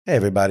Hey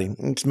everybody,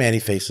 it's Manny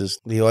Faces,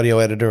 the audio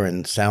editor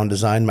and sound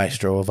design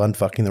maestro of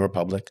Unfucking the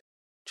Republic.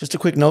 Just a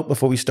quick note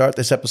before we start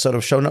this episode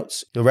of Show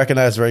Notes. You'll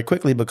recognize very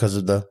quickly because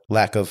of the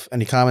lack of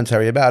any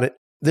commentary about it.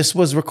 This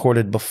was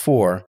recorded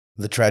before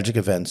the tragic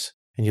events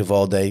in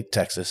Uvalde,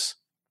 Texas.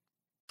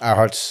 Our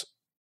hearts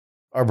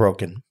are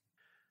broken,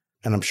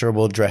 and I'm sure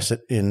we'll address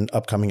it in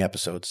upcoming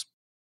episodes.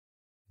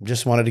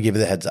 Just wanted to give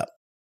you the heads up.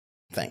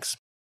 Thanks.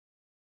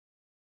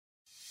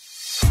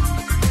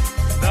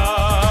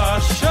 The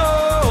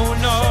Show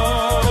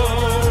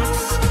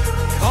Notes,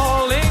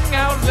 calling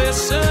out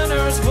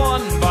listeners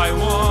one by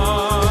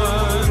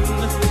one.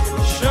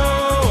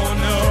 Show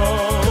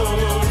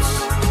Notes,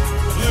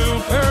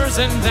 bloopers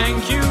and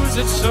thank yous,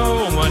 it's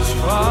so much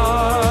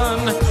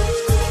fun.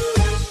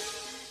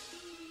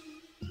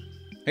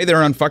 Hey there,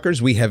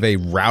 Unfuckers. We have a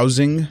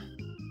rousing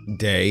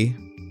day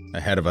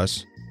ahead of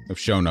us of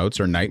Show Notes,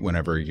 or night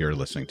whenever you're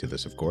listening to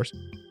this, of course.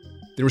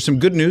 There was some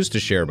good news to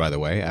share, by the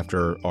way,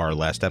 after our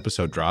last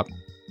episode dropped.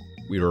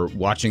 We were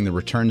watching the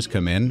returns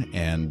come in,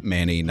 and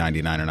Manny,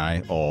 99, and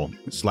I all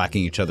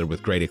slacking each other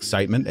with great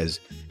excitement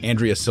as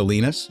Andrea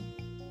Salinas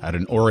out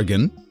in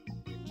Oregon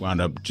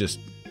wound up just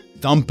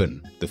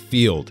thumping the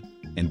field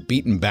and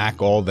beating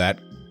back all that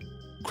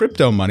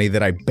crypto money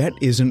that I bet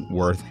isn't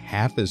worth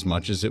half as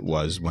much as it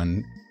was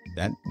when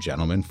that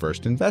gentleman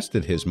first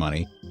invested his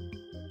money.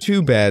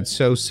 Too bad,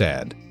 so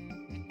sad.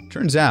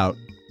 Turns out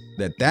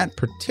that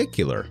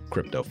particular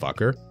crypto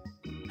fucker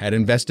had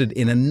invested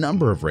in a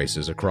number of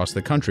races across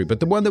the country,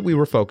 but the one that we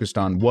were focused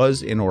on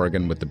was in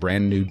Oregon with the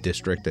brand new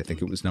district. I think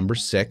it was number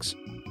 6.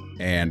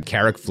 And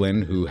Carrick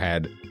Flynn, who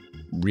had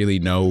really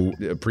no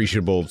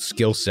appreciable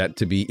skill set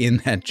to be in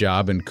that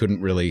job and couldn't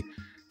really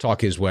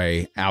talk his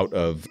way out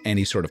of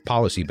any sort of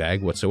policy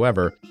bag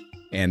whatsoever.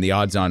 And the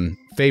odds-on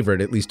favorite,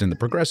 at least in the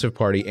Progressive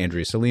Party,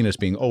 Andrea Salinas,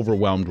 being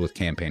overwhelmed with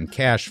campaign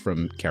cash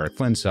from Carrick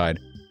Flynn's side,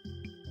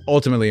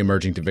 ultimately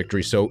emerging to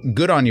victory. So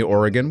good on you,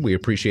 Oregon. We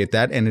appreciate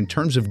that. And in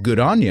terms of good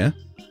on you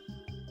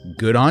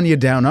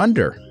down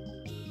under,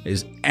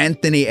 is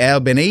Anthony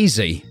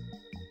Albanese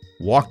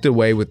walked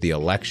away with the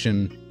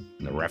election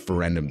and the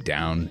referendum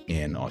down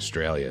in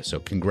Australia.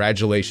 So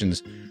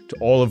congratulations to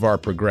all of our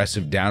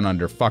progressive down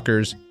under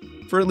fuckers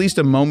for at least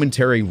a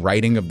momentary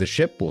righting of the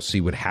ship. We'll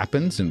see what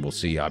happens, and we'll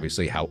see,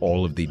 obviously, how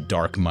all of the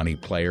dark money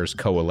players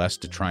coalesce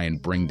to try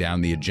and bring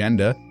down the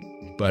agenda.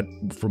 But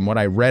from what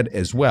I read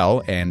as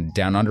well, and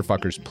down under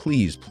fuckers,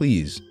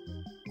 please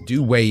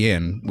do weigh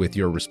in with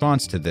your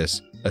response to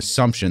this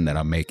assumption that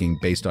I'm making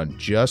based on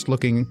just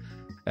looking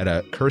at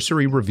a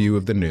cursory review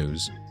of the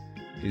news,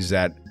 is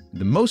that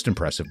the most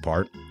impressive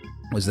part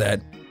was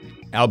that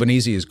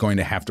Albanese is going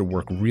to have to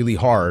work really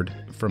hard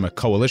from a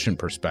coalition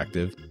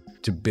perspective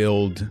to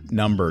build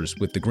numbers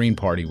with the Green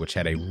Party, which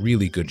had a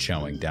really good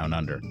showing down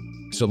under.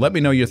 So let me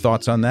know your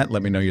thoughts on that.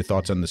 Let me know your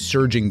thoughts on the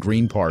surging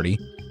Green Party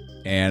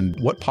and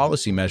what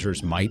policy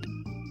measures might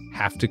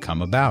have to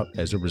come about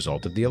as a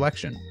result of the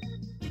election.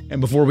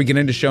 And before we get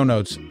into show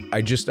notes,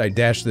 I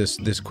dashed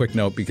this quick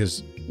note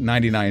because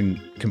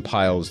 99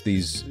 compiles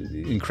these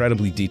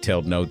incredibly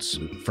detailed notes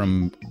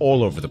from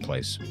all over the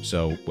place.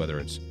 So whether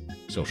it's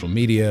social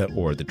media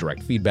or the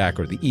direct feedback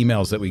or the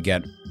emails that we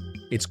get,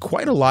 it's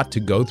quite a lot to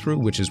go through,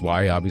 which is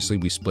why obviously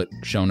we split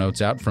show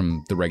notes out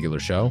from the regular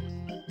show.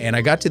 And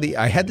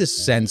I had this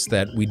sense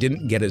that we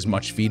didn't get as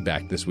much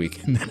feedback this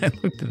week. And then I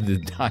looked at the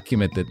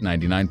document that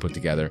 99 put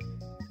together,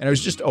 and I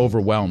was just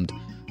overwhelmed.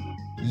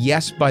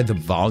 Yes, by the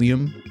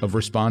volume of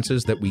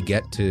responses that we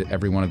get to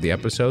every one of the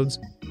episodes,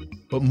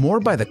 but more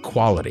by the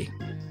quality,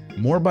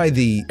 more by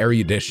the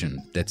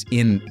erudition that's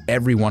in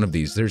every one of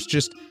these.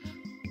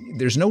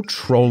 There's no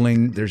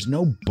trolling, there's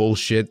no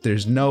bullshit,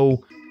 there's no,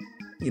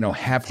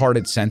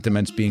 half-hearted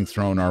sentiments being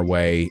thrown our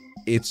way.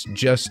 It's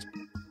just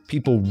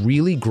people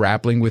really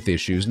grappling with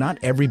issues, not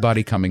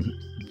everybody coming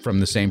from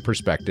the same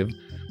perspective.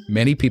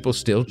 Many people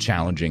still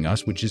challenging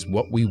us, which is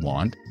what we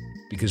want,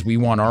 because we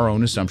want our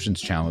own assumptions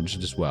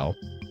challenged as well.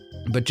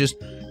 But just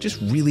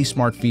really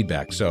smart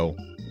feedback. So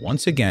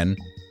once again,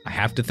 I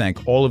have to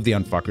thank all of the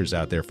unfuckers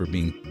out there for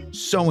being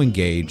so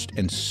engaged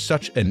and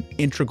such an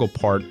integral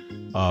part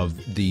of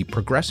the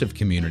progressive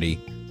community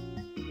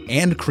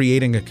and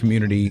creating a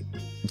community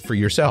for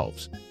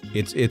yourselves.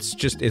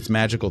 It's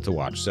magical to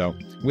watch. So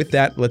with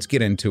that, let's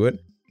get into it.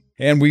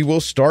 And we will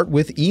start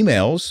with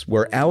emails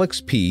where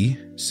Alex P.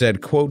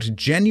 said, quote,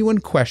 "Genuine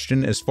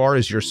question as far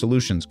as your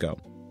solutions go.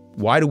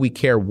 Why do we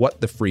care what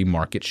the free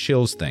market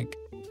shills think?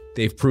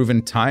 They've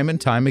proven time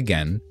and time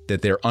again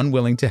that they're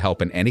unwilling to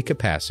help in any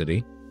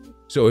capacity.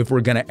 So if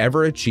we're going to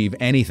ever achieve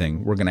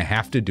anything, we're going to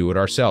have to do it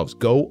ourselves.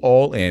 Go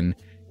all in,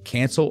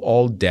 cancel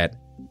all debt,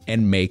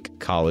 and make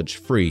college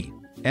free."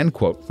 End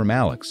quote from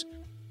Alex.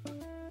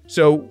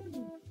 So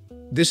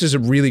this is a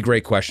really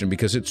great question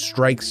because it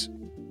strikes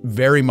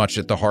very much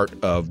at the heart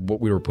of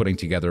what we were putting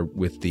together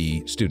with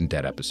the student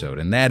debt episode.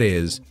 And that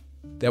is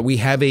that we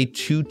have a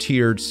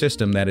two-tiered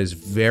system that is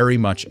very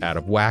much out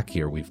of whack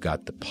here. We've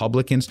got the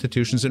public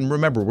institutions. And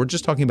remember, we're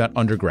just talking about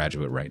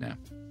undergraduate right now.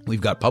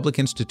 We've got public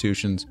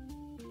institutions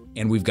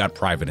and we've got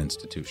private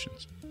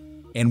institutions.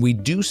 And we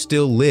do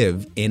still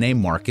live in a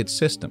market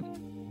system.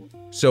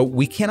 So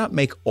we cannot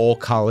make all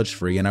college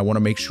free. And I want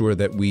to make sure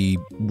that we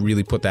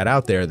really put that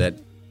out there, that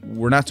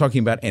we're not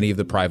talking about any of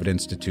the private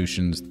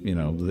institutions,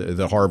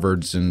 the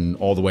Harvards and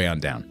all the way on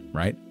down,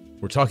 right?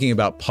 We're talking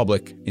about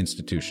public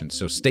institutions.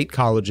 So state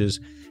colleges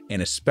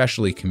and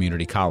especially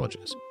community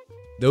colleges.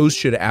 Those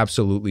should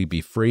absolutely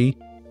be free.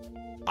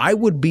 I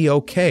would be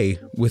okay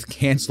with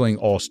canceling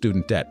all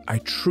student debt. I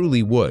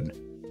truly would.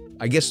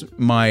 I guess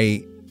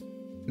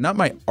not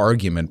my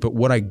argument, but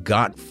what I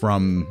got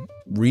from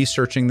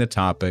researching the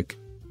topic,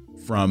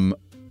 from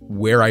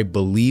where I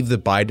believe the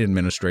Biden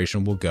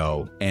administration will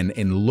go, and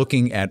in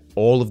looking at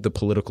all of the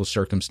political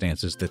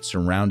circumstances that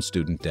surround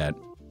student debt,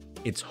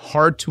 it's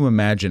hard to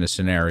imagine a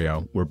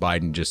scenario where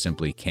Biden just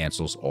simply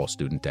cancels all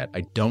student debt.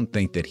 I don't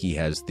think that he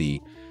has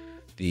the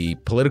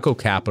political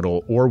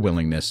capital or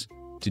willingness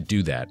to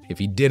do that. If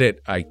he did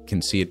it, I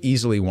can see it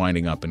easily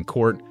winding up in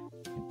court.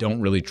 I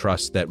don't really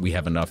trust that we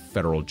have enough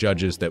federal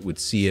judges that would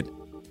see it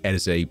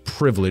as a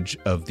privilege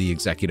of the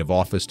executive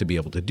office to be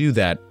able to do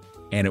that,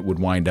 and it would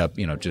wind up,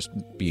 just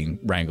being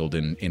wrangled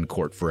in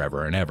court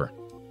forever and ever.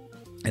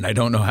 And I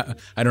don't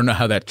know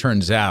how that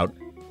turns out.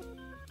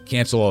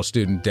 Cancel all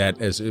student debt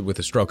with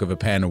a stroke of a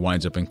pen and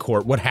winds up in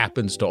court. What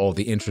happens to all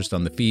the interest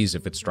on the fees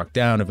if it's struck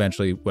down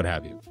eventually, what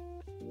have you?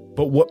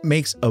 But what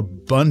makes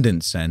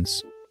abundant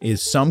sense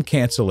is some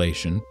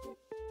cancellation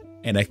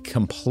and a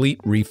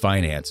complete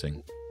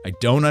refinancing. I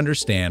don't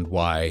understand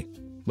why,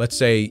 let's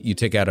say you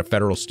take out a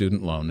federal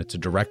student loan, it's a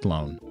direct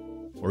loan,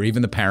 or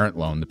even the parent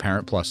loan, the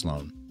Parent Plus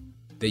loan,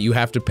 that you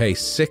have to pay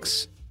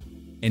 6%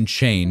 and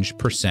change,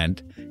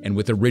 and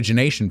with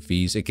origination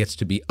fees, it gets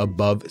to be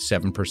above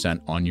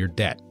 7% on your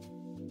debt.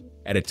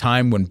 At a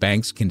time when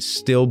banks can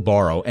still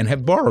borrow, and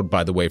have borrowed,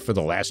 by the way, for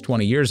the last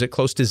 20 years at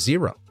close to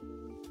zero.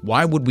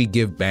 Why would we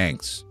give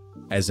banks,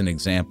 as an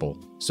example,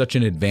 such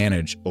an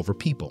advantage over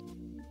people,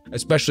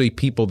 especially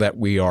people that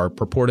we are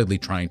purportedly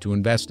trying to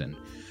invest in?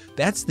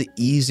 That's the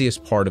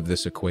easiest part of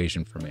this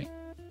equation for me.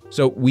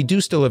 So we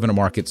do still live in a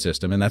market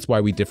system, and that's why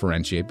we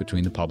differentiate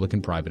between the public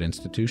and private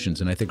institutions.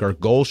 And I think our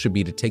goal should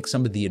be to take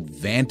some of the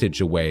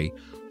advantage away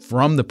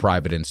from the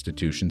private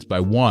institutions by,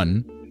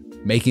 one,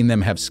 making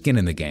them have skin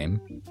in the game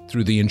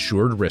through the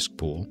insured risk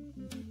pool.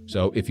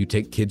 So if you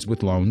take kids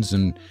with loans,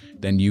 and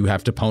then you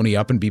have to pony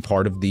up and be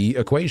part of the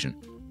equation.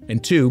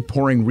 And two,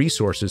 pouring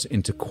resources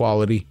into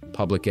quality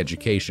public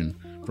education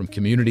from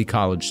community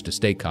college to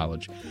state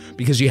college,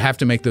 because you have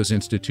to make those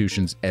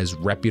institutions as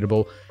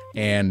reputable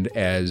and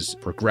as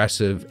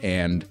progressive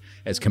and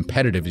as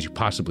competitive as you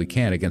possibly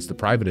can against the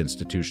private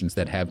institutions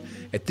that have,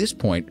 at this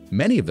point,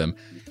 many of them,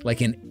 like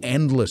an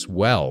endless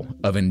well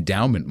of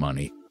endowment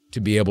money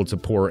to be able to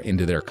pour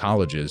into their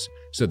colleges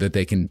so that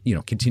they can,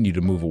 continue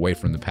to move away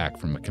from the pack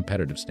from a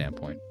competitive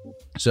standpoint.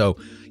 So,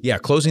 yeah,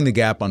 closing the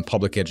gap on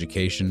public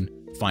education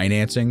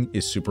financing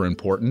is super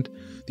important.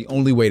 The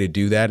only way to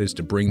do that is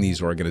to bring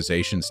these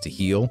organizations to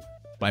heel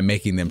by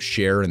making them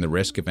share in the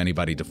risk if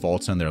anybody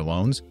defaults on their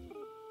loans.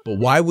 But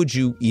why would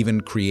you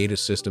even create a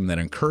system that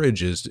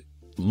encourages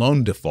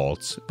loan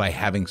defaults by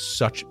having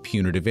such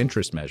punitive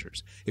interest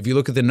measures? If you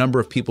look at the number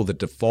of people that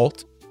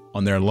default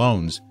on their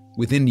loans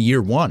within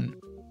year one,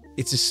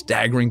 it's a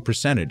staggering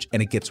percentage,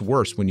 and it gets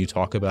worse when you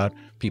talk about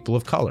people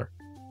of color.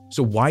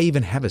 So why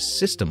even have a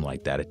system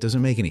like that? It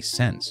doesn't make any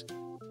sense.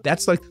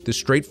 That's like the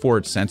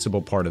straightforward,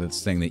 sensible part of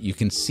this thing that you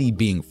can see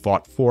being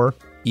fought for,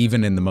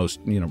 even in the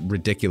most,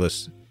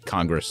 ridiculous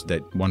Congress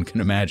that one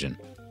can imagine.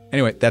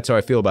 Anyway, that's how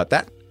I feel about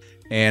that.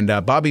 And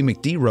Bobby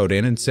McD wrote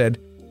in and said,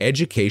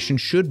 education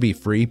should be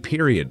free,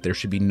 period. There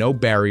should be no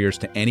barriers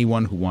to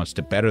anyone who wants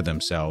to better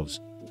themselves.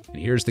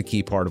 And here's the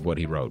key part of what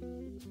he wrote.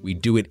 We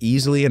do it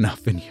easily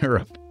enough in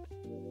Europe.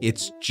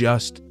 It's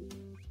just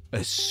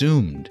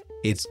assumed.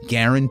 It's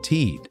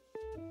guaranteed.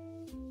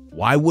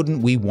 Why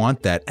wouldn't we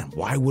want that? And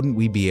why wouldn't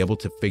we be able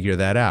to figure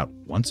that out?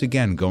 Once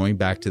again, going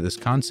back to this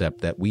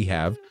concept that we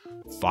have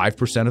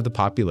 5% of the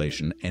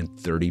population and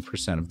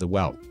 30% of the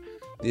wealth.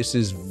 This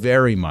is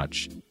very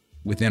much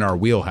within our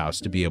wheelhouse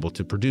to be able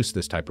to produce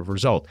this type of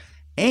result.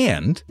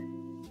 And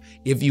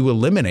if you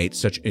eliminate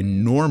such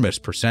enormous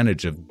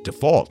percentage of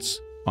defaults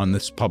on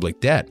this public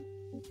debt,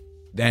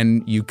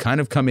 then you kind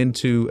of come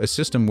into a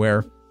system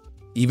where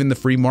even the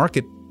free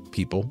market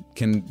people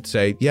can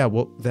say, yeah,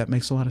 well, that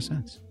makes a lot of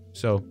sense.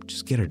 So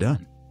just get her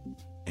done.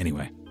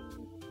 Anyway,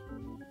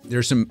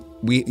 there's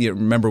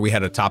remember we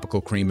had a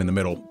topical cream in the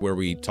middle where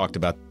we talked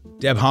about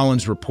Deb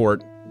Haaland's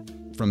report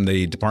from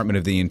the Department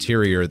of the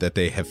Interior that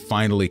they have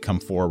finally come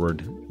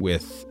forward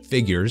with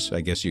figures,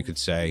 I guess you could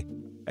say,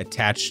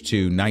 attached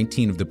to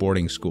 19 of the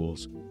boarding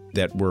schools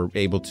that were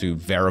able to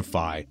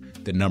verify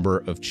the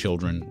number of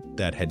children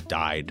that had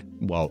died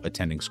while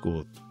attending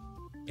school.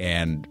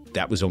 And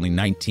that was only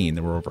 19.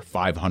 There were over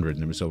 500,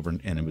 and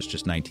it was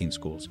just 19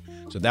 schools.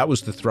 So that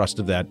was the thrust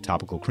of that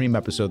topical cream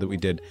episode that we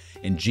did.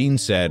 And Gene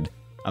said,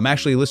 I'm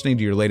actually listening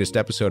to your latest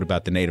episode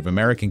about the Native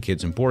American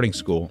kids in boarding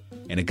school,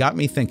 and it got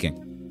me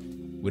thinking,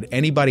 would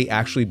anybody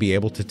actually be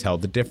able to tell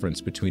the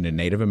difference between a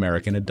Native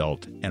American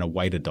adult and a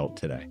white adult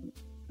today?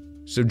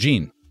 So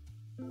Gene,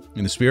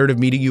 In the spirit of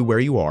meeting you where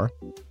you are,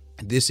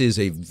 this is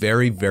a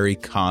very, very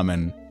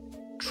common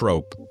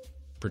trope,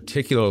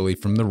 particularly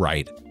from the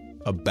right,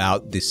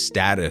 about the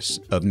status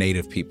of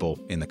Native people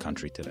in the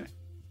country today.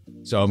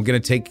 So I'm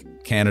going to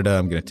take Canada,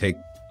 I'm going to take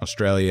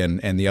Australia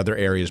and the other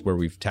areas where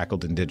we've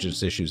tackled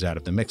Indigenous issues out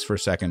of the mix for a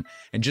second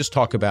and just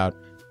talk about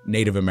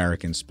Native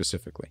Americans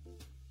specifically.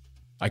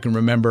 I can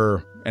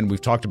remember, and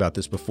we've talked about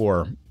this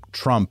before,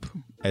 Trump,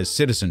 as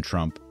Citizen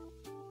Trump,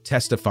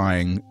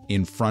 testifying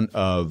in front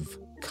of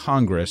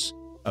Congress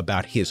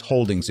about his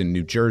holdings in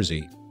New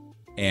Jersey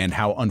and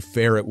how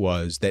unfair it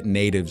was that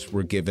natives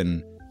were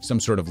given some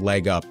sort of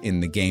leg up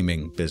in the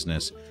gaming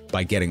business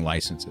by getting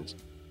licenses,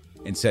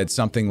 and said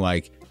something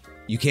like,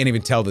 you can't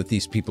even tell that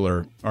these people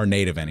are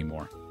native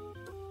anymore.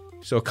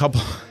 So a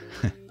couple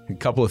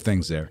of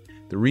things there.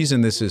 The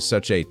reason this is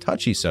such a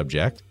touchy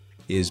subject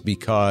is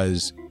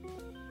because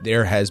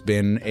there has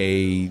been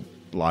a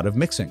lot of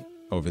mixing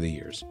over the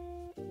years.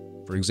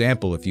 For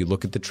example, if you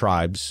look at the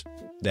tribes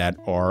that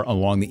are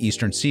along the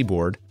eastern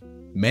seaboard,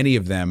 many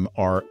of them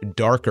are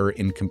darker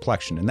in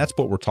complexion. And that's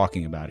what we're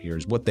talking about here,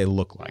 is what they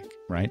look like,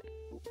 right?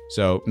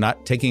 So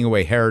not taking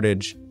away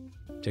heritage,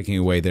 taking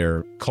away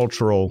their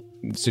cultural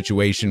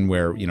situation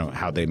where,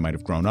 how they might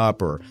have grown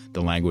up or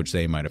the language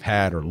they might have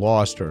had or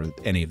lost or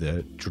any of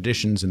the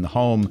traditions in the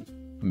home.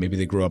 Maybe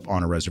they grew up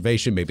on a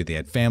reservation. Maybe they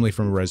had family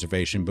from a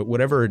reservation. But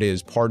whatever it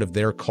is, part of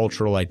their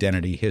cultural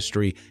identity,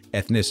 history,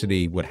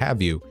 ethnicity, what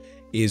have you,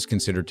 is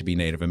considered to be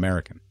Native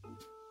American.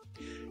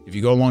 If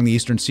you go along the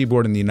eastern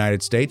seaboard in the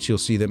United States, you'll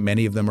see that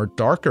many of them are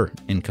darker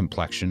in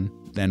complexion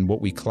than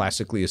what we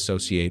classically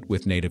associate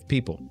with Native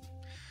people.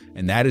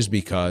 And that is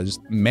because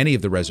many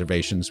of the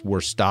reservations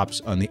were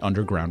stops on the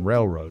Underground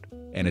Railroad,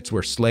 and it's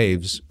where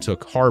slaves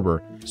took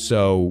harbor.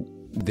 So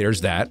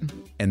there's that.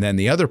 And then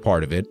the other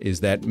part of it is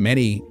that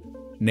many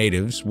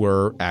natives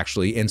were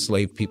actually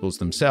enslaved peoples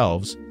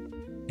themselves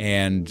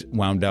and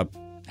wound up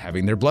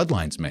having their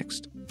bloodlines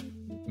mixed.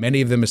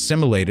 Many of them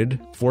assimilated,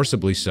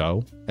 forcibly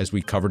so, as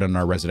we covered in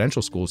our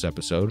residential schools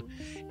episode,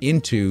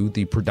 into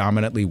the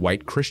predominantly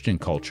white Christian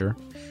culture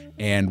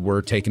and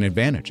were taken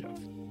advantage of,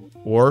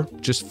 or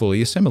just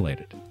fully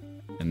assimilated.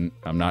 And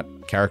I'm not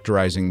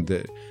characterizing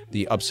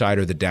the upside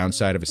or the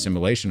downside of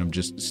assimilation. I'm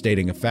just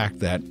stating a fact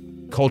that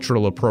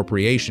cultural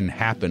appropriation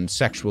happened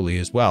sexually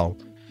as well.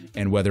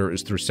 And whether it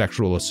was through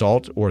sexual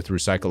assault or through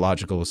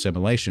psychological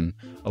assimilation,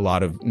 a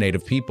lot of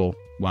Native people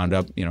wound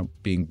up,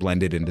 being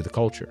blended into the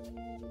culture.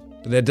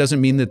 But that doesn't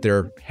mean that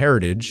their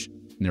heritage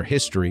and their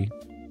history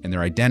and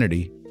their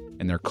identity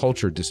and their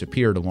culture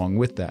disappeared along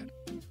with that,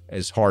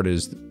 as hard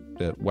as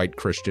the white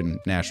Christian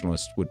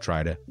nationalists would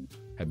try to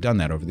have done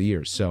that over the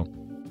years. So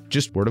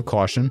just word of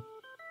caution,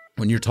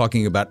 when you're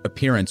talking about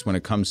appearance, when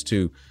it comes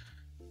to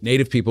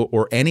Native people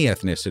or any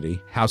ethnicity,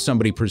 how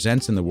somebody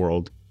presents in the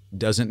world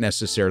doesn't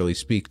necessarily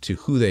speak to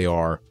who they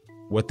are,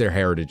 what their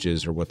heritage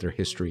is, or what their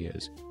history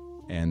is.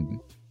 And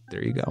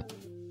there you go.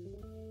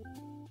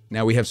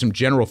 Now we have some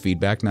general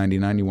feedback.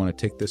 99, you want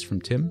to take this from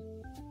Tim?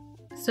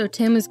 So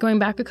Tim is going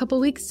back a couple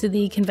weeks to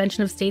the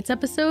Convention of States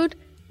episode,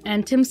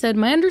 and Tim said,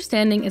 my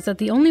understanding is that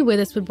the only way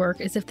this would work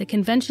is if the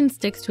convention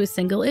sticks to a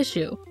single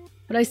issue.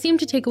 What I seem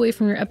to take away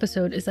from your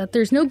episode is that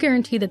there's no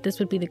guarantee that this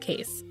would be the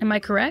case. Am I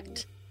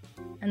correct?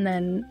 And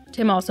then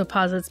Tim also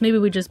posits, maybe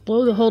we just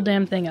blow the whole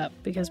damn thing up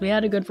because we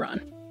had a good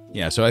run.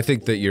 Yeah, so I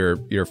think that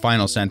your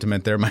final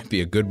sentiment there might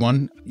be a good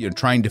one. You're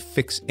trying to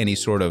fix any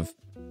sort of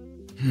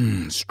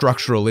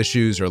structural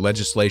issues or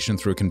legislation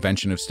through a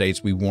convention of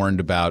states. We warned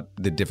about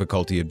the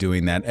difficulty of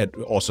doing that, and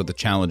also the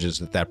challenges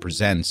that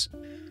presents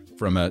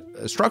from a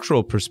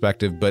structural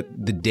perspective, but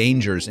the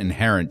dangers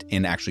inherent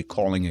in actually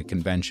calling a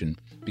convention,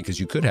 because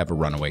you could have a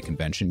runaway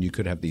convention. You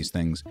could have these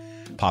things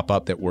pop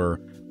up that were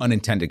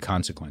unintended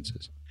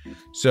consequences.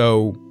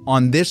 So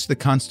on this, the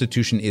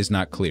Constitution is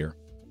not clear.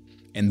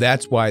 And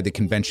that's why the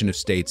Convention of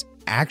States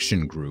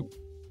Action Group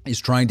is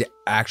trying to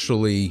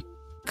actually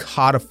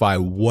codify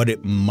what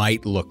it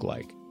might look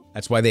like.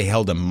 That's why they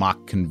held a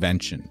mock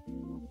convention.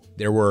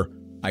 There were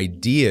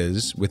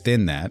ideas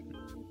within that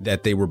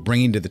they were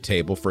bringing to the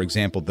table, for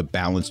example, the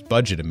balanced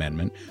budget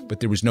amendment,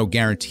 but there was no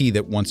guarantee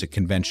that once a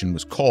convention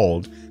was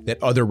called,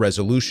 that other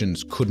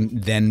resolutions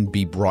couldn't then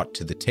be brought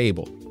to the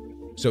table.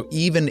 So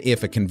even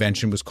if a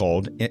convention was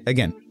called,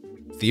 again,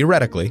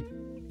 theoretically,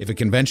 if a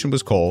convention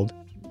was called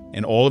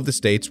and all of the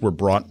states were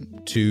brought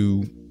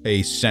to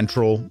a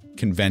central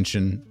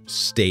convention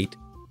state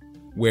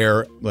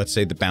where, let's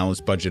say, the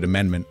balanced budget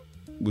amendment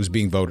was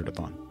being voted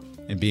upon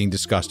and being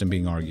discussed and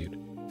being argued,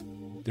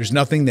 there's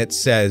nothing that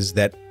says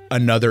that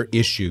another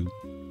issue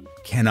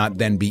cannot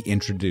then be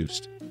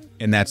introduced.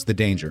 And that's the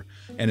danger.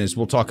 And as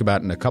we'll talk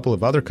about in a couple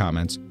of other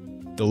comments,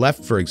 the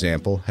left, for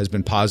example, has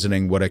been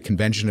positing what a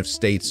convention of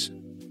states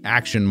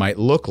action might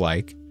look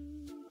like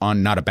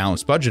on not a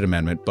balanced budget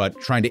amendment, but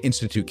trying to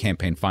institute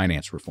campaign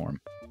finance reform.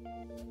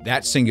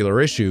 That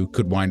singular issue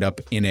could wind up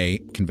in a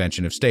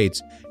convention of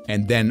states,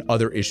 and then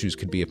other issues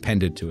could be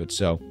appended to it.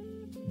 So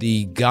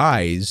the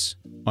guise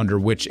under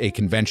which a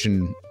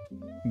convention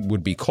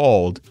would be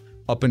called,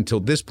 up until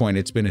this point,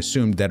 it's been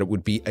assumed that it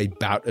would be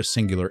about a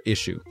singular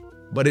issue.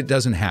 but it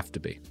doesn't have to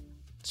be.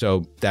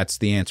 So that's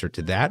the answer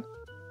to that.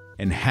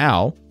 And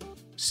Hal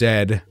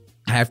said,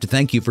 I have to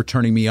thank you for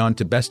turning me on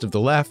to Best of the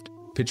Left,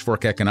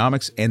 Pitchfork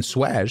Economics, and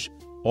Swash,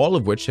 all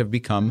of which have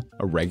become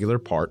a regular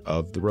part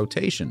of the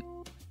rotation.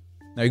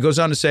 Now he goes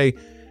on to say,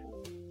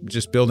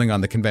 just building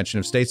on the Convention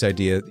of States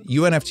idea,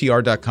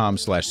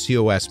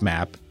 unftr.com/COS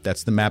map,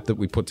 that's the map that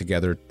we put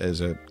together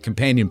as a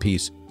companion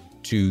piece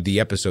to the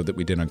episode that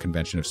we did on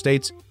Convention of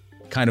States,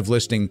 kind of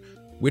listing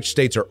which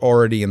states are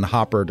already in the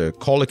hopper to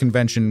call a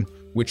convention,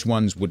 which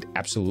ones would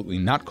absolutely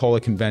not call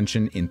a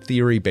convention in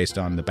theory based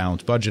on the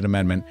balanced budget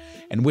amendment,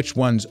 and which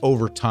ones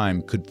over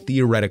time could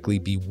theoretically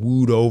be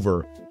wooed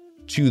over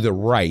to the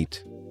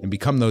right and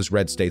become those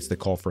red states that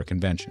call for a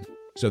convention.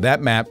 So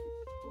that map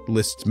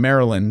lists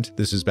Maryland,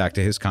 this is back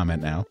to his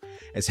comment now,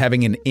 as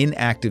having an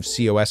inactive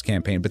COS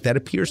campaign, but that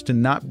appears to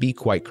not be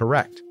quite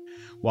correct.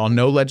 While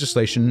no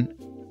legislation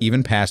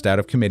even passed out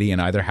of committee in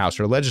either house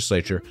or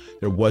legislature,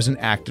 there was an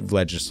active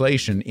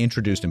legislation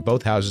introduced in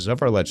both houses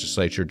of our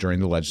legislature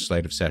during the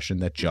legislative session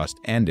that just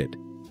ended.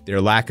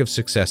 Their lack of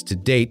success to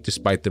date,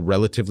 despite the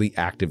relatively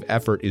active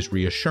effort, is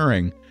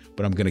reassuring,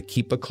 but I'm going to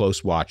keep a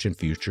close watch in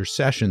future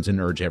sessions and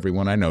urge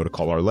everyone I know to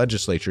call our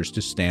legislatures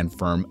to stand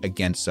firm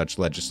against such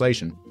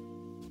legislation.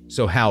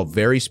 So Hal,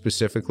 very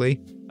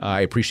specifically,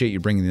 I appreciate you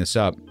bringing this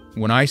up.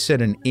 When I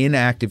said an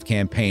inactive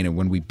campaign and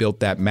when we built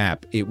that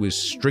map, it was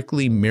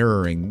strictly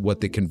mirroring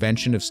what the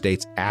Convention of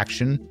States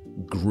Action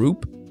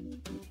Group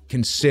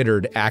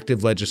considered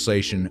active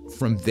legislation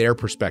from their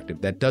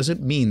perspective. That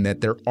doesn't mean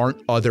that there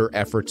aren't other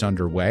efforts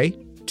underway,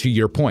 to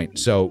your point.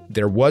 So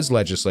there was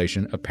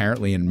legislation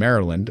apparently in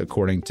Maryland,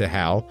 according to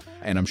Hal,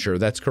 and I'm sure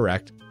that's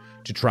correct,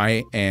 to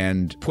try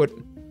and put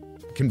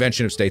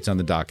Convention of States on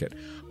the docket.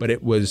 But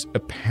it was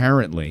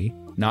apparently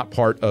not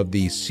part of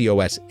the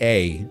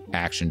COSA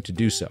action to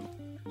do so.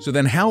 So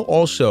then Hal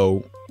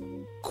also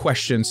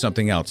questions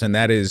something else, and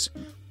that is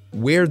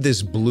where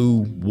this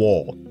blue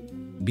wall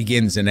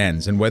begins and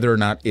ends, and whether or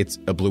not it's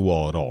a blue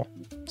wall at all.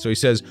 So he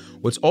says,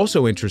 what's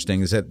also interesting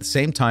is that at the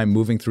same time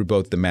moving through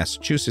both the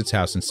Massachusetts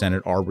House and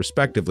Senate are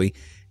respectively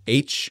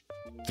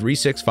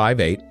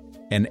H3658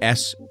 and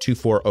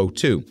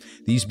S2402.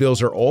 These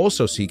bills are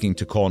also seeking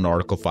to call an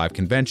Article 5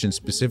 convention,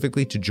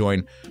 specifically to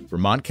join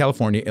Vermont,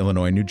 California,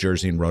 Illinois, New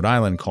Jersey, and Rhode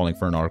Island, calling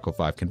for an Article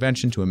 5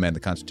 convention to amend the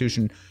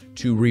Constitution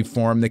to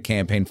reform the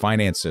campaign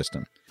finance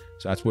system.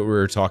 So that's what we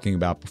were talking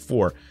about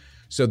before.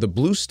 So the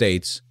blue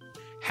states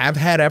have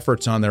had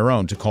efforts on their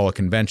own to call a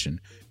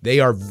convention. They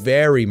are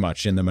very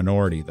much in the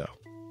minority, though,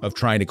 of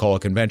trying to call a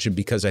convention,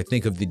 because I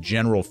think of the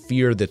general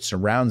fear that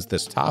surrounds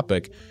this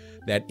topic,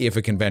 that if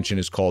a convention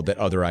is called, that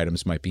other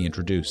items might be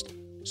introduced.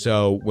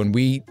 So when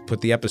we put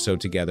the episode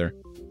together,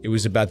 it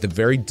was about the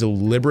very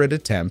deliberate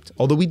attempt,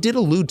 although we did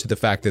allude to the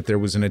fact that there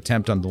was an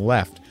attempt on the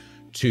left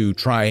to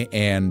try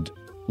and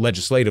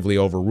legislatively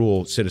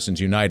overrule Citizens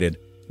United.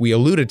 We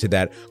alluded to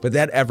that, but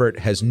that effort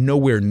has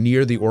nowhere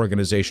near the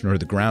organization or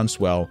the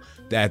groundswell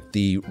that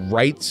the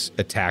rights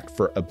attack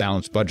for a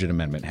balanced budget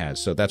amendment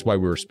has. So that's why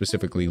we were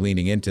specifically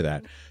leaning into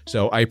that.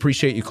 So I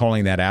appreciate you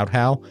calling that out,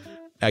 Hal.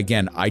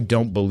 Again, I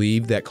don't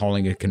believe that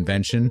calling a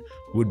convention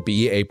would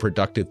be a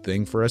productive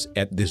thing for us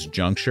at this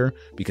juncture,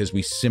 because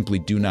we simply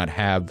do not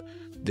have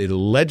the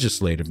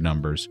legislative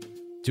numbers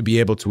to be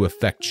able to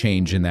affect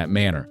change in that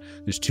manner.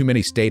 There's too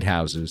many state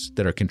houses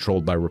that are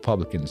controlled by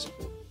Republicans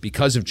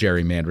because of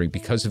gerrymandering,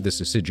 because of this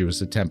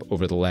assiduous attempt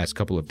over the last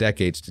couple of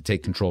decades to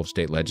take control of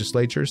state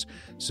legislatures.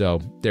 So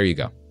there you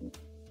go.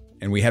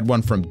 And we had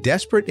one from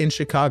Desperate in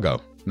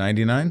Chicago,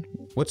 99.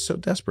 What's so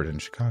desperate in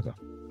Chicago?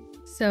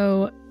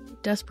 So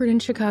Desperate in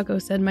Chicago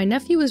said, my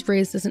nephew was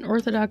raised as an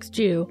Orthodox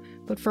Jew,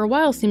 but for a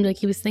while seemed like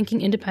he was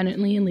thinking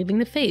independently and leaving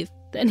the faith.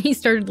 Then he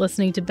started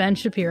listening to Ben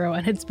Shapiro,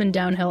 and it's been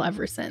downhill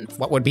ever since.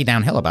 What would be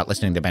downhill about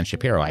listening to Ben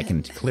Shapiro? I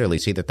can clearly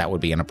see that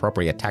would be an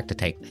appropriate tack to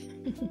take.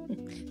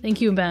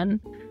 Thank you, Ben.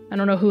 I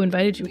don't know who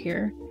invited you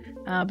here.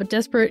 But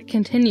Desperate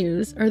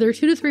continues, are there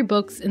 2 to 3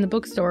 books in the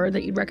bookstore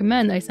that you'd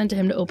recommend I sent to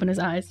him to open his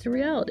eyes to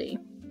reality?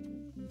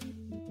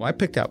 Well, I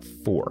picked out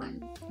 4.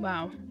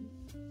 Wow.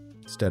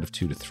 Instead of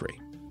 2 to 3.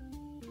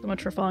 So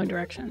much for following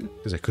direction.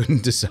 Because I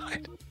couldn't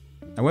decide.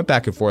 I went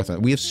back and forth.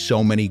 We have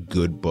so many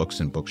good books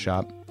in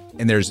Bookshop,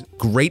 and there's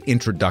great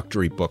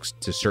introductory books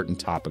to certain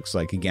topics.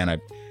 Like, again,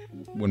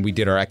 when we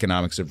did our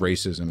Economics of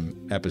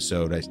Racism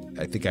episode,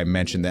 I think I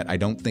mentioned that I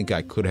don't think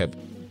I could have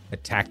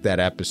attacked that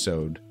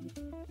episode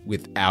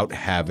without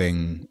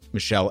having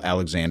Michelle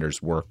Alexander's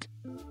work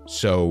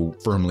so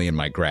firmly in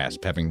my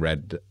grasp, having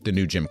read The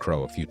New Jim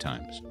Crow a few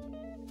times.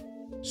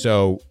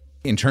 So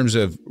in terms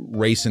of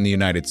race in the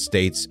United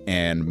States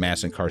and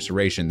mass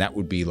incarceration, that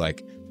would be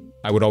like,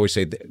 I would always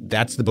say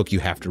that's the book you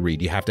have to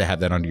read. You have to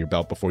have that under your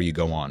belt before you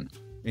go on.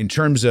 In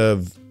terms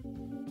of,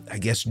 I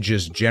guess,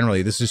 just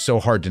generally, this is so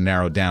hard to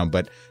narrow down,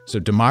 but so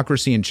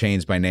Democracy in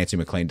Chains by Nancy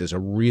MacLean does a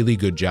really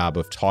good job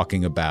of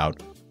talking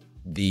about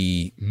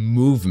the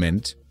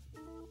movement,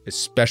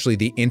 especially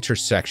the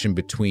intersection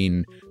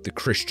between the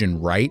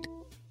Christian right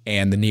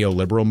and the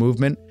neoliberal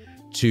movement,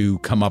 to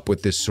come up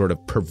with this sort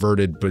of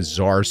perverted,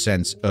 bizarre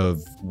sense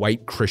of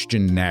white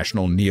Christian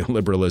national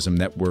neoliberalism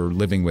that we're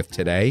living with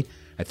today.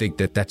 I think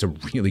that that's a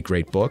really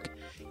great book.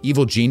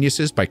 Evil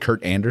Geniuses by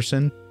Kurt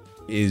Anderson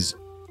is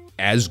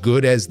as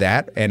good as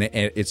that, and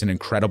it's an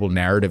incredible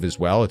narrative as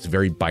well. It's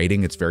very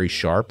biting. It's very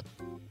sharp.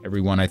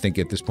 Everyone, I think,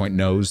 at this point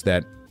knows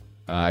that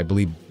I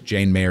believe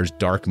Jane Mayer's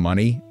Dark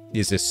Money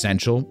is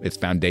essential. It's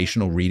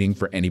foundational reading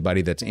for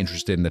anybody that's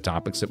interested in the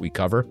topics that we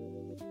cover.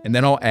 And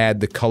then I'll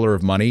add The Color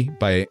of Money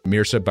by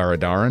Mirza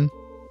Baradaran.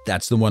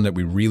 That's the one that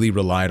we really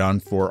relied on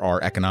for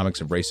our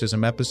Economics of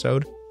Racism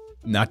episode.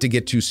 Not to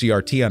get too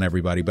CRT on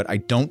everybody, but I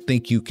don't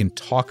think you can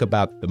talk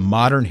about the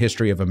modern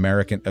history of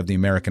the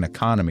American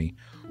economy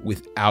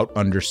without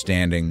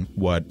understanding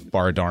what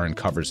Baradaran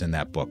covers in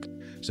that book.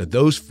 So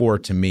those four,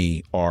 to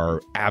me, are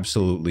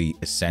absolutely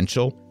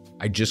essential.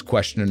 I just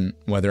question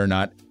whether or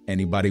not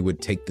anybody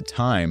would take the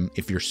time,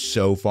 if you're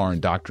so far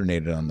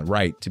indoctrinated on the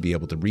right, to be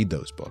able to read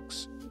those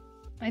books.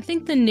 I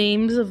think the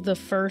names of the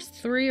first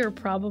three are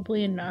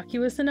probably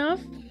innocuous enough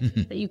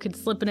that you could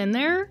slip it in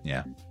there.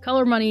 Yeah.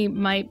 Color Money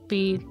might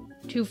be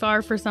too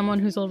far for someone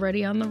who's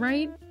already on the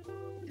right,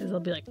 because they'll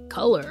be like,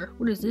 color?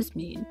 What does this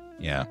mean?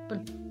 Yeah.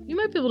 But you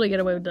might be able to get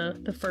away with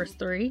the first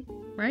three,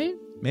 right?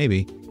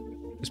 Maybe.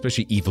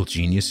 Especially Evil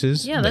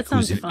Geniuses. Yeah, that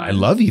sounds fun. I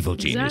love Evil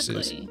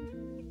Geniuses. Exactly.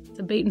 It's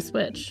a bait and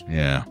switch.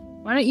 Yeah.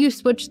 Why don't you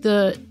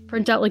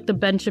print out like the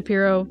Ben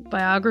Shapiro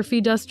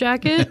biography dust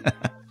jacket?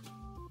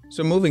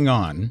 So moving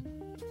on,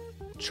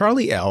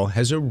 Charlie L.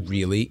 has a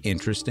really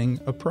interesting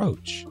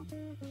approach.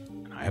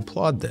 And I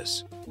applaud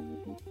this.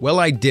 Well,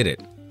 I did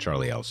it,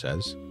 Charlie L.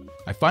 says.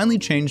 I finally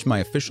changed my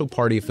official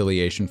party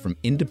affiliation from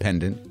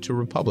independent to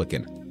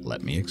Republican.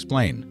 Let me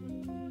explain.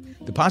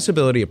 The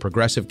possibility a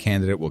progressive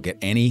candidate will get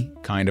any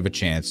kind of a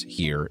chance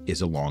here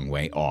is a long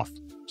way off.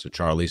 So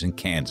Charlie's in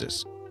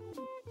Kansas.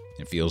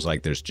 It feels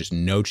like there's just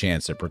no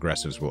chance that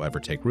progressives will ever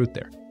take root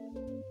there.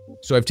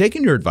 So I've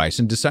taken your advice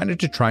and decided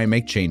to try and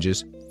make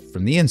changes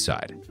from the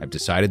inside. I've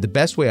decided the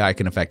best way I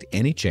can affect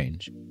any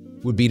change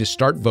would be to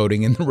start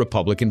voting in the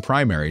Republican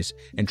primaries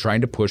and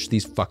trying to push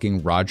these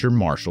fucking Roger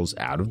Marshalls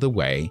out of the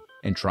way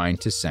and trying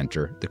to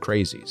center the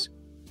crazies.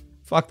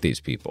 Fuck these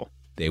people.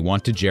 They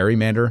want to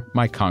gerrymander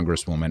my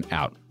congresswoman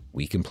out.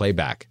 We can play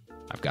back.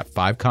 I've got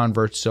 5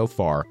 converts so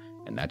far,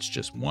 and that's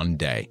just one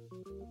day.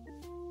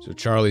 So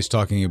Charlie's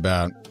talking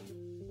about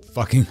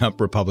fucking up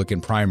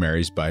Republican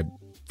primaries by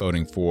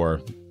voting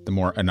for the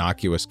more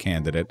innocuous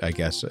candidate, I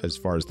guess, as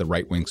far as the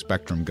right-wing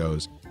spectrum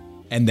goes,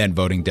 and then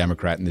voting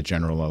Democrat in the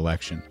general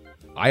election.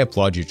 I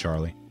applaud you,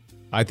 Charlie.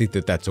 I think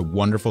that that's a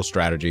wonderful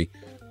strategy.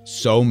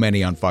 So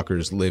many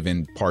unfuckers live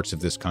in parts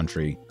of this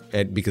country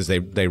because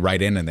they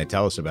write in and they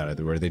tell us about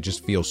it, where they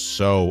just feel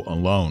so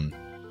alone.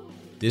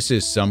 This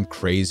is some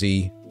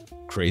crazy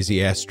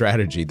ass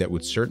strategy that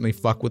would certainly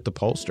fuck with the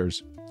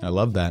pollsters. I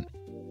love that.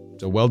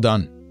 So well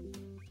done.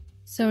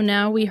 So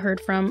now we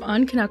heard from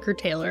Uncanucker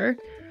Taylor,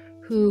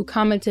 who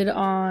commented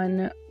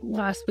on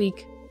last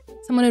week.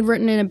 Someone had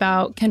written in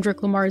about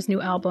Kendrick Lamar's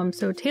new album.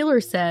 So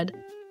Taylor said,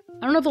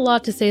 I don't have a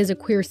lot to say as a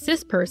queer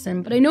cis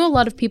person, but I know a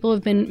lot of people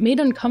have been made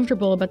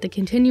uncomfortable about the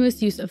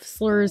continuous use of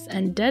slurs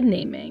and dead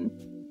naming.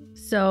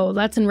 So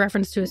that's in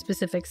reference to a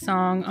specific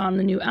song on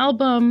the new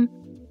album.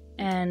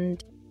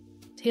 And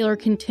Taylor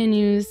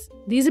continues,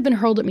 these have been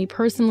hurled at me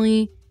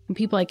personally and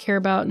people I care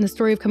about, and the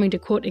story of coming to,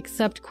 quote,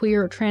 accept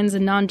queer or trans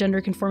and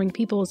non-gender conforming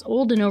people is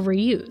old and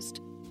overused.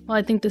 While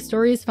I think the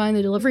story is fine,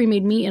 the delivery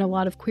made me and a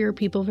lot of queer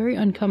people very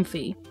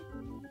uncomfy.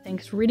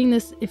 Thanks for reading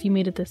this. If you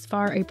made it this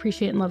far, I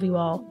appreciate and love you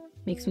all.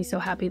 Makes me so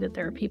happy that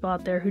there are people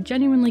out there who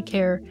genuinely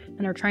care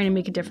and are trying to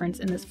make a difference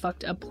in this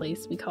fucked up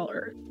place we call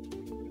Earth.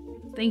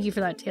 Thank you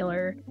for that,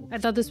 Taylor. I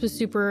thought this was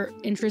super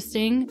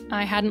interesting.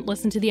 I hadn't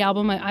listened to the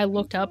album. I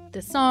looked up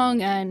the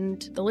song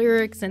and the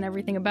lyrics and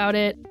everything about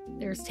it.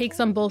 There's takes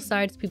on both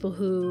sides, people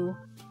who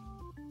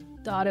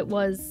thought it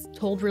was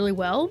told really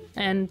well,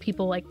 and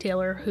people like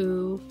Taylor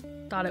who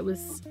thought it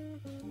was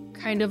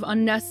kind of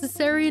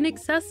unnecessary and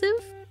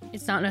excessive.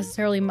 It's not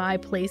necessarily my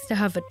place to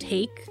have a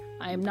take.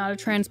 I am not a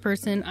trans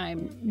person.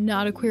 I'm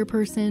not a queer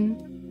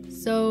person.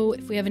 So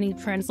if we have any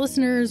trans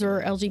listeners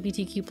or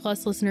LGBTQ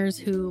plus listeners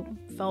who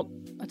felt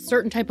a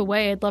certain type of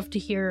way, I'd love to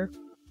hear.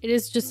 It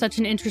is just such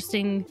an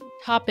interesting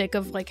topic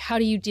of like, how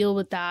do you deal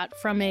with that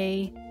from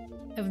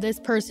of this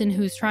person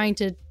who's trying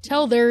to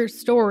tell their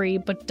story,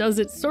 but does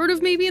it sort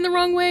of maybe in the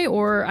wrong way?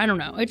 Or I don't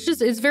know.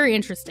 It's very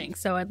interesting.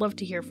 So I'd love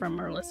to hear from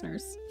our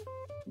listeners.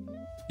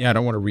 Yeah, I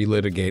don't want to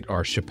relitigate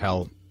our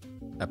Chappelle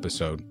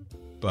episode,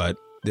 but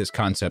this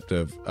concept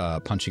of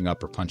punching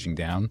up or punching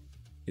down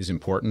is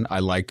important. I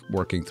like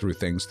working through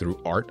things through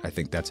art. I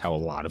think that's how a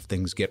lot of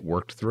things get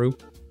worked through.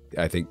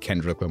 I think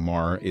Kendrick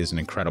Lamar is an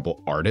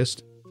incredible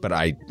artist, but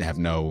I have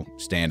no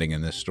standing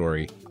in this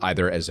story,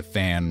 either as a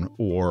fan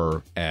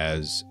or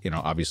as,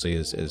 obviously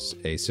as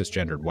a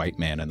cisgendered white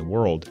man in the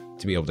world,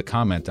 to be able to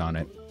comment on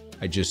it.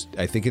 I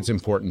think it's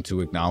important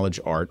to acknowledge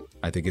art.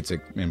 I think it's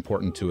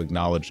important to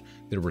acknowledge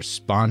the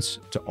response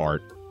to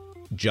art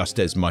just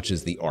as much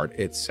as the art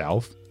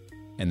itself.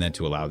 and then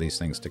to allow these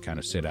things to kind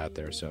of sit out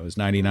there. So as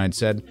 99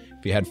 said,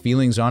 if you had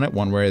feelings on it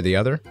one way or the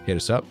other, hit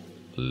us up.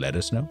 Let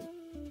us know.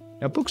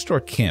 Now,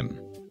 Bookstore Kim,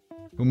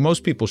 who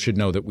most people should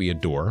know that we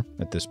adore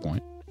at this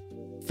point,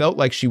 felt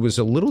like she was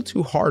a little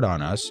too hard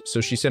on us,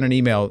 so she sent an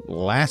email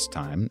last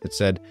time that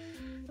said,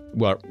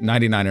 well,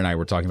 99 and I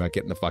were talking about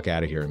getting the fuck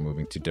out of here and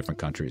moving to different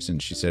countries,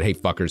 and she said, hey,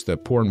 fuckers, the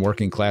poor and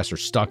working class are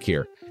stuck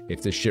here.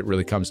 If this shit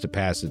really comes to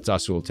pass, it's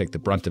us who will take the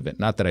brunt of it.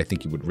 Not that I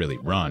think you would really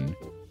run.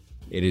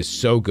 It is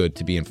so good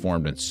to be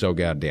informed and so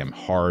goddamn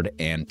hard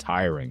and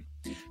tiring.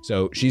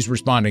 So she's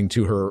responding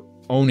to her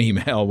own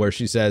email where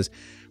she says,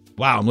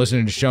 wow, I'm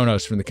listening to show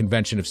notes from the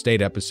Convention of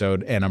State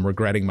episode, and I'm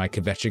regretting my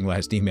kvetching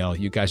last email.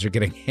 You guys are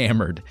getting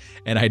hammered,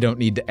 and I don't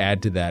need to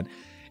add to that.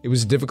 It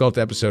was a difficult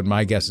episode.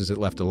 My guess is it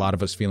left a lot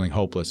of us feeling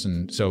hopeless,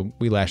 and so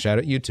we lash out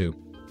at you two.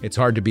 It's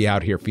hard to be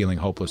out here feeling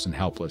hopeless and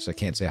helpless. I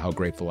can't say how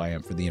grateful I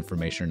am for the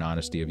information and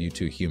honesty of you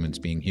two humans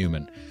being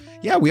human.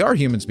 Yeah, we are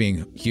humans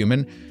being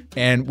human,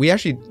 and we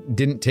actually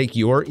didn't take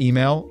your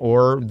email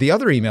or the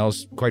other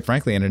emails, quite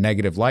frankly, in a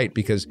negative light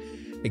because,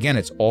 again,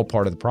 it's all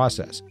part of the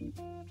process.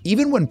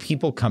 Even when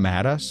people come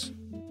at us,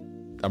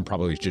 I'm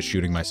probably just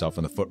shooting myself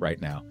in the foot right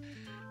now,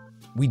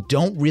 we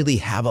don't really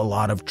have a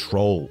lot of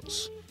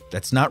trolls.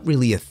 That's not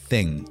really a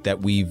thing that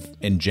we've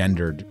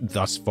engendered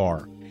thus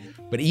far.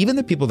 But even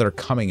the people that are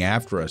coming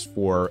after us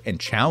for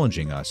and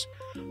challenging us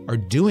are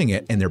doing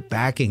it, and they're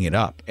backing it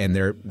up, and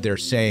they're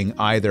saying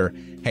either,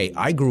 hey,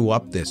 I grew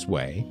up this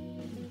way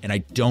and I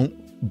don't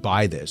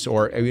buy this,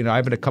 or, you know,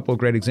 I've had a couple of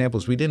great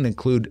examples. We didn't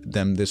include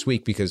them this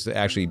week because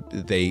actually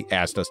they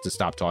asked us to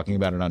stop talking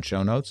about it on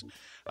show notes,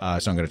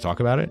 so I'm going to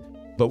talk about it,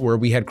 but where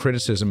we had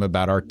criticism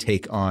about our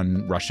take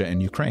on Russia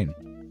and Ukraine.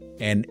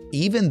 And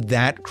even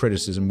that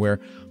criticism where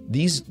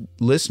these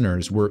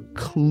listeners were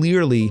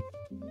clearly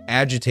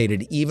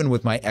agitated, even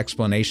with my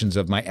explanations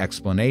of my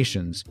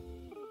explanations,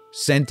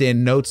 sent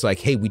in notes like,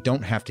 hey, we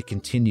don't have to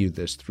continue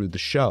this through the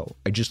show.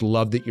 I just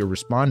love that you're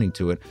responding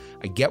to it.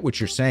 I get what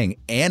you're saying,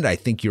 and I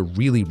think you're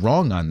really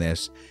wrong on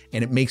this,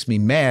 and it makes me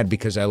mad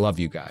because I love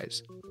you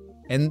guys.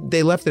 And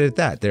they left it at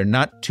that. They're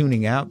not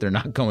tuning out. They're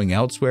not going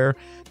elsewhere.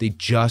 They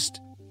just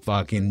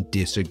fucking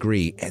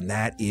disagree, and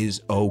that is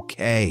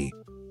okay.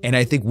 And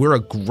I think we're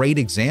a great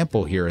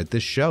example here at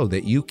this show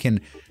that you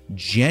can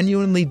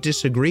genuinely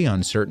disagree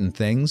on certain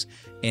things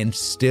and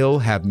still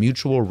have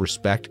mutual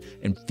respect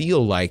and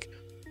feel like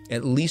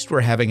at least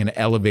we're having an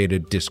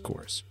elevated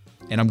discourse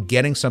and I'm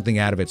getting something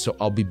out of it. So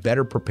I'll be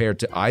better prepared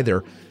to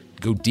either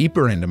go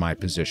deeper into my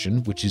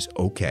position, which is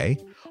okay,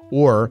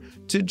 or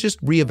to just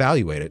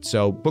reevaluate it.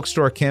 So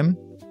Bookstore Kim,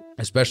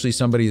 especially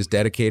somebody as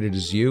dedicated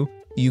as you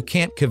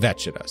can't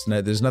kvetch at us.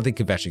 Now, there's nothing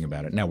kvetching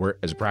about it. Now,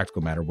 as a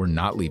practical matter, we're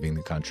not leaving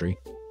the country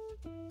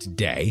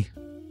today.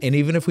 And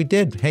even if we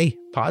did, hey,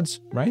 pods,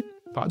 right?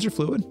 Pods are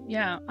fluid.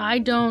 Yeah, I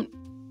don't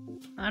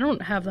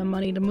have the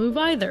money to move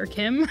either,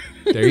 Kim.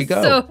 There you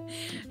go. So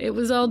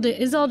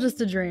it's all just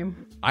a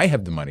dream. I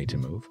have the money to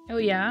move. Oh,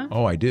 yeah?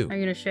 Oh, I do. Are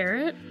you going to share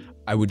it?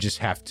 I would just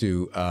have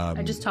to...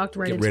 I just talked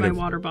right into my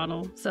water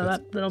bottle, so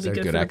that'll be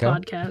good for echo? the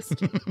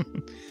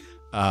podcast.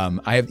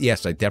 I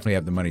definitely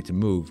have the money to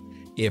move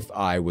if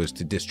I was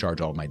to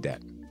discharge all my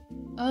debt.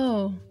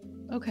 Oh,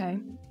 okay.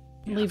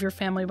 Yeah. Leave your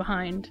family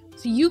behind.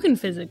 So you can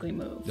physically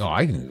move. No,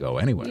 I can go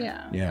anywhere.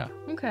 Yeah. Yeah.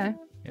 Okay.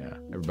 Yeah.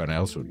 Everybody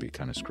else would be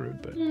kind of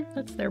screwed, but...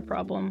 that's their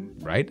problem.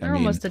 Right? They're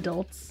almost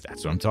adults.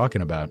 That's what I'm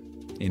talking about.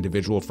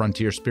 Individual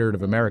frontier spirit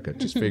of America.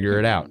 Just figure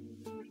it out.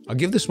 I'll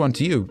give this one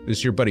to you. This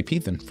is your buddy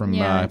Pethan from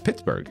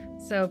Pittsburgh.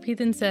 So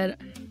Pethan said,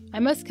 I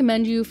must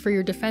commend you for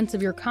your defense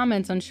of your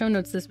comments on show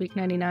notes this week,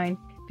 99.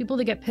 People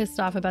that get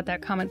pissed off about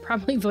that comment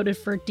probably voted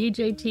for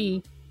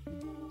DJT.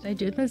 Did I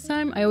do it this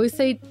time? I always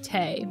say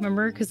Tay,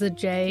 remember? Because the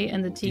J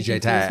and the T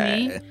confuse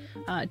me.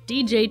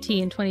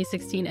 DJT in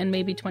 2016 and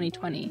maybe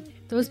 2020.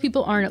 Those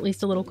people aren't at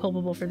least a little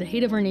culpable for the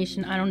hate of our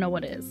nation. I don't know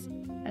what is.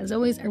 As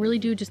always, I really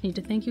do just need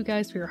to thank you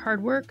guys for your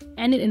hard work,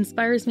 and it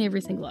inspires me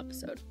every single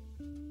episode.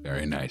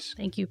 Very nice.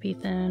 Thank you,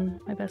 Pethan,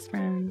 my best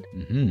friend.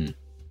 Mm-hmm.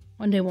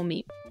 One day we'll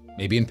meet.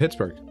 Maybe in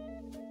Pittsburgh.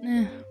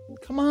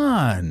 Come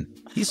on.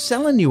 He's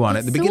selling you on it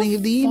at the beginning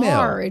of the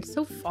email. It's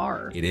so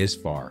far. It is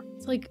far.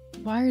 It's like,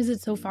 why is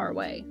it so far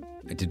away?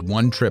 I did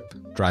one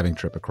driving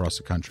trip across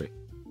the country.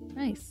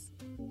 Nice.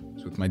 It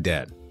was with my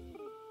dad.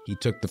 He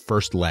took the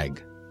first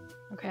leg.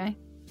 Okay.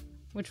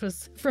 Which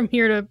was from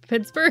here to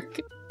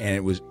Pittsburgh? I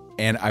was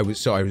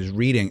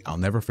reading, I'll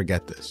never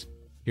forget this.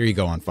 Here you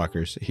go on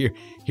fuckers.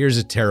 Here's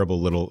a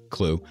terrible little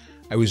clue.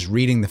 I was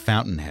reading The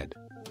Fountainhead.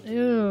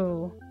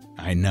 Ew.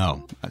 I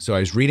know. So I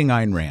was reading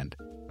Ayn Rand.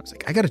 I was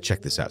like, I got to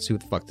check this out, see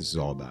what the fuck this is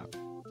all about.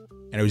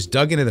 And I was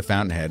dug into The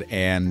Fountainhead,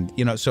 and,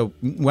 so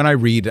when I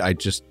read,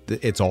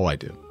 it's all I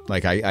do.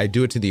 Like, I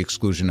do it to the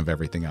exclusion of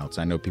everything else.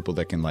 I know people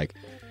that can,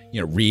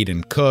 read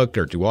and cook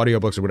or do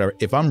audiobooks or whatever.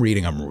 If I'm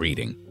reading, I'm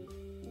reading.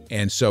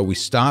 And so we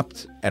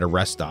stopped at a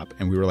rest stop,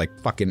 and we were like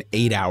fucking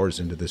 8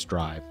 hours into this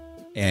drive.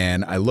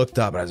 And I looked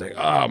up, and I was like,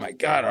 oh my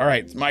God, all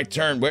right, it's my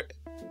turn. We're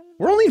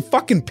only in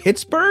fucking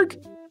Pittsburgh?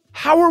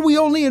 How are we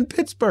only in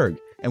Pittsburgh?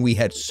 And we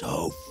had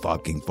so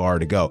fucking far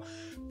to go.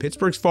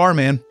 Pittsburgh's far,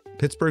 man.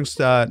 Pittsburgh's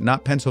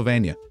not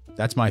Pennsylvania.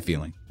 That's my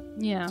feeling.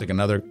 Yeah. It's like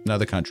another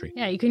country.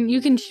 Yeah, you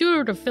can shoot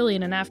over to Philly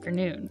in an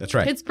afternoon. That's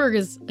right. Pittsburgh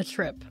is a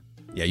trip.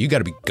 Yeah, you got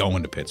to be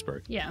going to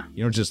Pittsburgh. Yeah.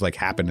 You don't just like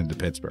happen into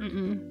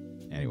Pittsburgh.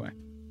 Anyway.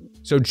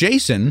 So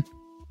Jason,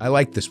 I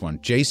like this one.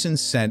 Jason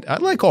sent, I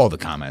like all the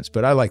comments,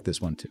 but I like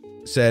this one too.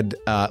 Said,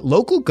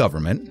 local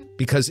government,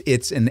 because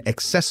it's an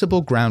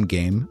accessible ground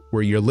game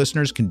where your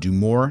listeners can do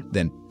more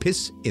than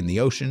piss in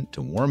the ocean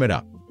to warm it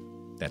up.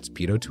 That's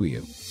Pito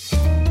Tuiu.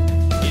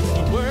 It's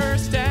the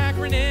worst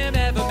acronym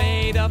ever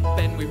made up,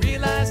 and we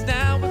realize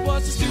now it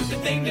was a stupid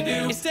thing to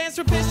do. It stands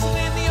for pissing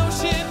in the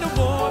ocean to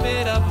warm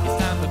it up.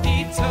 It's time for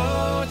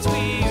Pito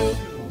Tuiu.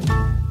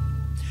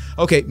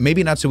 Okay,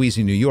 maybe not so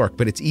easy in New York,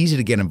 but it's easy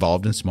to get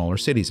involved in smaller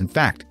cities. In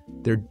fact,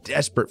 they're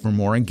desperate for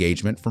more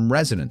engagement from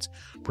residents.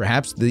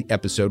 Perhaps the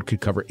episode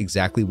could cover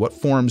exactly what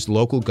forms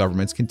local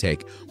governments can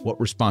take, what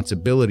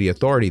responsibility,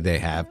 authority they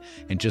have,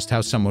 and just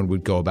how someone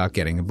would go about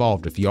getting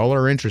involved. If y'all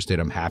are interested,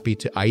 I'm happy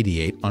to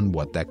ideate on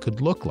what that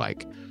could look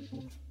like.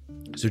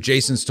 So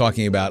Jason's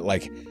talking about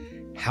like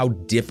how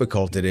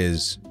difficult it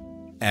is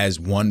as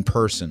one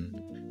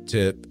person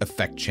to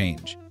affect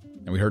change.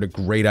 And we heard a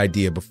great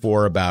idea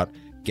before about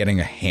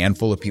getting a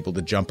handful of people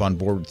to jump on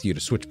board with you to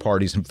switch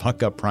parties and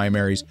fuck up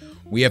primaries.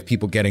 We have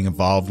people getting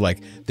involved like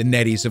the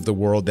Netties of the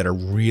world that are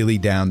really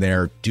down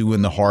there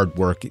doing the hard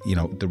work, you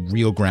know, the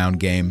real ground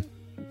game.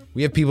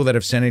 We have people that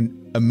have sent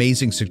in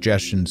amazing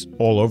suggestions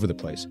all over the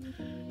place.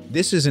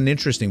 This is an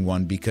interesting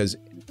one because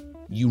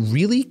you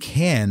really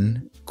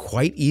can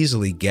quite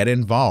easily get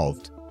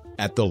involved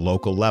at the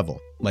local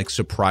level, like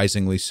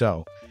surprisingly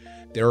so.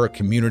 There are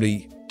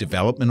community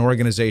development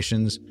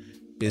organizations,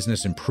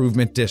 business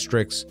improvement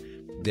districts.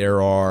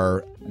 There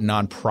are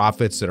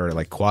nonprofits that are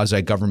like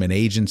quasi-government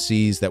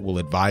agencies that will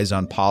advise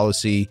on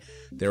policy.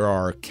 There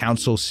are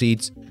council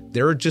seats.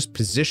 There are just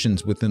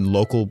positions within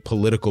local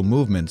political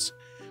movements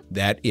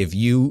that if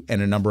you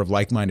and a number of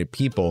like-minded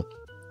people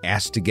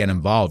asked to get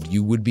involved,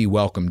 you would be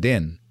welcomed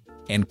in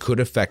and could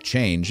affect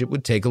change. It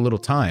would take a little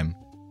time,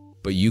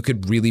 but you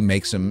could really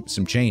make some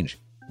change.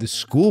 The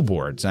school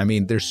boards, I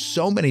mean, there's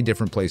so many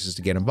different places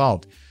to get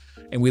involved.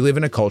 And we live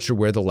in a culture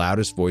where the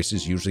loudest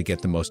voices usually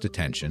get the most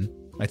attention.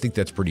 I think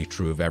that's pretty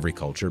true of every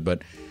culture.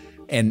 But,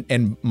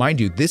 and mind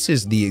you, this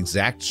is the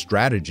exact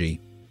strategy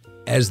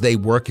as they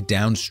work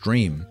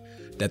downstream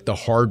that the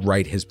hard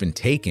right has been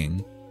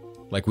taking,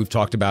 like we've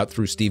talked about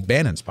through Steve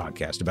Bannon's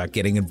podcast about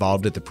getting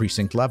involved at the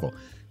precinct level.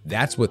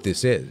 That's what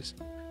this is.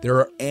 There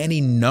are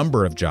any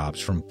number of jobs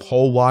from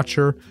poll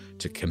watcher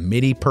to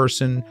committee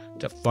person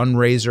to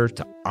fundraiser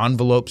to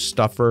envelope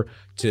stuffer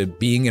to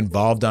being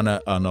involved on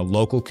a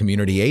local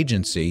community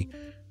agency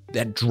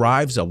that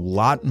drives a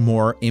lot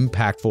more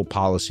impactful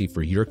policy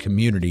for your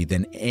community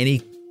than any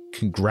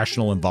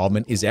congressional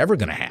involvement is ever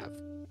going to have.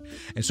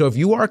 And so if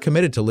you are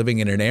committed to living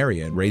in an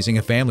area and raising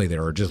a family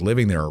there or just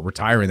living there or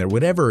retiring there,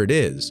 whatever it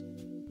is,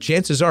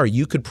 chances are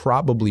you could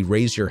probably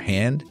raise your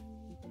hand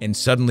and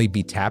suddenly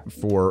be tapped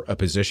for a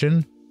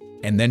position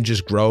and then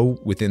just grow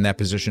within that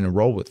position and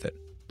roll with it.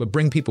 But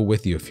bring people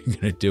with you if you're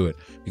going to do it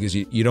because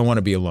you don't want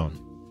to be alone.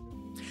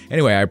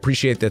 Anyway, I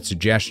appreciate that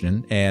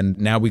suggestion. And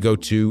now we go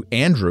to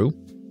Andrew,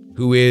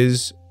 who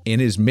is in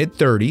his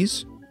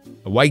mid-30s,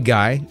 a white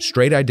guy,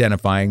 straight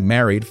identifying,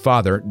 married,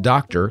 father,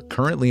 doctor,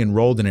 currently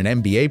enrolled in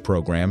an MBA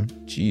program.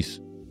 Jeez.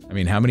 I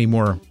mean, how many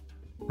more,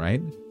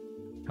 right?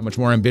 How much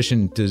more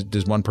ambition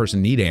does one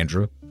person need,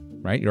 Andrew?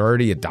 Right? You're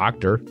already a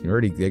doctor. You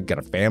already got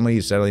a family.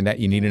 You're settling that.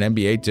 You need an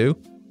MBA too?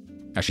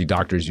 Actually,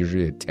 doctors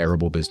usually are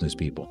terrible business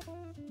people.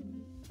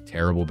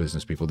 Terrible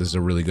business people. This is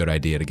a really good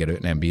idea to get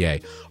an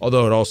MBA.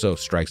 Although it also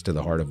strikes to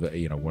the heart of,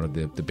 one of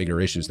the bigger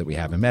issues that we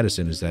have in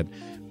medicine is that,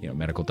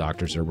 medical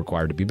doctors are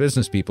required to be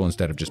business people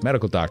instead of just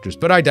medical doctors.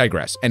 But I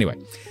digress. Anyway,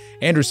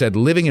 Andrew said,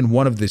 living in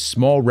one of the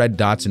small red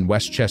dots in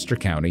Westchester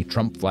County,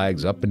 Trump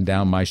flags up and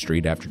down my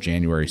street after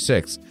January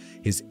 6th,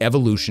 his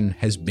evolution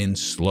has been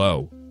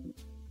slow.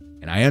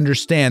 And I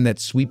understand that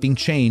sweeping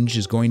change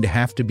is going to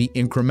have to be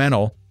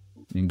incremental,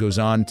 and goes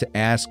on to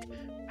ask,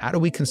 how do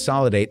we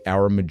consolidate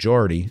our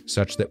majority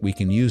such that we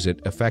can use it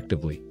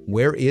effectively?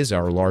 Where is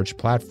our large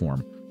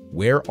platform?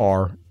 Where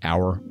are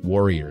our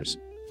warriors?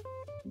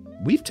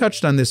 We've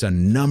touched on this a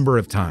number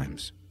of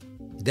times,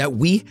 that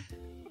we,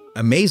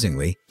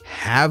 amazingly,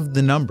 have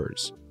the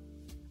numbers,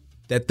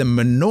 that the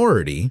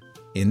minority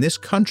in this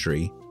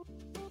country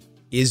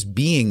is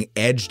being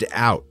edged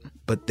out,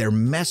 but their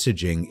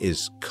messaging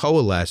is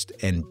coalesced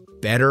and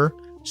better,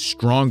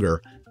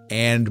 stronger,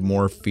 and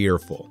more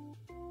fearful.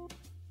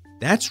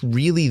 That's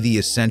really the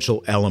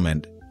essential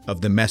element of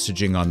the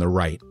messaging on the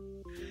right.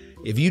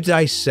 If you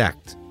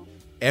dissect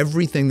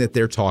everything that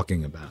they're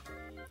talking about,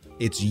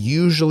 it's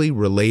usually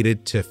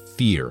related to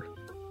fear.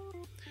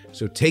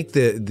 So take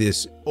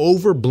this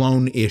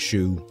overblown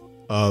issue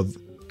of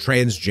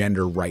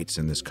transgender rights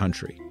in this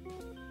country.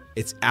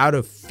 It's out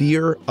of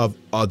fear of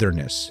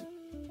otherness,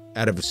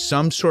 out of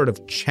some sort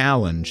of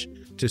challenge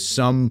to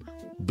some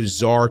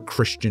bizarre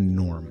Christian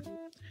norm.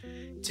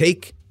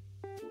 Take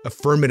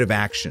affirmative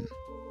action.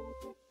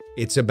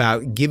 It's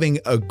about giving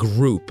a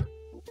group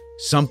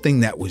something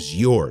that was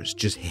yours,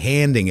 just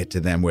handing it to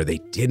them where they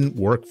didn't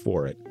work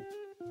for it.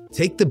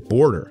 Take the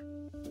border.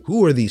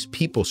 Who are these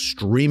people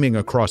streaming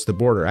across the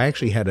border? I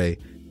actually had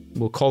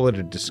we'll call it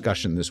a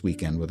discussion this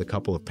weekend with a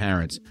couple of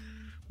parents,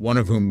 one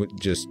of whom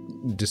just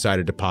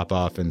decided to pop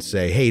off and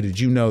say, hey, did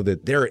you know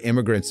that there are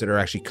immigrants that are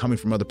actually coming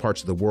from other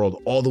parts of the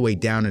world all the way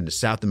down into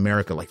South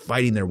America, like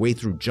fighting their way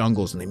through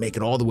jungles, and they make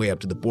it all the way up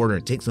to the border.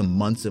 And it takes them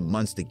months and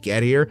months to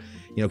get here.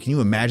 You know, can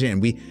you imagine?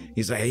 And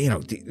he's like, you know,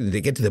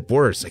 they get to the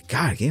border. It's like,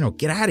 God, you know,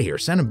 get out of here.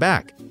 Send them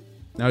back.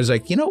 And I was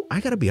like, you know, I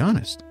got to be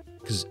honest.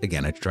 Because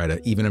again, I try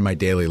to, even in my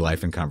daily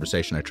life and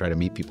conversation, I try to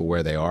meet people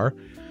where they are.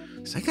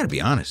 So I got to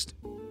be honest.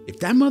 If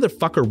that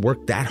motherfucker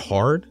worked that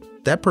hard,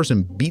 that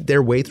person beat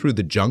their way through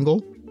the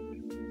jungle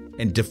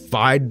and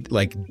defied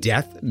like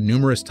death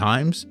numerous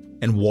times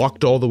and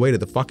walked all the way to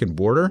the fucking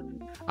border,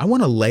 I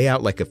want to lay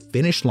out like a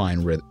finish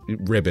line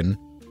ribbon,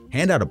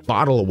 hand out a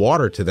bottle of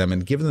water to them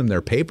and give them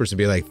their papers and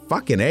be like,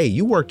 fucking A,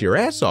 you worked your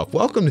ass off.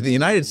 Welcome to the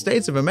United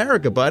States of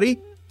America,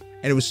 buddy.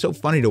 And it was so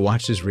funny to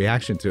watch his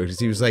reaction to it because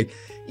he was like,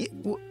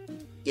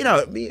 you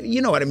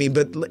know what I mean?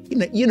 But,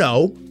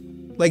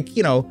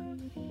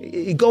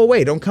 go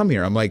away. Don't come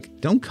here. I'm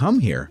like, don't come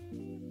here.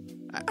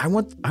 I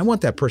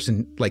want that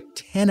person like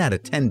 10 out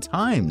of 10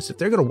 times. If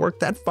they're going to work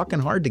that fucking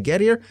hard to get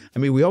here. I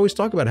mean, we always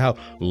talk about how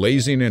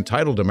lazy and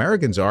entitled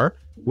Americans are.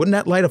 Wouldn't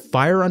that light a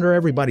fire under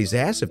everybody's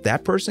ass if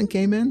that person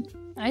came in?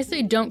 I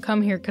say don't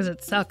come here because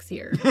it sucks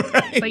here.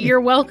 Right. But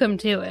you're welcome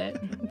to it.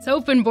 It's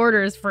open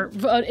borders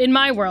in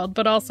my world,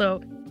 but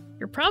also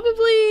you're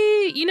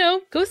probably,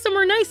 go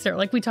somewhere nicer.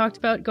 Like we talked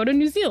about, go to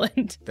New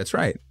Zealand. That's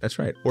right.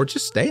 Or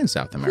just stay in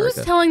South America.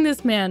 Who's telling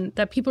this man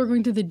that people are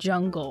going to the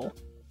jungle?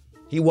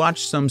 He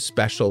watched some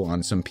special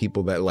on some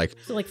people that like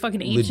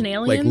fucking ancient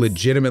aliens? Like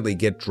legitimately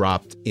get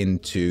dropped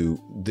into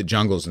the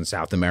jungles in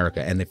South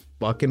America and they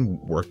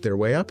fucking work their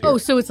way up here. Oh,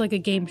 so it's like a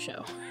game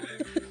show.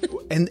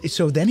 And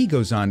so then he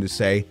goes on to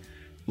say,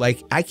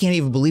 like, I can't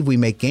even believe we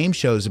make game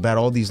shows about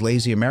all these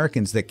lazy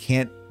Americans that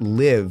can't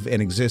live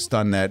and exist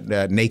on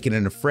that Naked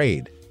and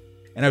Afraid.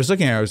 And I was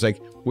looking at it, I was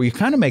like, well, you're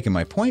kind of making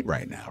my point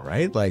right now,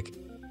 right? Like,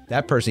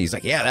 that person, he's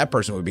like, yeah, that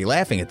person would be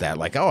laughing at that.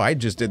 Like, oh, I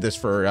just did this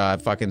for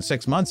fucking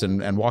 6 months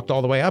and walked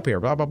all the way up here,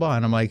 blah, blah, blah.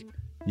 And I'm like,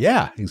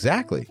 yeah,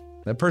 exactly.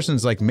 That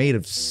person's like made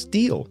of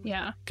steel.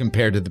 Yeah.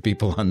 Compared to the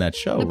people on that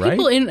show, right?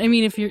 People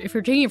if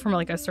you're taking it from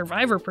like a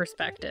survivor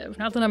perspective,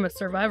 not that I'm a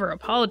survivor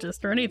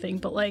apologist or anything,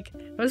 but like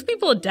those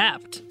people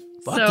adapt.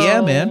 Fuck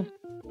yeah, man.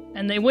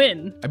 And they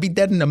win. I'd be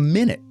dead in a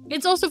minute.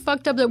 It's also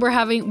fucked up that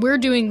we're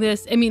doing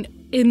this. I mean,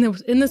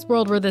 in this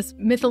world where this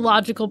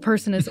mythological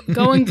person is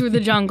going through the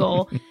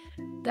jungle,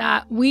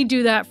 that we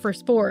do that for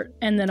sport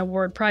and then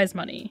award prize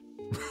money.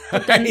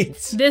 But then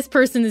this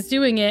person is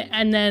doing it,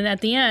 and then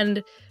at the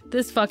end,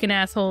 this fucking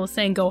asshole is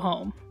saying, go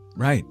home.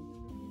 Right.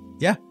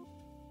 Yeah.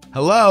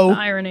 Hello. The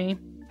irony.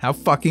 How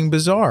fucking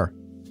bizarre.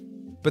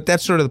 But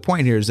that's sort of the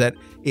point here, is that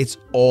it's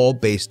all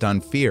based on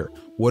fear.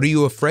 What are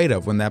you afraid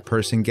of when that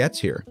person gets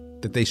here?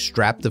 That they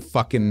strap the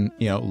fucking,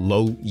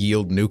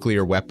 low-yield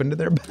nuclear weapon to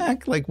their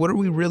back? Like, what are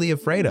we really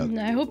afraid of?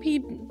 I hope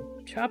he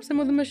chops him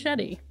with a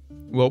machete.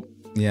 Well,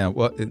 yeah,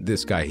 well,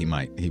 this guy, he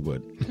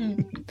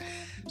would.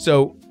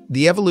 So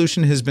the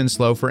evolution has been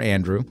slow for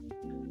Andrew.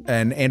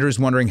 And Andrew's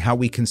wondering how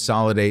we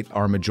consolidate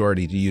our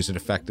majority to use it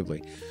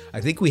effectively. I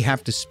think we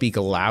have to speak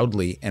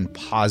loudly and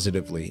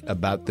positively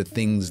about the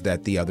things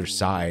that the other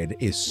side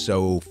is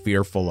so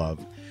fearful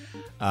of.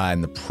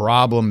 And the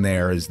problem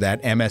there is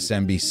that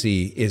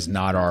MSNBC is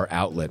not our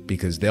outlet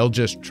because they'll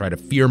just try to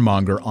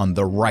fearmonger on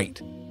the right.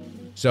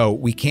 So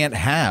we can't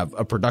have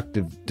a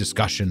productive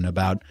discussion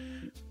about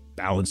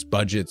balanced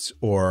budgets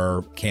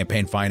or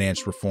campaign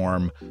finance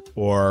reform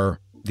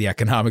or the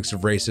economics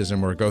of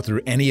racism or go through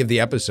any of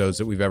the episodes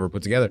that we've ever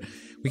put together.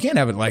 We can't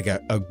have it like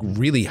a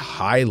really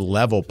high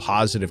level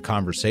positive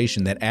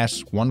conversation that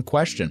asks one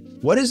question.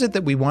 What is it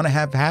that we want to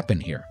have happen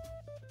here?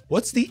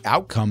 What's the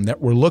outcome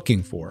that we're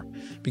looking for?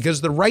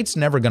 Because the right's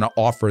never going to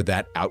offer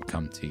that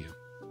outcome to you.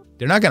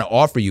 They're not going to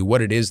offer you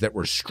what it is that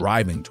we're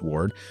striving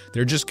toward.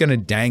 They're just going to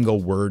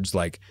dangle words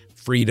like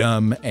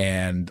freedom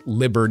and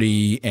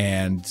liberty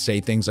and say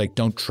things like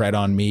don't tread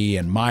on me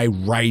and my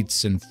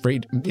rights and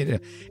freedom.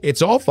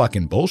 It's all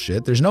fucking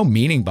bullshit. There's no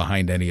meaning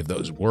behind any of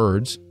those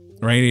words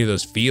or any of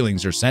those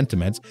feelings or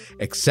sentiments,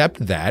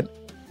 except that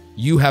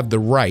you have the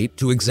right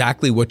to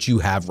exactly what you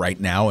have right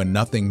now and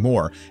nothing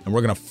more. And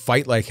we're going to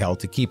fight like hell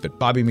to keep it.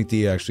 Bobby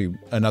McDee, actually,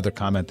 another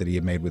comment that he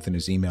had made within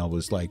his email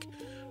was like,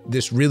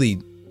 this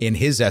really, in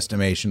his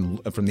estimation,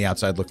 from the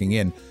outside looking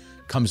in,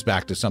 comes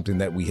back to something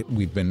that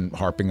we've been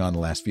harping on the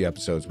last few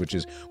episodes, which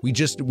is we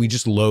just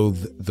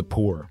loathe the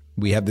poor.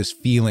 We have this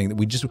feeling that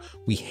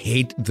we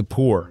hate the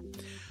poor,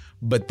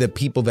 but the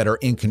people that are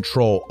in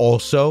control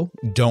also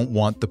don't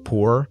want the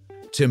poor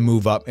to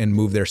move up and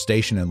move their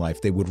station in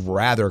life. They would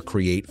rather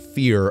create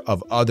fear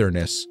of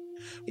otherness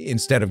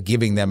instead of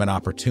giving them an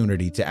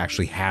opportunity to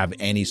actually have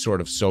any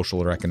sort of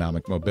social or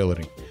economic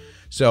mobility.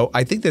 So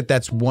I think that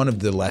that's one of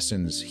the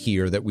lessons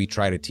here that we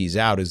try to tease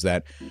out, is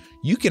that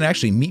you can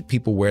actually meet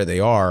people where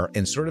they are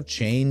and sort of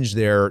change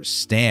their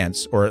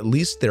stance, or at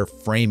least their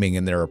framing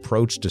and their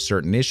approach to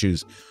certain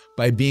issues,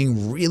 by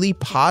being really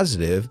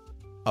positive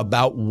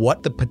about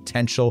what the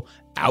potential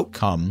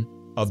outcome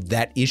of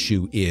that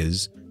issue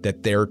is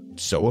that they're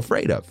so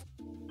afraid of.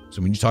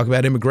 So when you talk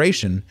about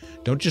immigration,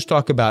 don't just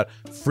talk about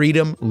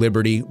freedom,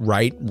 liberty,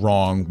 right,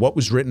 wrong, what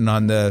was written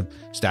on the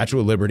Statue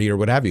of Liberty or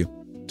what have you.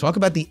 Talk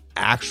about the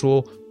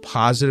actual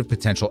positive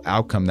potential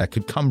outcome that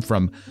could come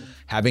from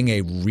having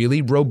a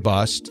really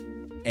robust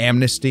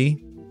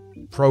amnesty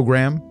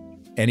program.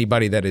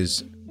 Anybody that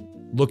is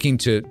looking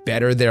to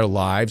better their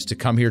lives, to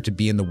come here to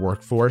be in the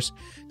workforce,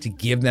 to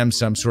give them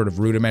some sort of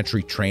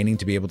rudimentary training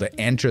to be able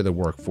to enter the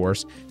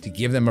workforce, to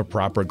give them a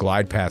proper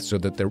glide path so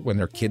that when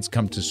their kids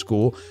come to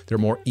school, they're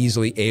more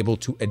easily able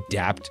to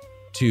adapt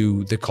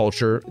to the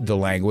culture, the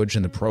language,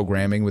 and the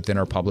programming within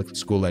our public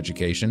school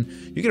education.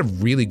 You can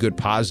have really good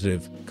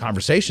positive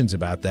conversations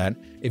about that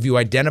if you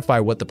identify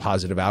what the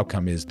positive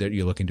outcome is that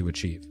you're looking to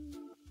achieve.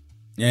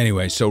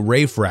 Anyway, so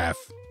Rafe Raff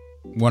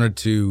wanted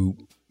to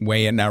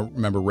weigh in. Now,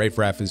 remember, Rafe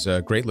Raff is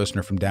a great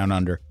listener from Down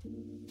Under,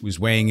 who was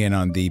weighing in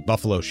on the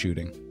Buffalo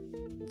shooting.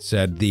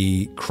 Said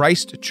the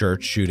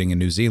Christchurch shooting in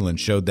New Zealand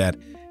showed that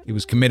it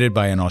was committed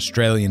by an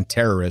Australian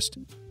terrorist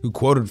who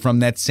quoted from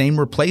that same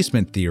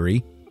replacement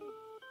theory,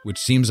 which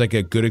seems like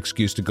a good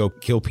excuse to go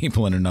kill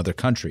people in another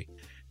country.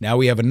 Now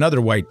we have another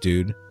white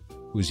dude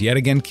who's yet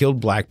again killed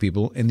black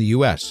people in the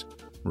U.S.,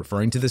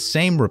 referring to the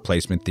same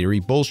replacement theory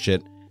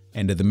bullshit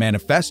and to the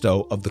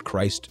manifesto of the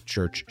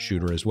Christchurch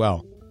shooter as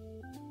well.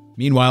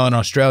 Meanwhile, in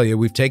Australia,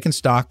 we've taken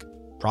stock,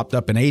 propped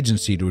up an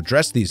agency to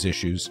address these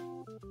issues,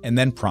 and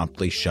then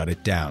promptly shut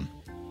it down.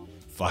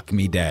 Fuck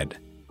me dead.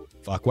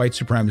 Fuck white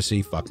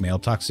supremacy, fuck male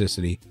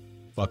toxicity,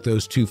 fuck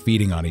those two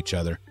feeding on each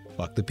other,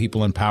 fuck the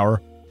people in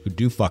power who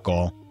do fuck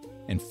all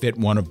and fit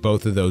one of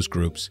both of those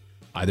groups,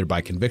 either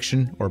by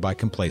conviction or by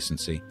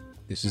complacency.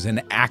 This is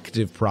an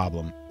active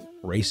problem.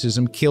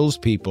 Racism kills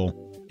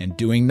people, and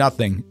doing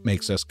nothing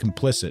makes us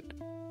complicit.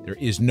 There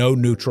is no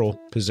neutral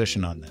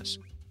position on this.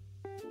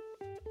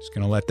 Just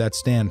going to let that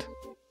stand.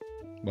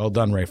 Well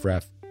done, Rafe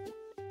Raff.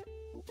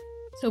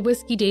 So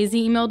Whiskey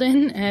Daisy emailed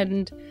in,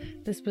 and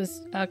this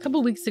was a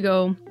couple weeks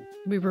ago.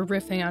 We were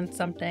riffing on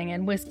something,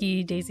 and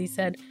Whiskey Daisy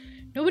said,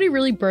 "Nobody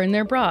really burned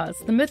their bras.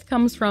 The myth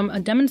comes from a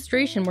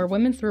demonstration where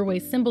women threw away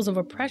symbols of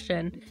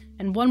oppression,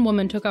 and one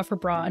woman took off her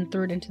bra and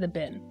threw it into the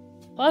bin.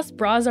 Plus,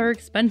 bras are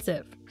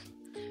expensive."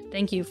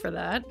 Thank you for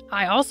that.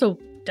 I also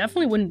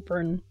definitely wouldn't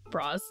burn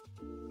bras.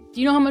 Do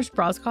you know how much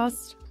bras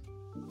cost?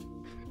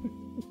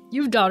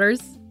 You have daughters.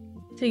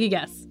 Take a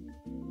guess.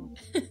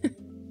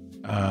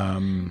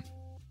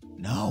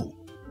 No.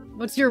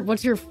 What's your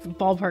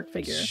ballpark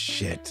figure?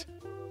 Shit.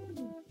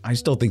 I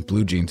still think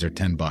blue jeans are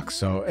 $10,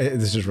 so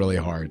this is really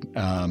hard.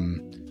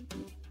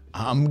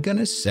 I'm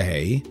gonna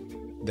say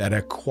that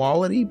a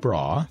quality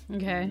bra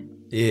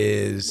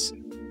is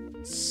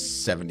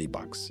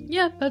 $70.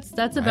 Yeah,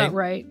 that's about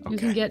right.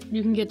 Okay.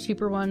 You can get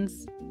cheaper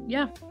ones.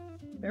 Yeah.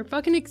 They're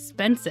fucking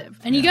expensive.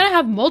 And you gotta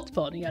have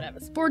multiple. You gotta have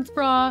a sports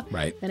bra.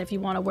 Right. And if you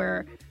want to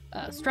wear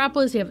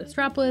strapless, you have a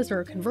strapless or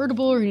a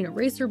convertible, or you need a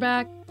racer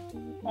back.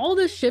 All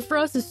this shit for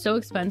us is so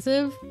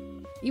expensive.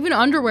 Even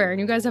underwear,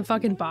 and you guys have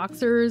fucking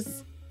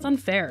boxers. It's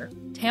unfair.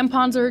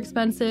 Tampons are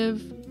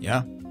expensive.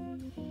 Yeah.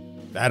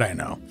 That I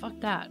know. Fuck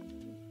that.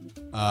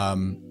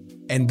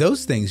 And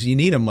those things, you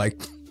need them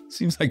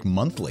seems like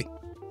monthly.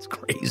 It's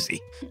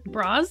crazy.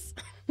 Bras?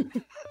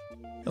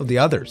 Oh, the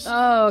others.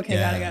 Oh, okay.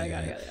 Yeah,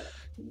 got it.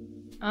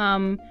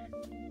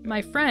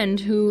 My friend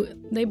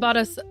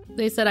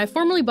they said, "I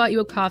formerly bought you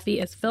a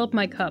coffee as Fill Up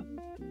My Cup.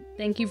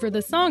 Thank you for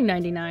the song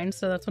 99.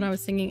 So that's when I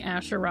was singing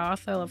Asher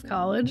Roth, I Love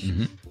College.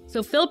 Mm-hmm.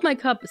 So Fill Up My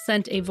Cup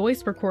sent a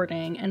voice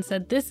recording and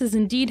said, "This is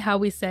indeed how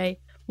we say,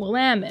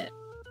 Willamette.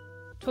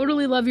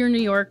 Totally love your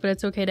New York, but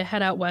it's okay to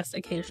head out west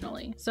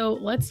occasionally." So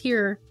let's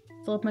hear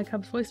Fill Up My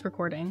Cup's voice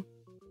recording.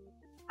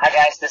 Hi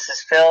guys, this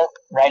is Phil,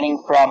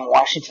 writing from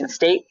Washington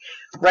State,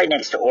 right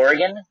next to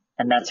Oregon,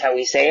 and that's how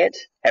we say it.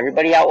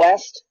 Everybody out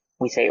west,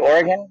 we say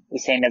Oregon, we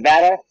say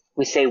Nevada,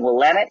 we say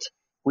Willamette,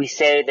 we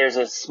say there's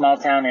a small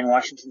town in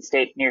Washington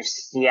State near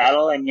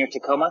Seattle and near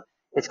Tacoma.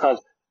 It's called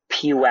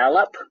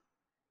Puyallup,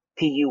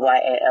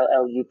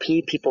 Puyallup.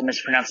 People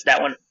mispronounce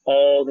that one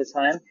all the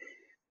time.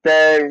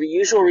 The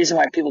usual reason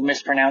why people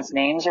mispronounce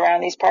names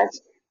around these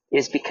parts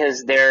is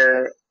because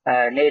they're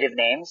native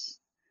names,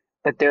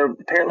 but they're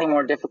apparently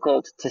more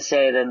difficult to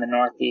say than the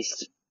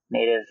Northeast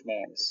native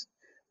names,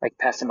 like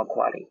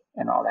Passamaquoddy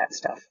and all that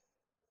stuff.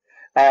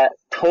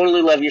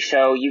 Totally love your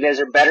show. You guys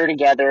are better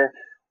together.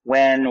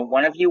 When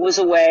one of you was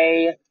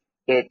away,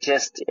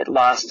 it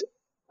lost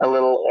a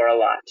little or a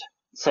lot.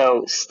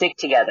 So stick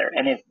together.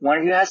 And if one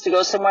of you has to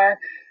go somewhere,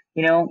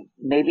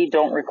 maybe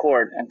don't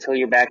record until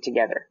you're back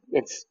together.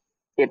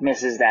 It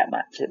misses that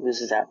much. It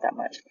loses out that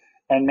much.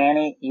 And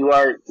Manny, you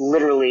are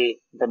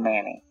literally the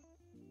Manny.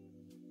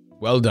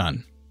 Well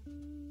done.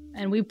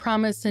 And we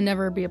promise to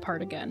never be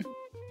apart again.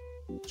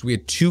 So we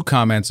had 2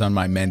 comments on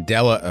my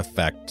Mandela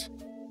effect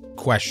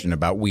question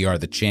about We Are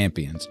the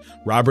Champions.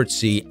 Robert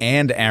C.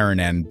 and Aaron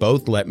N.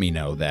 both let me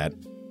know that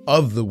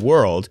Of the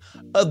World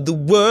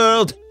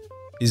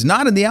is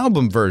not in the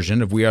album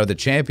version of We Are the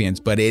Champions,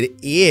 but it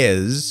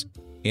is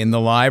in the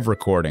live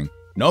recording.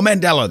 No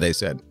Mandela, they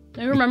said.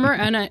 I remember,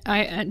 and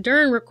I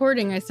during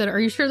recording, I said, "Are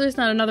you sure there's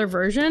not another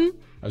version?"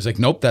 I was like,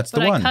 nope, that's But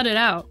the I one. cut it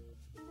out.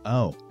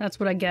 Oh. That's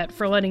what I get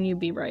for letting you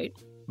be right.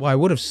 Well, I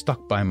would have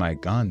stuck by my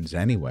guns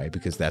anyway,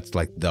 because that's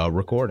like the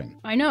recording.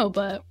 I know,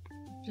 but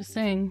just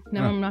saying,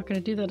 no, Huh. I'm not going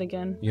to do that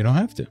again. You don't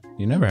have to.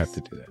 You never have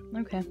to do that.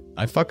 Okay.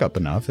 I fuck up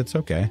enough. It's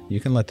okay. You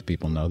can let the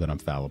people know that I'm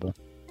fallible,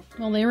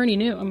 Well, they already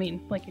knew. I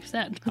mean, like you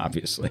said.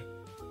 obviously.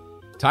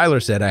 Tyler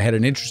said, I had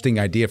an interesting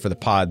idea for the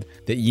pod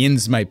that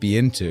Yins might be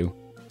into.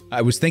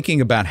 I was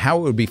thinking about how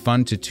it would be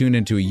fun to tune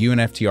into a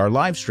UNFTR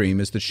live stream,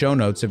 as the show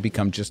notes have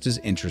become just as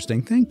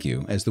interesting, thank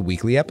you, as the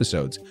weekly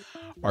episodes.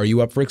 Are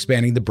you up for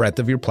expanding the breadth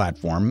of your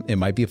platform? It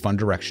might be a fun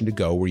direction to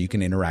go where you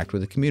can interact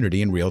with the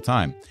community in real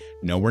time.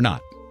 No, we're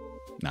not.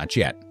 Not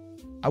yet.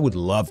 I would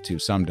love to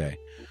someday.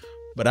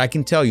 But I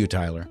can tell you,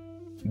 Tyler,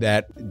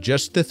 that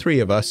just the three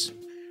of us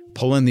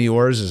pulling the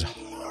oars as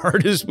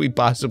hard as we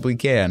possibly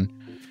can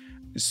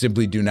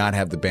simply do not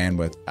have the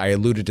bandwidth. I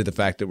alluded to the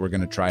fact that we're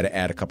going to try to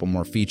add a couple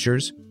more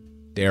features.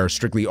 They are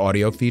strictly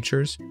audio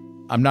features.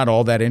 I'm not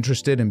all that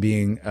interested in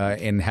being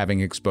in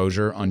having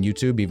exposure on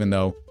YouTube, even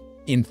though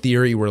in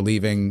theory we're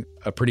leaving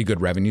a pretty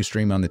good revenue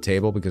stream on the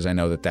table, because I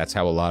know that that's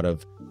how a lot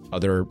of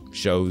other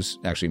shows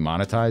actually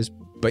monetize.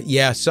 But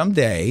yeah,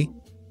 someday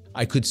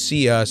I could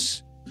see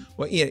us.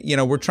 Well, you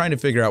know, we're trying to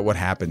figure out what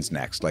happens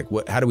next. Like,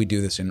 how do we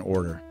do this in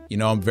order? You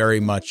know, I'm very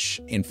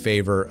much in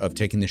favor of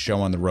taking the show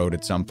on the road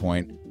at some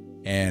point,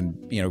 and,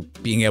 you know,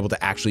 being able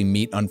to actually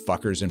meet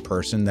unfuckers in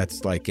person.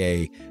 That's like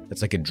a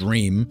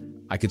dream.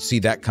 I could see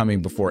that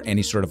coming before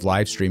any sort of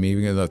live stream,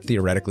 even though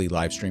theoretically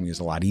live streaming is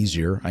a lot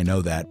easier. I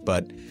know that,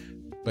 but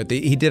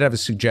he did have a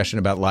suggestion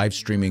about live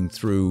streaming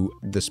through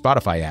the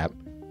Spotify app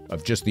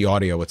of just the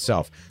audio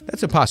itself.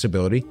 That's a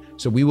possibility.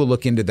 So we will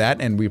look into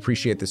that, and we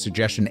appreciate the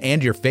suggestion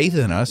and your faith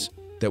in us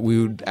that we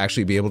would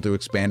actually be able to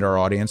expand our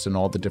audience in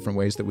all the different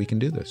ways that we can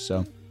do this.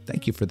 So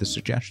thank you for the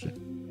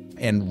suggestion.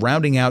 And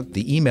rounding out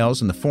the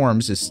emails and the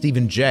forums is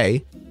Stephen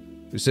J.,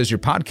 who says, your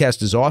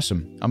podcast is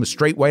awesome. I'm a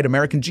straight white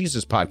American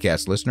Jesus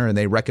podcast listener, and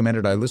they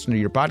recommended I listen to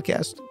your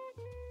podcast.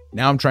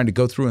 Now I'm trying to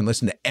go through and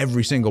listen to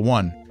every single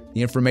one.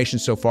 The information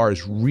so far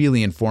is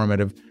really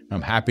informative.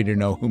 I'm happy to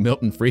know who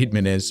Milton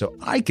Friedman is, so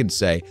I can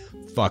say,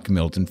 fuck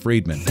Milton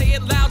Friedman. Say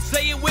it loud,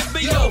 say it with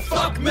me. Yo,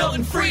 fuck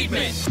Milton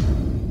Friedman.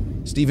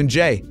 Stephen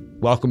J.,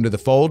 welcome to the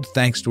fold.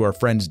 Thanks to our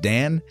friends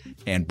Dan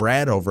and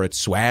Brad over at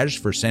Swag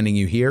for sending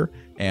you here,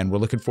 and we're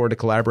looking forward to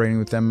collaborating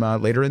with them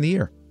later in the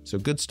year. So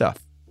good stuff.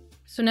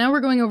 So now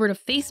we're going over to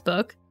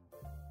Facebook.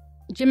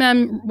 Jim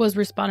M. was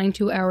responding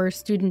to our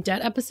student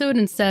debt episode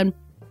and said,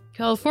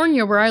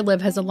 California, where I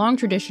live, has a long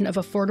tradition of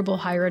affordable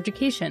higher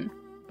education,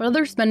 but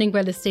other spending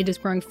by the state is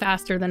growing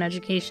faster than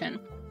education.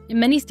 In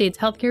many states,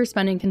 healthcare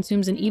spending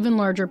consumes an even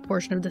larger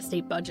portion of the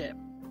state budget.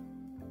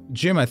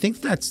 Jim, I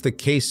think that's the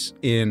case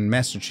in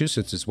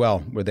Massachusetts as well,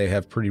 where they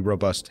have pretty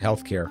robust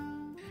healthcare.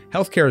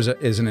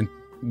 Healthcare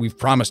we've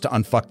promised to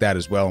unfuck that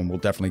as well, and we'll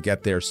definitely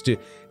get there.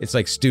 It's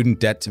like student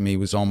debt to me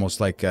was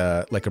almost like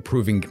a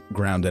proving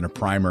ground and a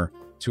primer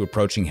to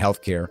approaching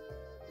healthcare.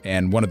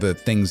 And one of the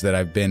things that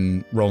I've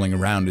been rolling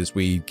around as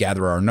we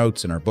gather our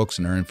notes and our books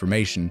and our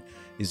information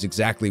is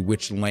exactly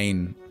which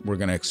lane we're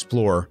going to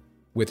explore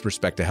with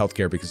respect to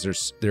healthcare, because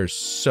there's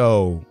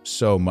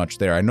so much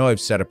there. I know I've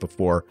said it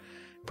before.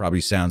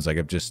 Probably sounds like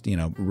I'm just,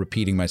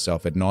 repeating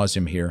myself ad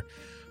nauseum here.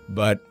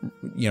 But,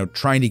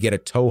 trying to get a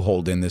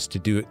toehold in this to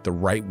do it the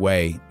right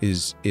way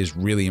is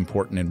really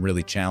important and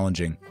really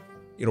challenging.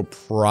 It'll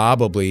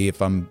probably,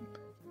 if I'm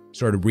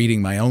sort of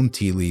reading my own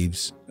tea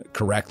leaves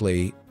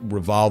correctly,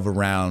 revolve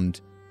around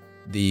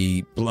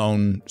the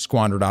blown,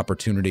 squandered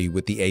opportunity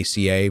with the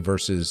ACA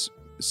versus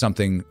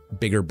something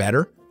bigger,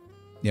 better.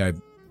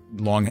 I've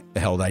long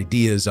held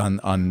ideas on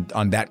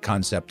that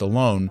concept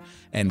alone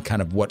and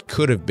kind of what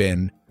could have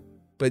been.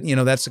 But,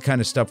 that's the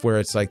kind of stuff where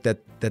it's like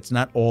that's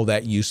not all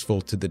that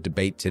useful to the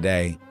debate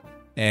today.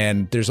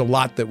 And there's a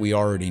lot that we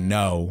already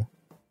know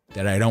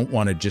that I don't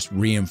want to just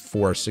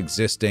reinforce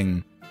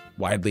existing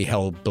widely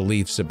held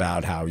beliefs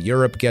about how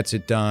Europe gets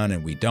it done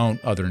and we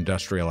don't. Other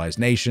industrialized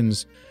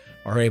nations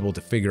are able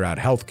to figure out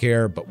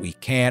healthcare, but we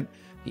can't.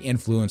 The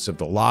influence of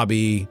the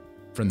lobby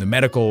from the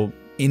medical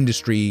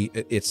industry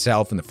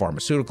itself and the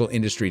pharmaceutical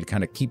industry to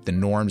kind of keep the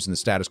norms and the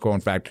status quo.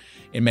 In fact,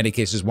 in many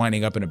cases,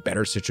 winding up in a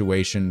better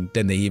situation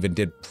than they even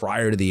did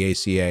prior to the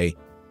ACA.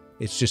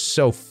 It's just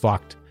so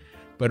fucked.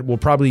 But we'll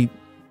probably,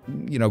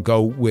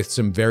 go with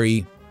some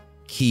very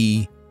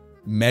key,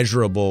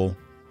 measurable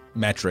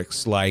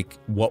metrics like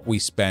what we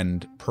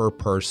spend per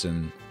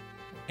person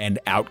and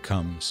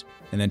outcomes,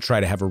 and then try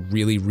to have a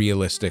really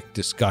realistic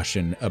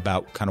discussion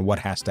about kind of what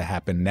has to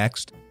happen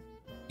next.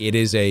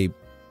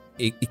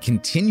 It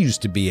continues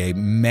to be a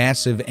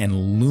massive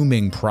and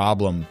looming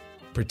problem,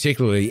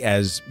 particularly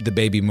as the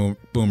baby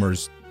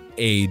boomers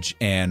age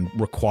and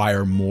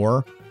require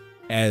more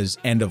as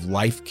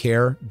end-of-life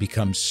care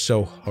becomes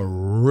so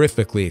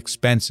horrifically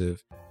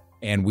expensive,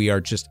 and we are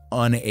just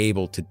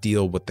unable to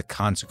deal with the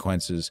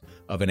consequences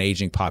of an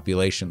aging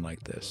population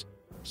like this.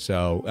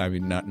 So, I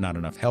mean, not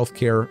enough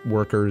healthcare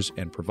workers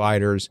and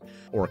providers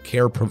or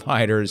care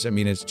providers. I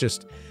mean, it's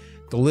just,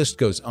 the list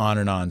goes on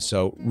and on.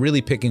 So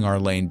really picking our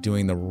lane,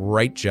 doing the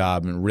right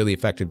job and really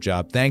effective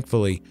job.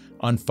 Thankfully,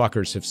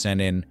 Unfuckers have sent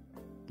in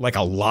like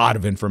a lot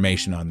of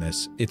information on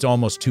this. It's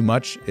almost too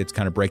much. It's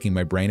kind of breaking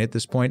my brain at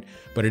this point,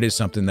 but it is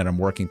something that I'm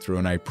working through.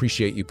 And I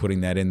appreciate you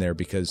putting that in there,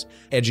 because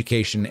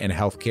education and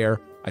healthcare,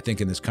 I think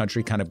in this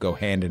country, kind of go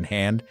hand in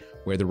hand,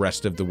 where the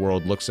rest of the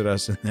world looks at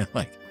us and they're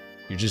like,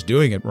 you're just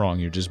doing it wrong.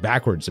 You're just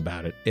backwards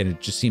about it. And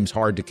it just seems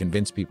hard to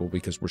convince people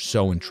because we're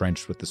so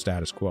entrenched with the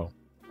status quo.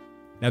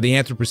 Now, the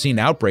Anthropocene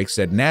outbreak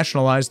said,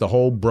 nationalize the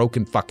whole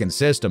broken fucking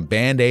system.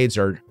 Band-Aids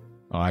are...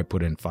 Oh, I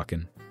put in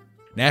fucking.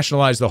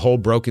 Nationalize the whole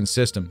broken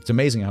system. It's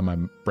amazing how my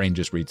brain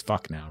just reads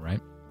fuck now,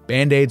 right?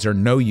 Band-Aids are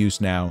no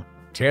use now.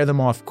 Tear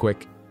them off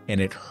quick, and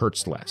it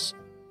hurts less.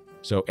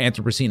 So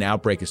Anthropocene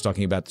outbreak is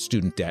talking about the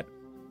student debt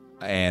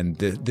and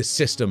the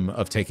system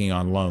of taking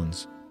on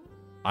loans.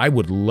 I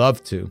would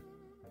love to.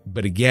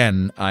 But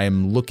again,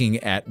 I'm looking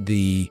at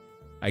the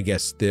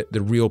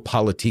real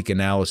politique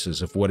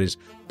analysis of what is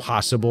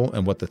possible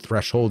and what the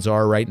thresholds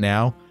are right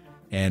now,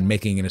 and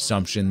making an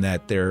assumption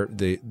that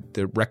the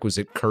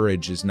requisite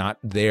courage is not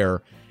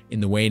there in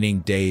the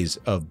waning days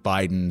of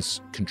Biden's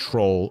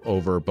control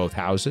over both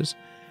houses.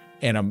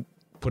 And I'm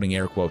putting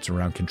air quotes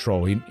around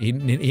control. He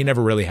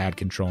never really had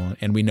control,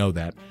 and we know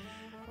that.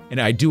 And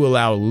I do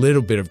allow a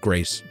little bit of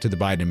grace to the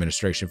Biden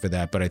administration for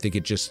that, but I think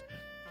it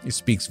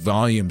speaks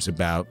volumes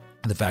about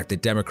the fact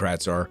that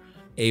Democrats are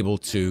able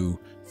to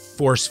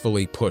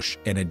forcefully push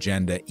an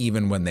agenda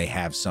even when they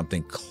have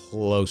something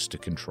close to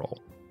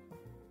control.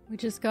 We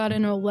just got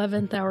an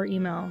 11th hour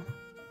email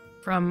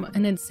from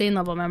an insane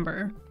level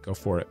member. Go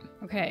for it.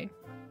 Okay.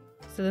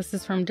 So this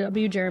is from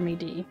W. Jeremy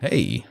D.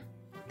 Hey.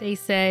 They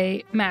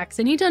say, Max,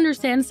 I need to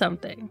understand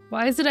something.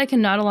 Why is it I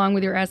can nod along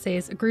with your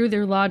essays, agree with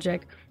your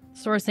logic,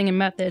 sourcing, and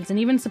methods, and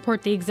even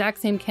support the exact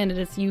same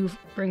candidates you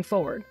bring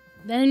forward?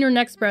 Then in your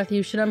next breath,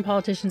 you shit on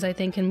politicians I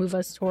think can move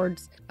us toward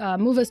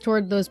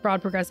those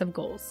broad progressive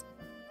goals.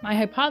 My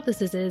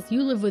hypothesis is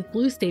you live with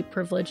blue state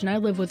privilege and I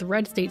live with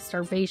red state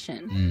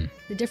starvation.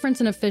 The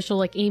difference an official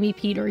like Amy,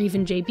 Pete, or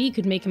even JB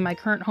could make in my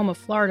current home of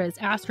Florida is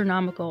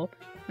astronomical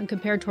when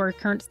compared to our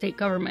current state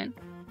government.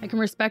 I can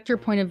respect your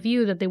point of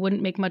view that they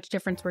wouldn't make much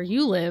difference where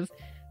you live,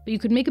 but you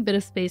could make a bit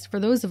of space for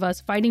those of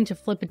us fighting to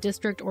flip a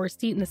district or a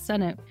seat in the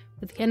Senate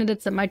with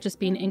candidates that might just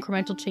be an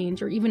incremental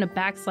change or even a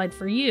backslide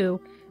for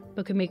you,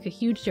 but could make a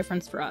huge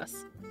difference for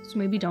us. So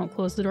maybe don't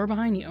close the door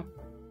behind you.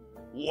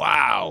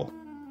 Wow.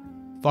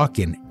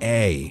 Fucking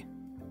A.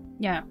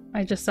 Yeah,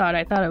 I just saw it.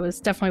 I thought it was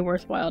definitely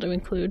worthwhile to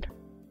include.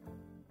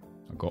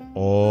 I'll go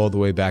all the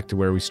way back to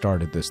where we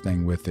started this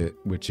thing with it,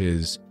 which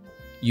is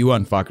you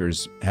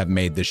unfuckers have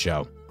made the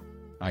show.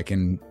 I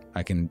can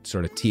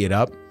sort of tee it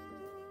up,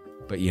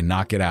 but you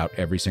knock it out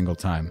every single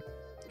time.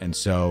 And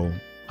so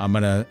I'm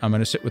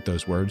gonna sit with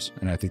those words,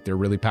 and I think they're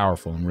really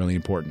powerful and really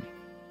important.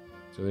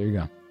 So there you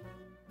go.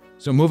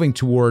 So moving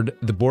toward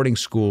the boarding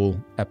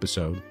school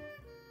episode,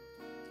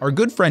 our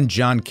good friend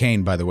John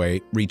Kane, by the way,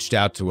 reached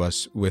out to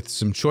us with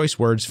some choice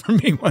words for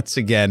me once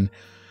again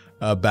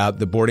about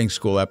the boarding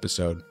school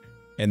episode.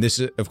 And this,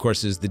 of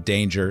course, is the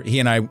danger. He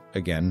and I,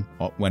 again,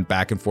 went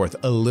back and forth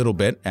a little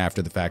bit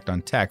after the fact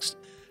on text.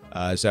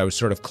 So I was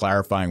sort of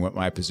clarifying what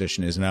my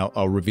position is, and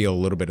I'll reveal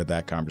a little bit of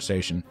that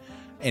conversation.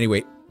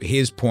 Anyway,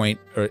 his point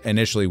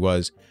initially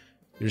was,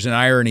 there's an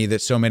irony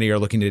that so many are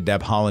looking to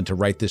Deb Haaland to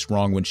right this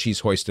wrong when she's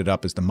hoisted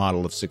up as the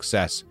model of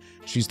success.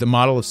 She's the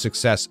model of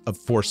success of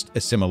forced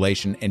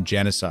assimilation and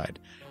genocide.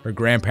 Her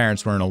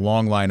grandparents were in a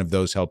long line of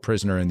those held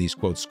prisoner in these,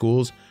 quote,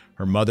 schools.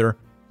 Her mother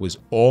was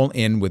all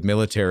in with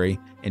military,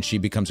 and she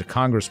becomes a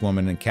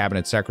congresswoman and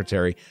cabinet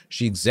secretary.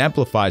 She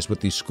exemplifies what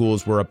these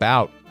schools were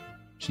about.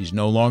 She's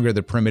no longer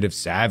the primitive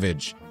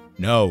savage.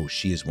 No,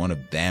 she is one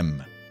of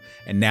them.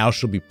 And now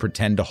she'll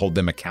pretend to hold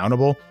them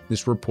accountable?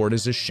 This report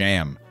is a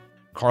sham.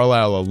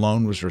 Carlisle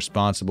alone was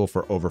responsible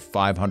for over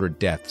 500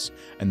 deaths,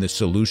 and the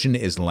solution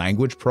is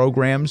language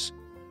programs.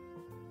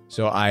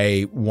 So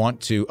I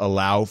want to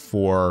allow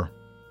for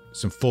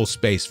some full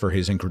space for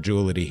his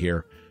incredulity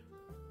here,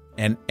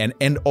 and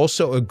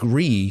also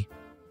agree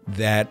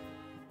that,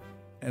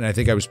 and I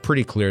think I was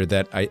pretty clear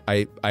that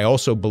I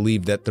also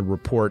believe that the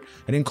report,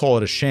 I didn't call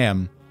it a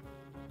sham.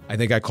 I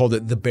think I called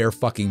it the bare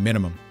fucking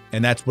minimum.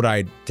 And that's what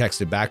I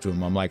texted back to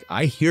him. I'm like,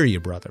 I hear you,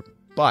 brother,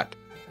 but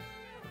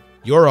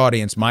your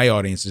audience, my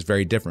audience, is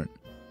very different.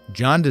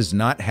 John does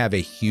not have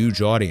a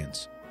huge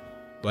audience,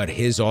 but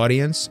his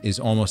audience is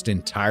almost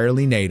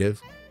entirely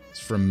native. It's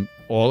from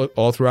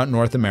all throughout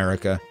North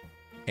America,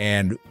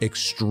 and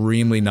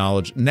extremely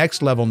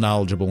next level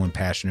knowledgeable and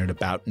passionate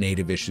about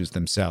native issues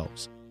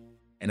themselves.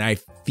 And I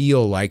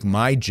feel like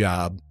my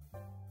job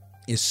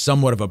is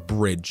somewhat of a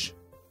bridge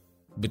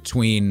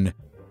between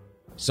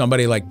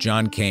somebody like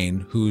John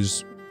Kane,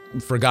 who's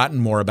forgotten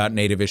more about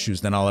native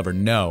issues than I'll ever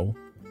know,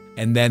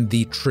 and then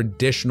the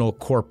traditional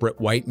corporate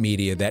white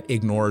media that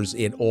ignores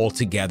it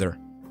altogether.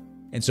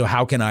 And so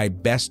how can I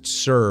best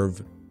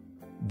serve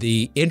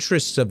the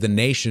interests of the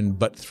nation,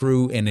 but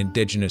through an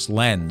indigenous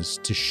lens,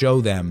 to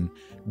show them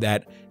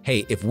that,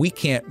 hey, if we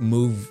can't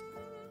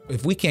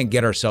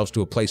get ourselves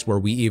to a place where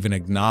we even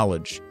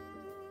acknowledge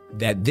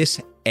that this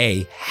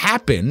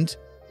happened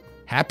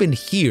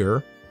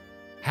here,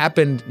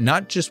 happened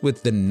not just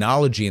with the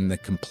knowledge and the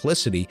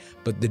complicity,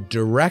 but the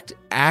direct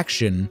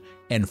action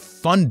and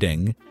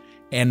funding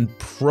and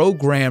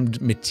programmed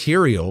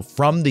material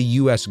from the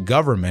U.S.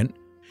 government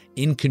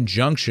in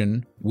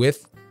conjunction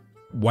with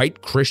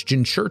white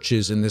Christian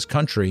churches in this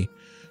country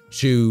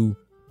to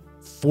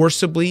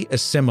forcibly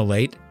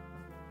assimilate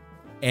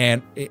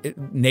and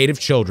Native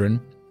children,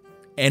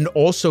 and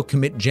also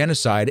commit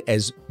genocide,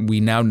 as we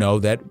now know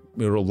that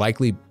it will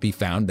likely be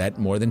found that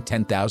more than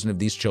 10,000 of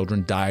these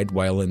children died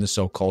while in the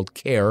so-called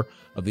care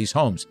of these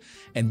homes.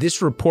 And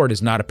this report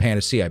is not a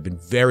panacea. I've been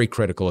very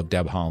critical of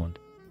Deb Haaland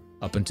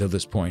up until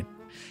this point.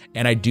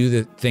 And I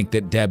do think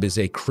that Deb is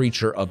a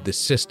creature of the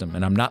system,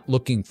 and I'm not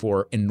looking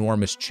for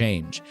enormous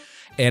change.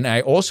 And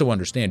I also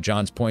understand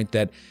John's point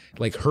that,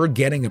 like, her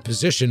getting a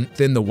position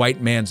within the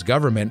white man's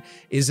government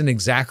isn't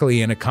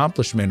exactly an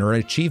accomplishment or an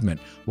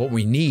achievement. What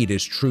we need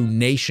is true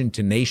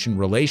nation-to-nation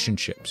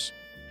relationships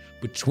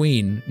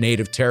between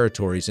native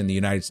territories and the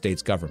United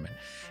States government.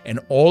 And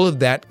all of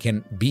that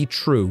can be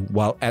true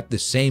while at the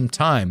same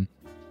time,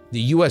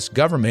 the U.S.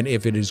 government,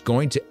 if it is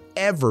going to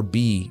ever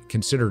be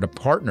considered a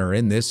partner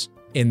in this,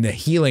 in the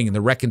healing and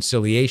the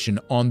reconciliation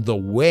on the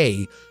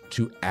way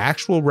to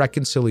actual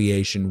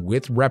reconciliation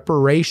with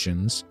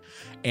reparations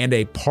and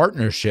a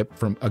partnership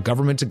from a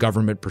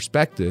government-to-government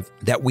perspective,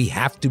 that we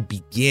have to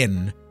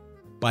begin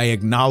by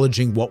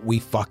acknowledging what we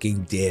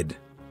fucking did.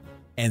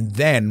 And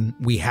then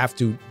we have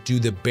to do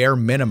the bare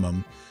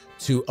minimum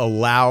to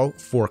allow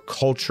for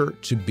culture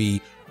to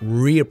be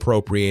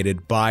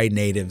reappropriated by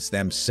natives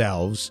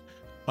themselves,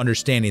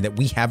 understanding that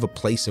we have a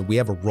place and we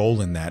have a role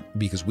in that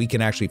because we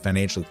can actually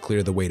financially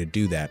clear the way to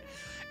do that.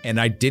 And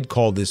I did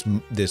call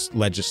this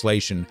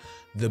legislation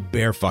the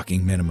bare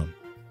fucking minimum.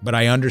 But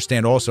I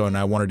understand also, and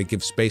I wanted to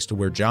give space to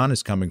where John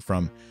is coming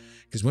from,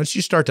 because once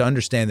you start to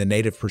understand the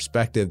native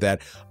perspective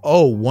that,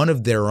 oh, one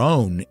of their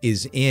own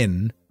is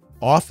in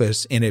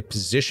office in a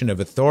position of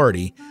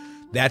authority,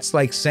 that's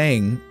like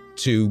saying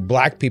to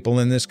black people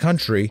in this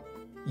country,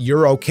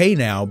 you're okay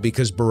now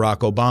because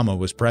Barack Obama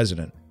was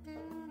president.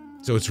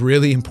 So it's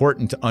really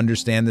important to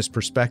understand this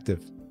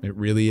perspective. It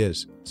really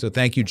is. So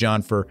thank you,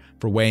 John, for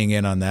weighing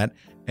in on that.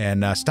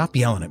 And stop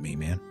yelling at me,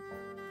 man.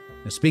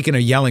 Now, speaking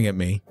of yelling at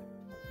me,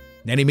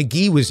 Nettie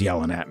McGee was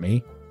yelling at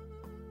me.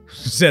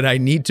 Said, I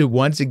need to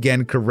once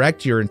again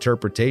correct your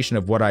interpretation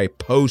of what I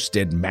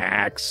posted,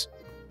 Max.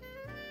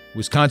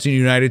 Wisconsin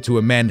United to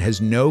Amend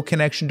has no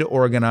connection to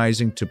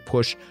organizing to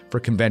push for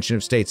Convention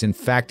of States. In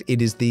fact,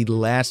 it is the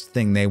last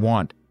thing they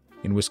want.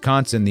 In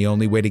Wisconsin, the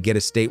only way to get a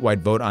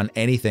statewide vote on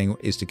anything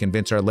is to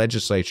convince our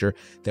legislature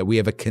that we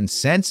have a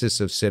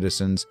consensus of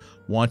citizens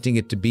wanting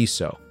it to be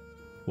so.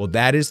 Well,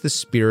 that is the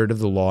spirit of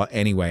the law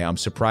anyway. I'm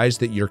surprised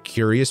that your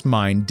curious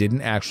mind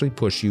didn't actually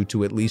push you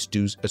to at least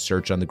do a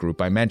search on the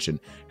group I mentioned.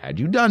 Had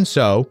you done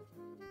so,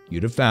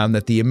 you'd have found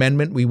that the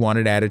amendment we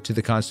wanted added to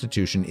the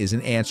Constitution is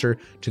an answer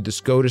to the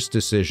SCOTUS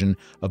decision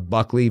of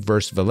Buckley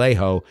versus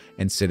Vallejo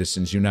and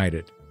Citizens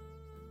United.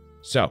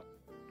 So,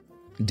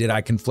 did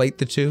I conflate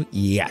the two?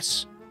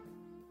 Yes.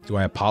 Do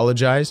I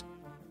apologize?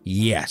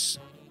 Yes.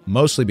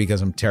 Mostly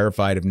because I'm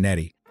terrified of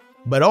Nettie,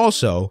 but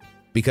also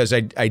because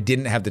I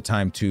didn't have the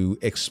time to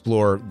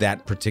explore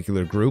that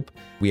particular group.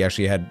 We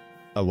actually had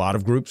a lot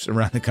of groups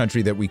around the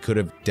country that we could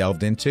have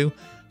delved into.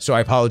 So I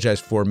apologize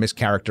for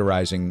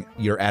mischaracterizing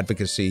your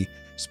advocacy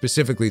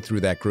specifically through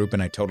that group,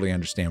 and I totally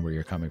understand where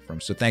you're coming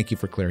from. So thank you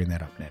for clearing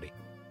that up, Nettie.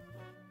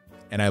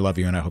 And I love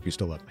you, and I hope you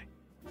still love me.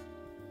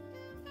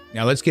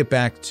 Now let's get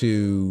back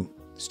to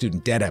the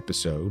Student Debt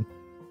episode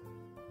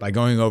by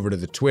going over to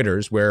the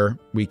Twitters, where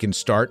we can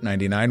start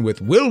 99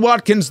 with Will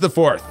Watkins IV.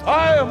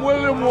 I am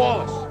William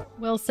Wallace.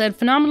 Well said.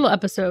 Phenomenal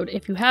episode.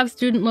 If you have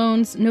student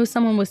loans, know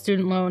someone with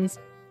student loans,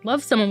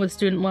 love someone with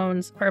student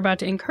loans, are about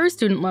to incur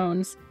student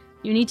loans,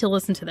 you need to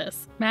listen to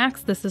this.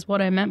 Max, this is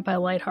what I meant by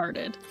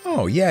lighthearted.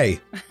 Oh,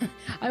 yay.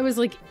 I was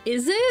like,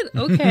 is it?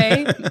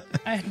 Okay.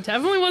 It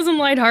definitely wasn't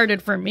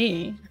lighthearted for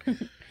me.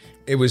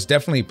 It was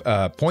definitely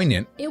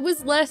poignant. It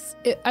was less,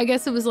 I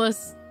guess it was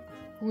less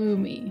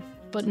gloomy,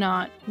 but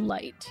not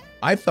light.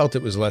 I felt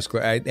it was less,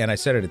 and I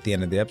said it at the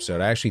end of the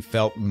episode, I actually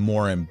felt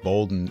more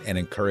emboldened and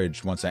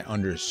encouraged once I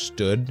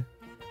understood,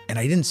 and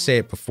I didn't say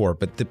it before,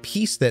 but the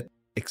piece that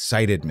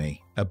excited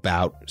me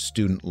about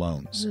student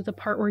loans. Is it the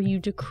part where you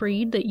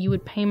decreed that you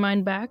would pay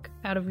mine back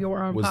out of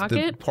your own pocket?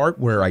 Was the part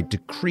where I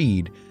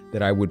decreed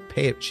that I would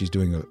pay it. She's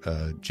doing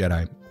a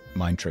Jedi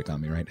mind trick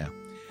on me right now.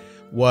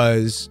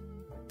 Was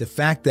the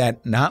fact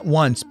that not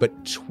once,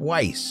 but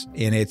twice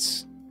in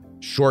its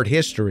short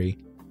history,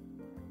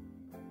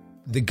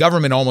 the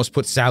government almost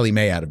put Sally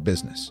Mae out of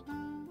business.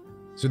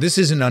 So this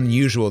isn't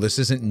unusual. This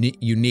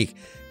isn't unique.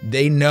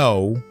 They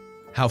know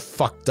how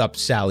fucked up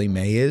Sally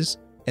Mae is,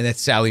 and that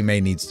Sally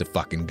Mae needs to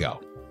fucking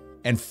go.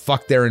 And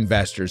fuck their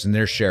investors and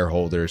their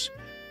shareholders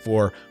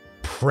for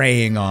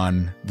preying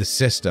on the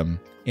system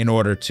in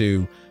order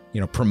to,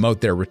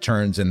 promote their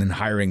returns and then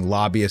hiring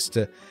lobbyists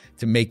to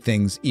make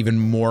things even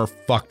more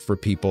fucked for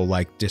people,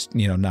 like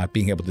not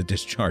being able to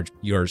discharge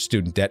your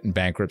student debt in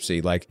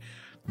bankruptcy. Like,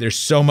 there's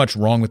so much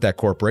wrong with that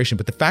corporation.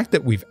 But the fact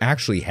that we've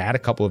actually had a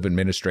couple of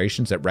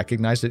administrations that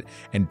recognized it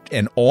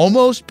and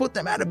almost put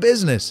them out of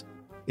business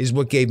is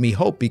what gave me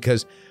hope,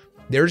 because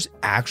there's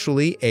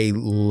actually a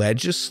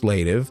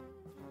legislative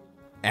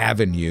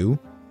avenue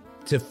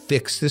to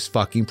fix this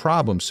fucking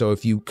problem. So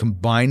if you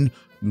combine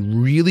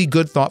really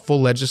good, thoughtful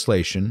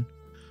legislation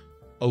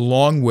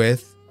along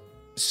with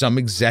some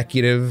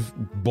executive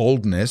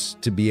boldness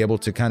to be able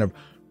to kind of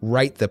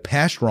right the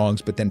past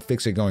wrongs, but then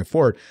fix it going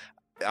forward,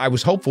 I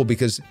was hopeful,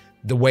 because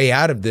the way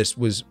out of this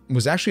was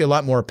actually a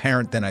lot more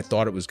apparent than I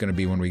thought it was going to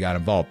be when we got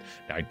involved.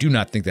 Now, I do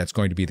not think that's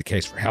going to be the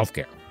case for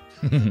healthcare.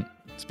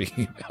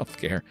 Speaking of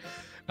healthcare,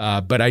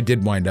 but I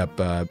did wind up,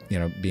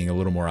 being a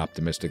little more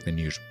optimistic than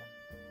usual.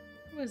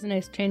 It was a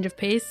nice change of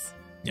pace.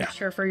 Yeah. I'm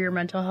sure for your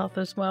mental health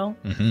as well.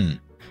 Mm-hmm.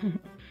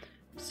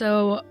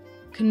 So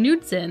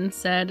Knudsen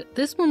said,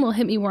 "This one will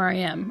hit me where I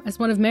am. As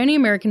one of many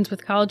Americans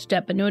with college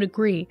debt but no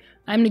degree,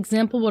 I'm an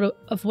example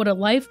of what a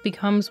life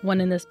becomes when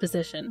in this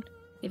position.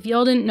 If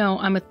y'all didn't know,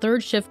 I'm a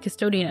third shift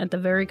custodian at the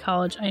very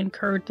college I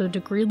incurred the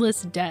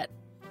degreeless debt."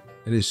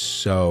 It is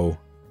so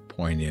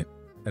poignant.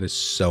 That is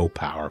so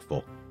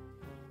powerful.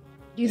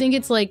 Do you think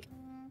it's like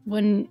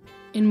when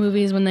in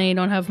movies when they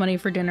don't have money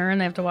for dinner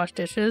and they have to wash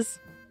dishes?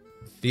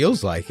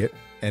 Feels like it.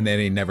 And then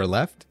he never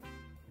left.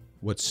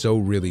 What's so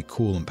really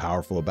cool and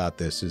powerful about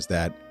this is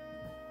that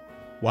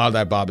Wild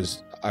Eye Bob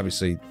is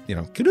obviously,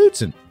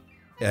 Knudsen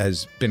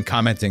has been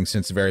commenting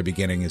since the very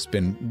beginning, has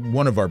been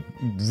one of our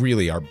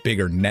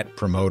bigger net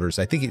promoters.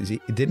 I think,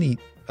 didn't he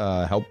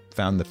help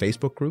found the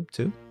Facebook group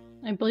too?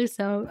 I believe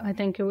so. I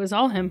think it was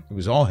all him. It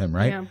was all him,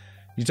 right? Yeah.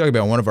 You're talking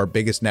about one of our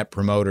biggest net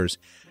promoters,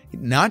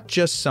 not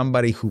just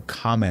somebody who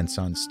comments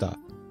on stuff,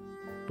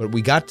 but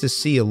we got to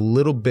see a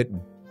little bit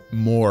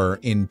more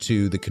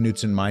into the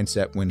Knudsen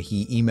mindset when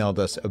he emailed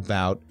us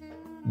about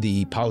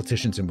the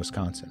politicians in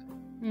Wisconsin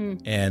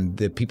and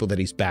the people that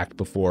he's backed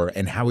before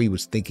and how he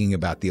was thinking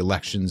about the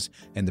elections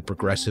and the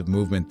progressive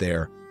movement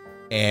there.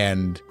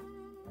 And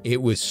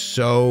it was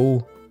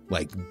so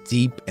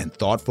deep and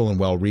thoughtful and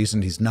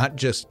well-reasoned. He's not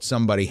just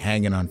somebody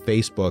hanging on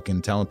Facebook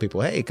and telling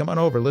people, hey, come on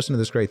over, listen to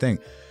this great thing.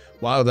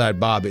 Wild-Eyed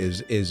Bob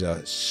is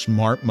a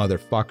smart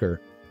motherfucker.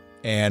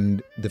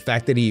 And the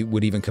fact that he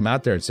would even come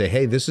out there and say,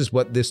 hey, this is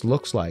what this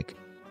looks like.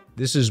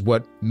 This is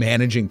what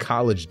managing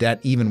college debt,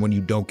 even when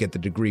you don't get the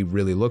degree,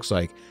 really looks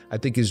like, I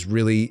think is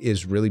really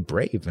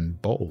brave and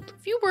bold.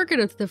 If you work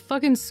at the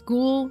fucking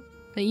school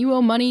that you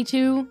owe money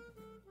to,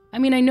 I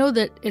mean, I know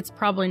that it's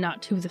probably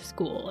not to the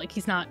school. Like,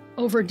 he's not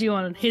overdue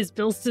on his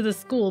bills to the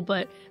school,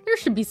 but there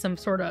should be some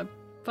sort of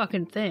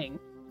fucking thing.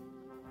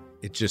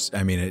 It just,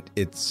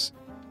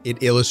 it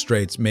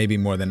illustrates maybe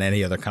more than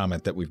any other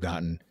comment that we've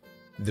gotten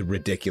the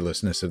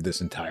ridiculousness of this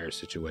entire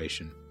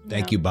situation.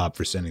 Thank you, Bob,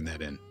 for sending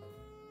that in.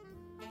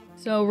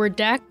 So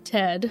Redact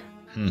Ted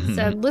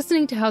said,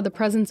 listening to how the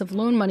presence of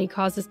loan money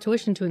causes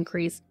tuition to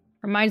increase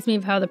reminds me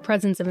of how the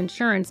presence of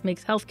insurance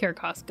makes healthcare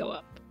costs go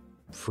up.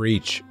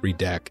 Preach,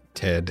 Redact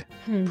Ted.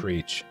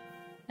 Preach.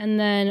 And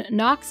then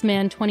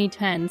Knoxman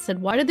 2010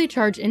 said, why did they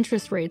charge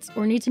interest rates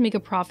or need to make a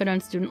profit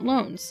on student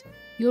loans?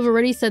 You have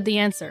already said the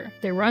answer.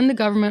 They run the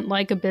government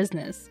like a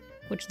business,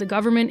 which the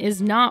government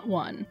is not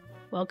one.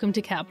 Welcome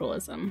to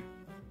capitalism.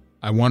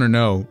 I want to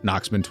know,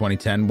 Knoxman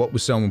 2010, what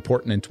was so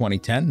important in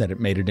 2010 that it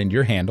made it into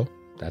your handle?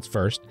 That's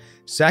first.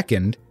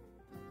 Second,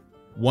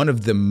 one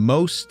of the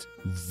most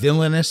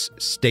villainous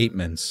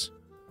statements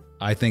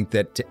I think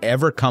that to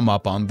ever come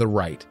up on the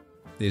right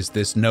is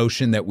this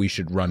notion that we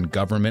should run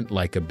government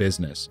like a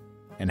business,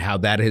 and how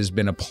that has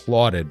been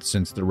applauded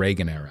since the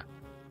Reagan era.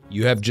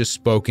 You have just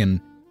spoken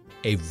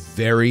a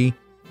very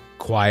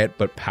quiet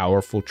but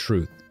powerful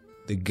truth.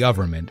 The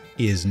government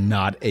is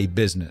not a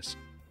business.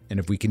 And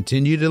if we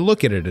continue to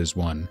look at it as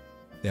one,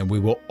 then we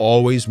will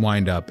always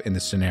wind up in the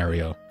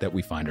scenario that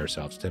we find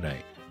ourselves today.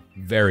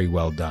 Very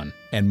well done,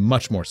 and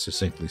much more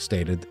succinctly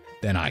stated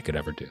than I could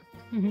ever do.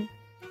 Mm-hmm.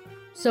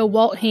 So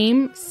Walt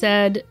Haim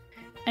said,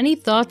 any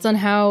thoughts on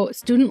how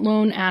student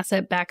loan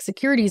asset-backed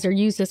securities are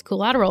used as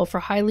collateral for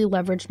highly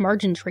leveraged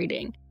margin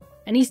trading?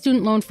 Any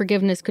student loan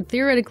forgiveness could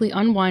theoretically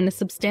unwind a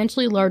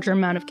substantially larger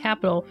amount of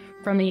capital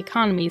from the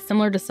economy,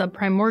 similar to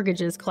subprime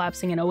mortgages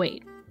collapsing in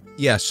 2008.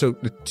 Yeah, so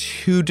the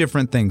two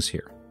different things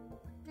here.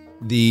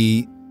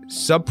 The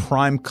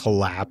subprime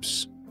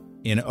collapse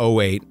in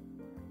 2008,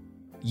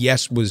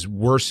 yes, was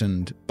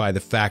worsened by the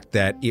fact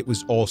that it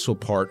was also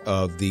part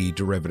of the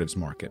derivatives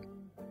market.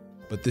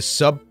 But the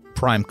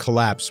subprime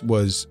collapse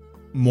was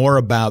more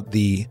about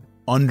the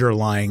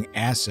underlying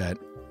asset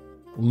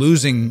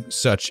losing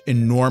such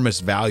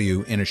enormous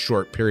value in a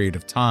short period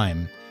of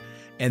time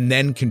and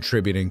then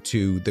contributing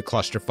to the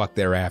clusterfuck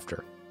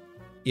thereafter.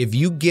 If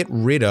you get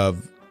rid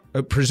of,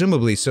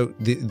 presumably, so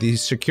the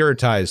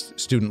securitized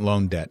student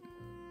loan debt,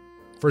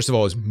 first of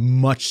all, is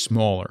much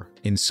smaller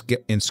in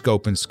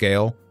scope and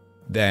scale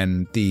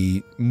than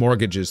the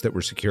mortgages that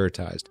were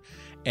securitized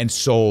and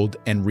sold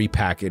and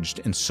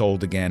repackaged and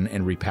sold again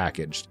and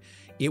repackaged.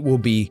 It will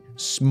be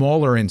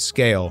smaller in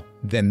scale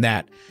than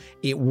that.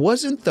 It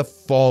wasn't the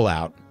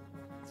fallout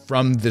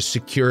from the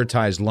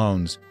securitized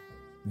loans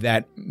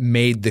that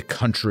made the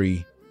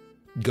country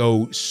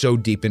go so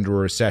deep into a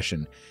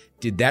recession.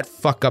 Did that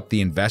fuck up the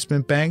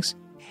investment banks?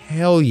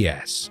 Hell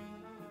yes.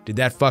 Did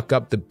that fuck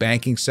up the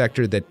banking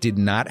sector that did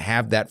not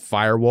have that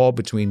firewall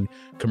between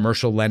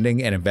commercial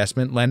lending and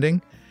investment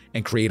lending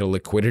and create a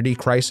liquidity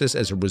crisis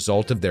as a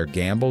result of their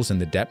gambles in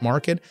the debt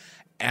market?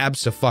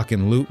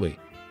 Abso-fucking-lutely.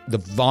 The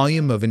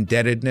volume of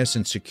indebtedness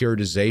and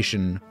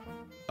securitization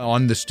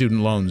on the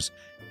student loans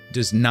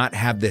does not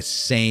have the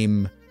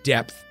same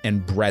depth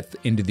and breadth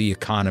into the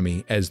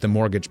economy as the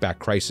mortgage-backed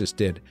crisis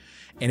did.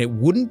 And it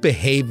wouldn't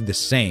behave the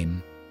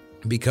same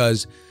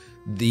because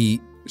the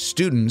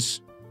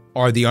students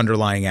are the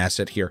underlying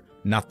asset here,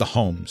 not the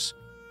homes.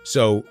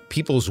 So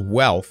people's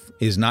wealth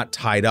is not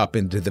tied up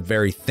into the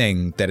very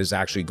thing that is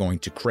actually going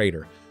to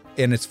crater.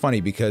 And it's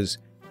funny because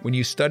when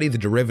you study the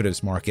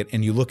derivatives market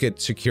and you look at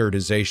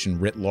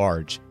securitization writ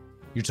large,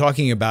 you're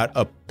talking about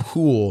a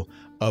pool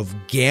of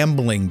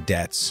gambling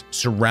debts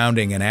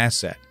surrounding an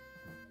asset.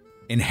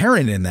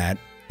 Inherent in that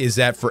is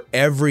that for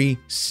every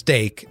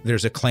stake,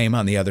 there's a claim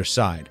on the other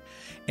side.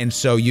 And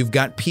so you've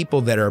got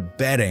people that are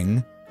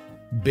betting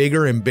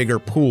bigger and bigger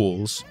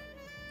pools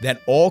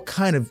that all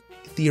kind of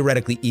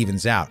theoretically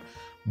evens out.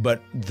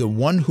 But the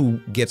one who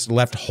gets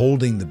left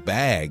holding the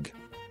bag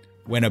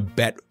when a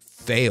bet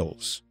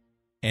fails,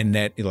 and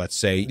that, let's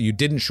say you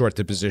didn't short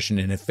the position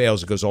and it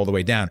fails, it goes all the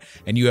way down,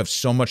 and you have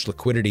so much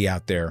liquidity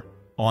out there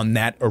on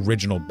that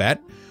original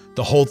bet,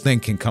 the whole thing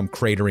can come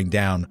cratering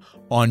down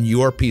on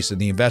your piece of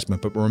the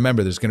investment. But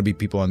remember, there's going to be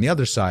people on the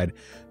other side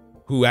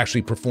who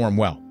actually perform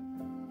well.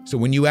 So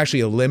when you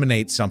actually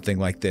eliminate something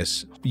like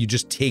this, you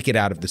just take it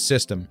out of the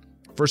system.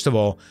 First of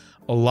all,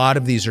 a lot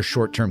of these are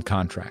short-term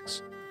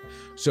contracts.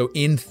 So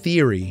in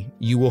theory,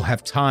 you will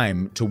have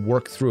time to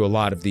work through a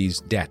lot of these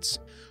debts.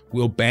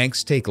 Will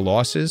banks take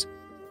losses?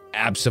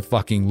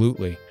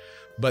 Abso-fucking-lutely.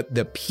 But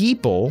the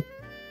people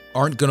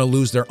aren't going to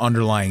lose their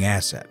underlying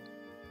asset.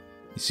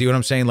 You see what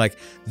I'm saying? Like,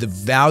 the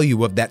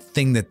value of that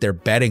thing that they're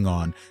betting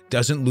on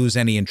doesn't lose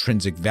any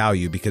intrinsic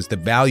value because the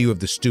value of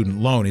the student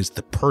loan is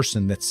the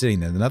person that's sitting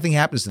there. Nothing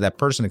happens to that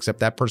person except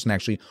that person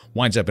actually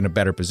winds up in a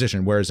better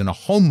position. Whereas in a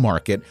home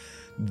market,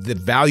 the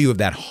value of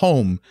that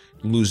home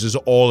loses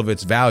all of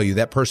its value.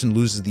 That person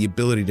loses the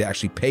ability to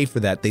actually pay for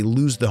that. They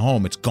lose the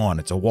home. It's gone.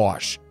 It's a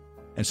wash.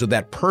 And so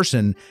that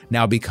person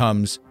now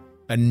becomes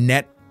a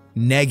net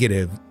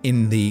negative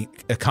in the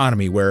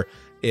economy, where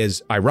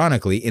is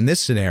ironically in this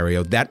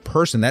scenario, that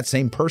person, that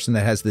same person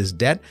that has this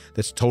debt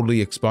that's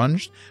totally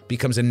expunged,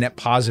 becomes a net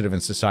positive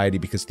in society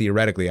because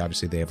theoretically,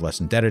 obviously, they have less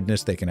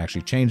indebtedness. They can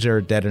actually change their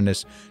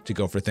indebtedness to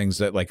go for things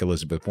that, like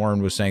Elizabeth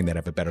Warren was saying, that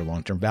have a better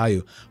long-term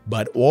value.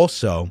 But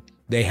also,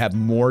 they have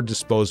more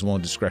disposable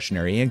and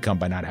discretionary income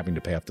by not having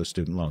to pay off those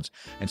student loans.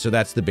 And so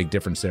that's the big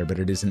difference there. But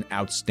it is an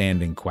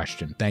outstanding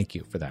question. Thank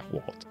you for that,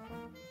 Walt.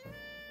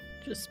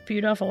 Just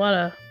spewed off a lot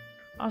of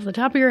off the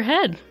top of your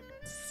head.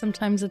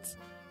 Sometimes it's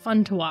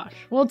fun to watch.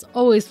 Well, it's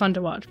always fun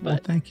to watch, but Well,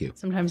 thank you.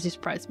 sometimes you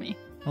surprise me.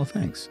 Oh,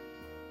 thanks.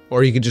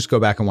 Or you could just go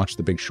back and watch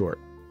The Big Short.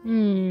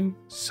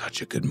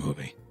 Such a good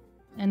movie.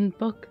 And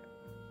book.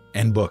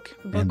 And book.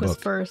 The book and was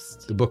book.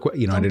 first. The book,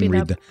 you know, Don't I didn't beat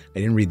read up. I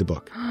didn't read the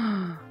book.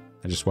 I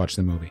just watched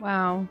the movie.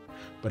 Wow.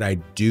 But I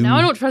do. Now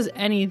I don't trust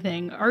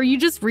anything. Are you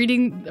just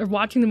reading or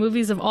watching the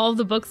movies of all of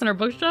the books in our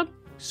bookshelf?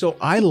 So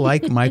I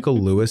like Michael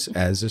Lewis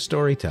as a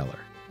storyteller,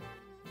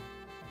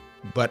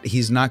 but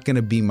he's not going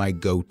to be my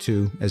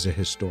go-to as a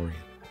historian.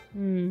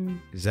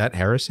 Is that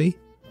heresy?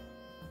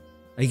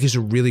 I think he's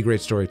a really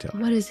great storyteller.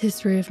 What is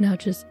history if not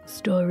just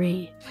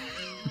story?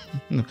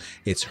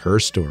 It's her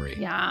story.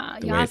 Yeah.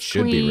 The way it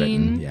should be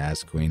written.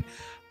 Yes, Queen.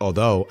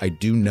 Although I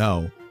do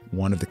know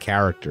one of the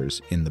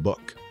characters in the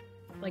book.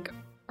 Like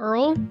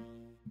Earl?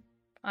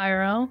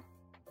 IRL?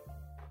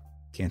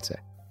 Can't say.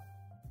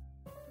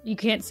 You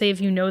can't say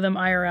if you know them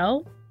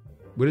IRL?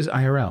 What is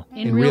IRL?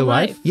 In real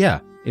life.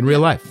 Yeah, in real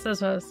life. So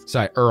that's what I was-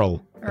 Sorry,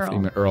 Earl. Earl. If you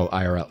mean Earl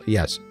IRL.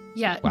 Yes.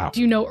 Yeah. Wow.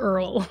 Do you know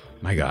Earl?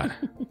 My God.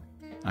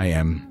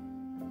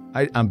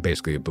 I'm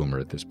basically a boomer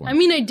at this point. I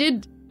mean,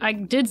 I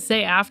did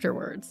say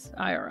afterwards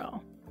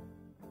IRL.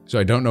 So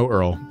I don't know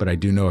Earl, but I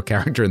do know a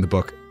character in the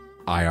book,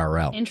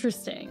 IRL.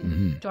 Interesting.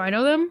 Mhm. Do I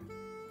know them?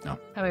 No.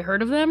 Have I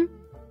heard of them?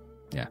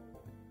 Yeah.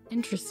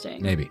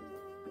 Interesting. Maybe.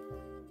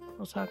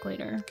 We'll talk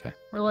later. Okay.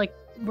 We're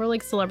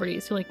like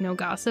celebrities who like know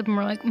gossip, and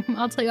we're like,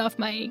 I'll tell you off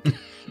mic,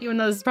 even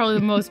though this is probably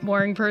the most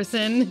boring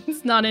person.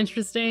 It's not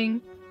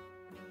interesting.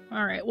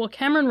 All right. Well,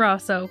 Cameron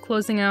Rosso,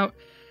 closing out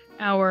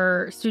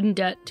our student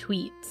debt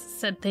tweets,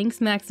 said, "Thanks,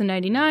 Max and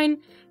 99.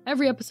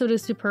 Every episode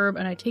is superb,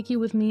 and I take you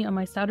with me on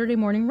my Saturday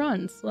morning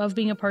runs. Love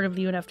being a part of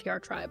the UNFTR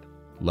tribe."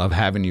 Love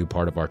having you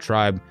part of our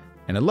tribe,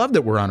 and I love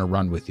that we're on a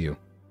run with you.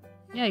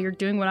 Yeah, you're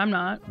doing what I'm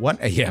not.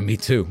 What? Yeah, me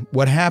too.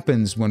 What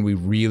happens when we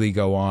really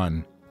go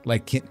on?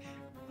 Like,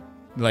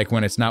 Like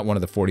when it's not one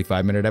of the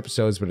 45-minute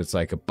episodes, but it's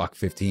like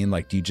 $1.15.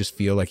 Like, do you just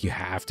feel like you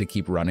have to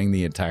keep running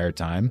the entire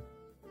time?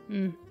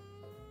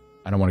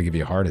 I don't want to give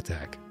you a heart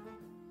attack.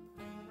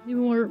 Maybe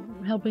we're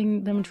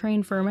helping them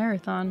train for a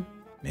marathon.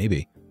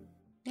 Maybe.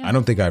 Yeah. I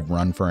don't think I've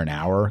run for an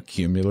hour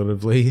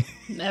cumulatively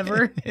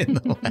Ever. in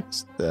the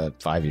last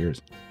 5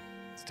 years.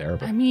 It's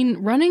terrible. I mean,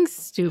 running's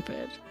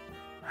stupid.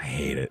 I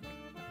hate it.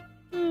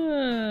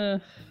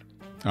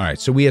 All right,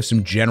 so we have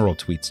some general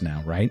tweets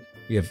now, right?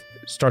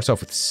 Starts off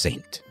with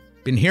Saint.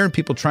 Been hearing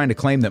people trying to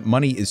claim that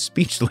money is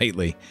speech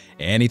lately.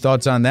 Any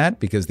thoughts on that?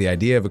 Because the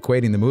idea of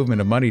equating the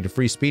movement of money to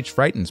free speech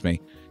frightens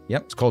me.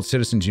 Yep, it's called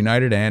Citizens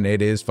United, and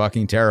it is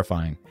fucking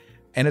terrifying.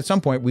 And at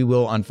some point, we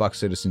will unfuck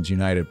Citizens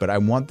United, but I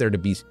want there to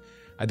be...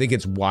 I think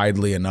it's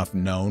widely enough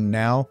known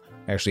now,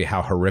 actually,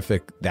 how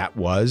horrific that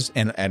was,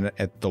 and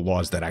the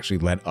laws that actually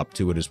led up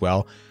to it as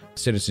well.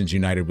 Citizens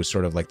United was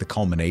sort of like the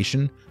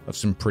culmination of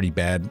some pretty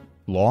bad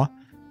law.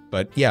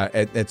 But yeah,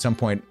 at some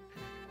point,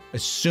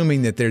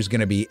 assuming that there's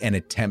going to be an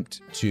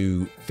attempt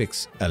to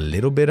fix a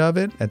little bit of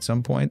it at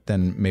some point,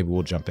 then maybe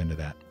we'll jump into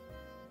that.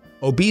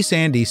 Obese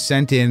Andy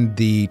sent in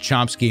the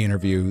Chomsky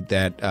interview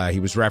that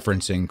he was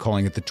referencing,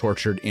 calling it the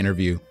tortured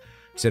interview.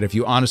 He said, if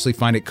you honestly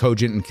find it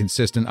cogent and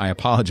consistent, I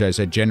apologize.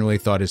 I genuinely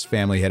thought his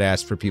family had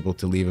asked for people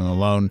to leave him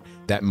alone.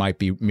 That might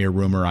be mere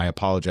rumor. I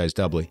apologize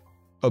doubly.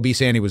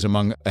 Obese Andy was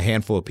among a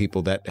handful of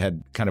people that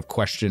had kind of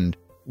questioned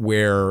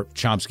where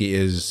Chomsky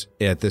is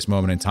at this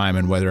moment in time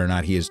and whether or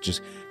not he is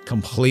just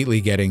completely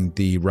getting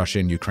the Russia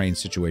and Ukraine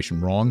situation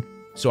wrong.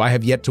 So I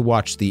have yet to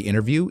watch the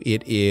interview.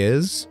 It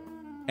is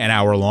an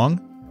hour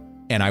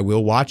long, and I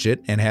will watch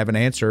it and have an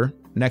answer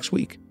next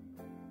week.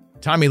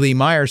 Tommy Lee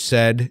Meyer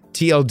said,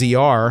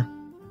 TLDR,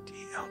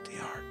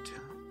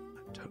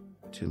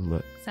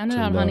 Sound it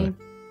out, honey.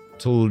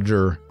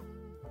 Tulder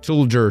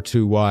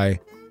to why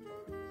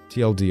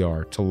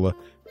TLDR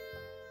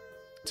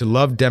to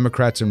love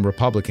Democrats and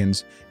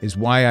Republicans is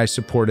why I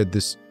supported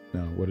this.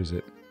 No, what is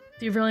it?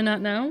 Do you really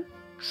not know?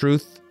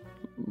 Truth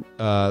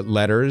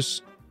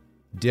letters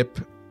dip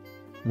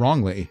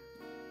wrongly,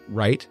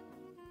 right?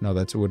 No,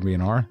 it wouldn't be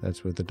an R.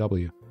 That's with the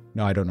W.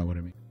 No, I don't know what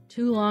I mean.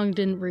 Too long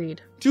didn't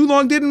read. Too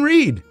long didn't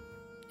read.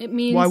 It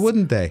means... Why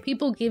wouldn't they?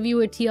 People give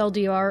you a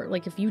TLDR,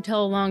 like if you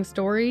tell a long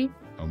story,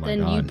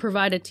 then you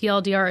provide a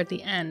TLDR at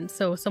the end.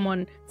 So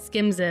someone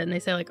skims it and they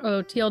say like,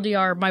 oh,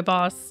 TLDR, my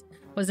boss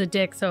was a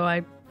dick, so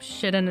I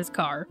shit in his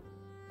car.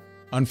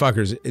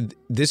 Unfuckers,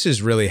 this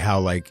is really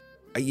how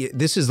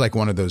this is like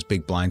one of those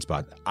big blind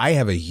spots. I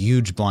have a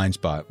huge blind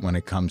spot when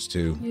it comes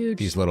to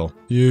these little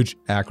huge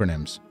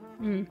acronyms.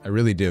 I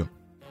really do.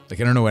 Like,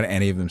 I don't know what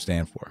any of them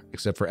stand for,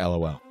 except for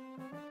LOL.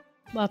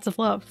 Lots of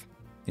love.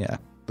 Yeah,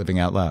 living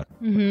out loud.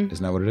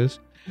 Isn't that what it is?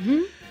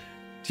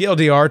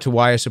 TLDR to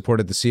why I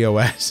supported the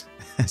COS,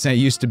 as I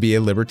used to be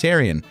a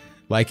libertarian,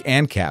 like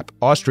ANCAP,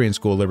 Austrian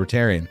school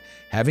libertarian.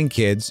 Having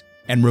kids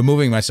and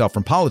removing myself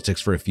from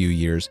politics for a few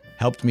years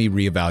helped me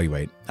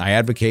reevaluate. I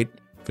advocate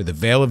for the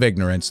veil of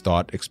ignorance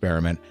thought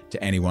experiment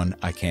to anyone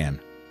I can.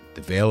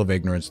 The veil of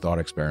ignorance thought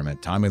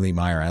experiment. Tommy Lee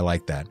Meyer, I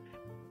like that.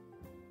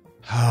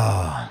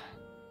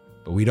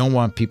 But we don't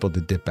want people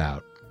to dip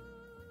out.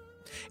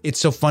 It's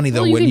so funny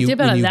though you when can you dip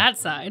when out you of that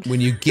side.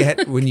 when you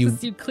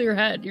you clear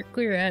head. You're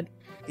clear head.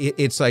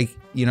 It's like,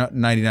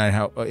 99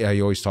 how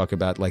you always talk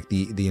about like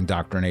the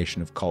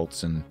indoctrination of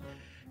cults, and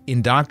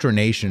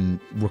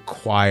indoctrination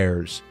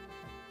requires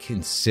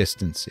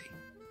consistency.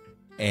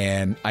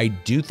 And I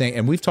do think,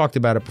 and we've talked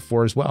about it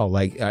before as well.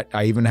 Like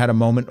I even had a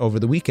moment over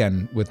the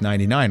weekend with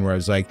 99 where I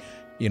was like,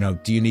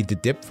 do you need to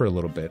dip for a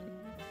little bit?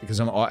 Because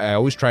I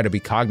always try to be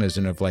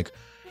cognizant of like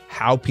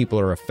how people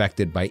are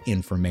affected by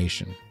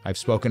information. I've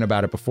spoken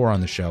about it before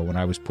on the show when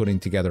I was putting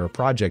together a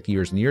project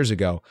years and years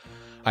ago.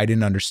 I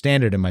didn't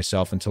understand it in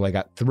myself until I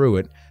got through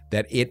it,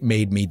 that it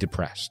made me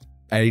depressed.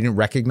 I didn't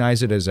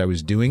recognize it as I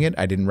was doing it.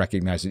 I didn't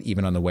recognize it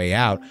even on the way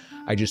out.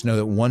 I just know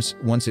that once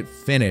it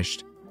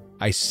finished,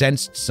 I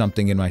sensed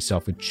something in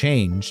myself had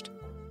changed.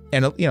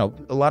 And, a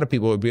lot of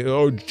people would be,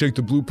 oh, take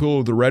the blue pill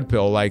or the red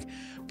pill.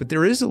 But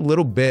there is a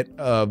little bit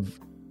of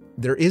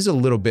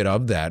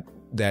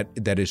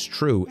that is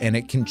true. And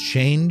it can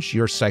change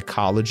your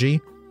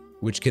psychology,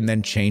 which can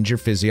then change your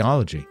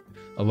physiology.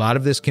 A lot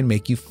of this can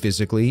make you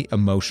physically,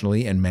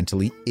 emotionally, and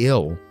mentally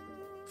ill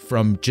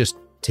from just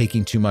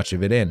taking too much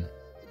of it in.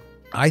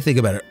 I think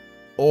about it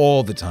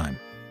all the time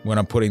when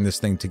I'm putting this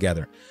thing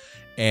together.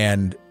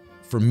 And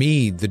for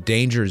me, the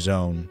danger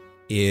zone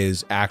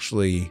is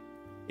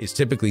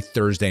typically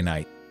Thursday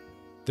night.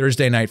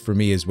 Thursday night for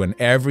me is when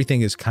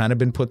everything has kind of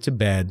been put to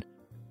bed.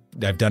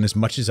 I've done as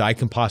much as I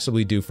can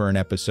possibly do for an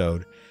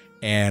episode,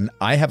 and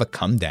I have a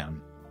come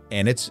down,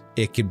 and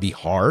it could be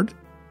hard,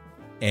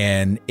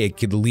 and it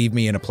could leave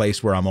me in a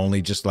place where I'm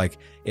only just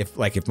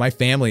if my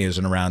family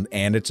isn't around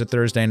and it's a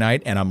Thursday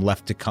night and I'm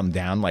left to come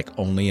down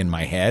only in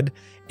my head,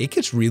 it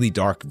gets really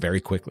dark very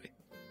quickly.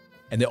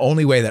 And the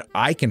only way that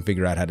I can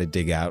figure out how to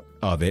dig out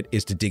of it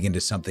is to dig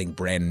into something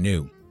brand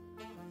new.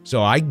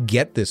 So I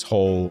get this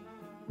whole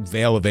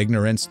veil of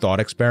ignorance thought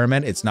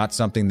experiment. It's not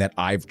something that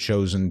I've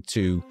chosen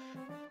to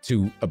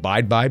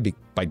abide by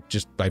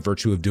by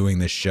virtue of doing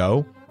this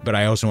show. But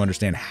I also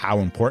understand how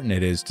important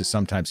it is to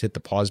sometimes hit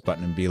the pause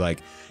button and be like,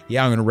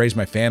 yeah, I'm going to raise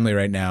my family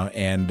right now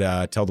and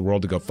tell the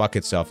world to go fuck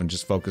itself and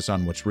just focus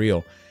on what's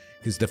real.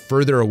 Because the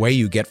further away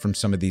you get from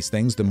some of these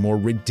things, the more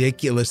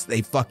ridiculous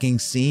they fucking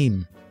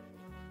seem.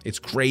 It's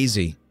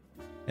crazy.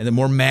 And the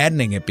more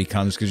maddening it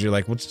becomes because you're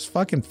like, well, just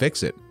fucking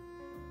fix it.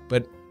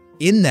 But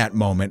in that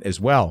moment as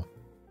well,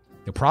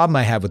 the problem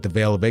I have with the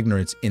veil of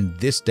ignorance in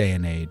this day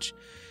and age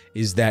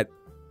is that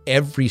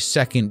every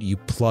second you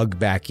plug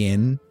back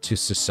in to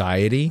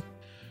society,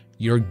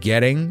 you're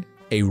getting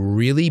a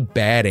really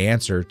bad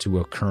answer to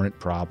a current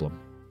problem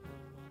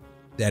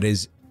that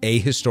is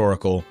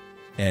ahistorical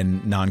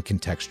and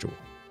non-contextual.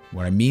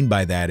 What I mean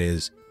by that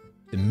is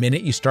the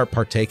minute you start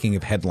partaking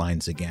of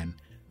headlines again,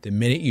 the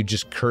minute you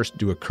just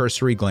do a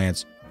cursory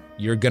glance,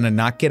 you're going to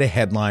not get a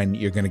headline,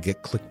 you're going to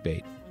get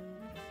clickbait.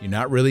 You're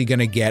not really going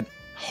to get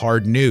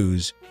hard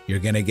news, you're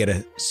going to get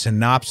a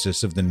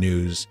synopsis of the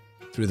news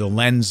through the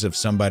lens of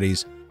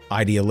somebody's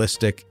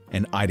idealistic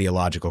and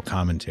ideological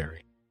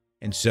commentary.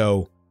 And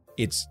so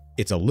it's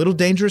a little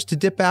dangerous to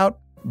dip out,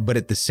 but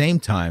at the same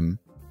time,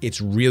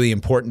 it's really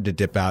important to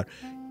dip out.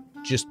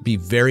 Just be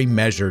very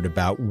measured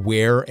about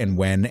where and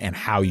when and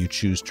how you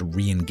choose to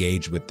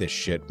re-engage with this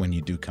shit when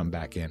you do come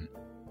back in.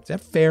 Is that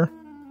fair?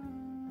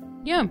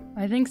 Yeah,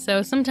 I think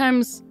so.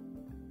 Sometimes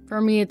for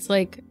me, it's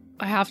like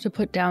I have to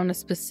put down a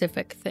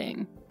specific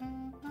thing.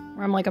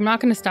 Where I'm like, I'm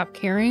not going to stop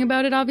caring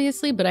about it,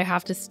 obviously, but I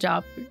have to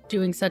stop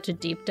doing such a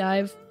deep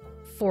dive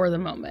for the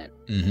moment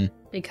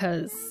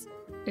because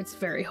it's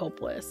very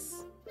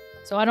hopeless.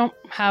 So I don't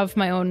have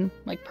my own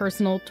like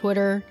personal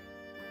Twitter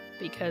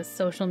because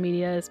social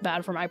media is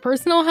bad for my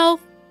personal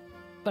health,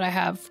 but I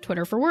have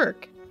Twitter for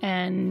work.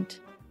 And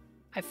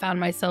I found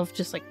myself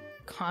just like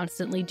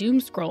constantly doom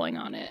scrolling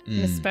on it,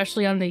 and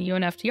especially on the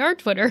UNFTR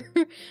Twitter.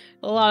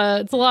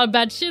 It's a lot of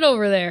bad shit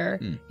over there.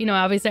 You know,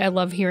 obviously I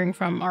love hearing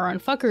from our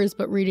unfuckers,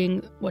 but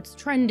reading what's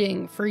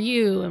trending for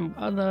you and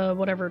the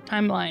whatever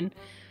timeline.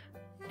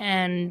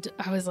 And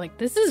I was like,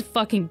 this is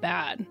fucking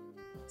bad.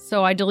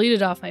 So I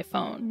deleted off my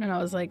phone and I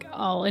was like,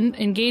 I'll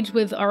engage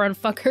with our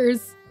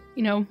unfuckers,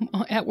 you know,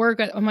 at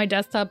work on my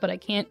desktop, but I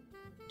can't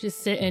just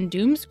sit and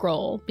doom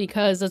scroll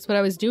because that's what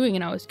I was doing.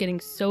 And I was getting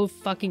so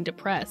fucking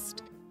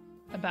depressed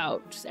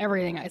about just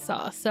everything I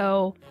saw.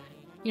 So,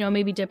 you know,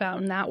 maybe dip out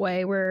in that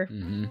way where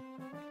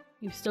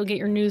you still get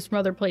your news from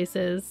other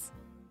places.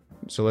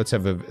 So let's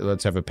have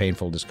a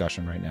painful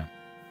discussion right now.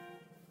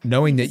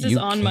 Knowing that this is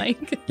on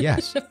mic.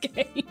 Yes.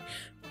 Okay.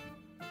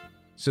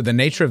 So the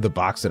nature of the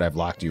box that I've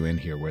locked you in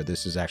here, where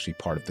this is actually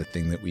part of the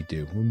thing that we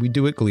do. We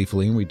do it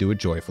gleefully and we do it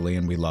joyfully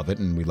and we love it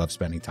and we love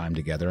spending time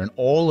together. And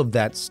all of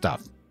that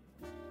stuff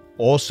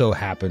also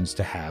happens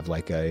to have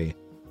like a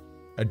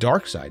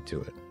dark side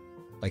to it.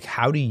 Like,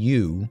 how do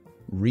you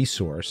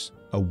resource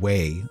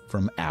away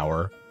from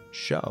our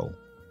show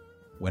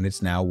when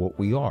it's now what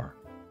we are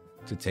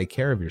to take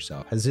care of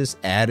yourself? Has this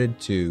added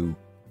to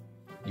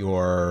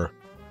your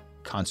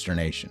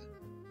consternation?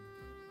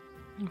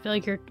 I feel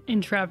like you're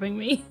entrapping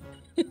me.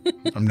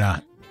 I'm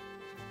not.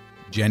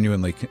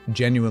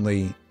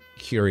 Genuinely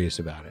curious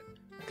about it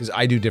because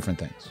I do different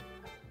things.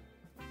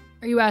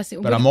 Are you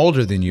asking? But I'm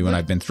older than you and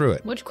I've been through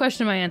it. Which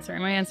question am I answering?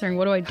 Am I answering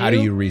what do I do? How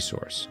do you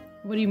resource?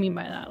 What do you mean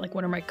by that? Like,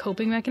 what are my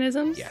coping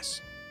mechanisms? Yes.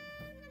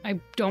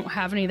 I don't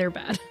have any. They're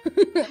bad.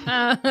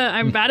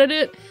 I'm bad at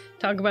it.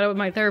 Talk about it with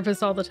my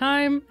therapist all the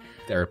time.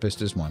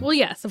 Therapist is one. Well,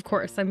 yes, of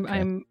course.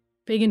 I'm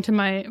big into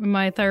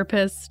my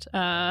therapist.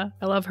 I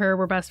love her.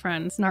 We're best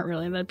friends. Not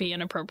really. That'd be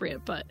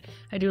inappropriate, but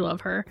I do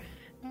love her.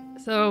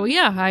 So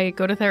yeah, I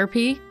go to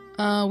therapy.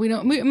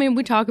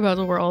 We talk about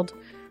the world,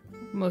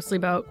 mostly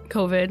about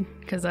COVID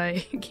because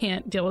I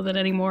can't deal with it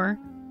anymore.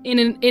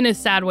 In a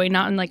sad way,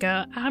 not in like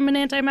I'm an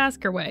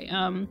anti-masker way.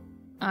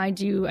 I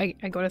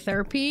go to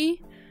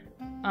therapy.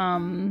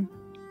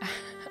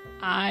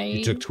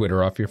 You took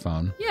Twitter off your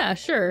phone. Yeah,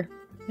 sure.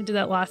 I did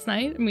that last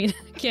night. I mean,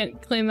 I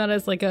can't claim that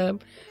as like I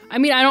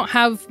don't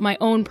have my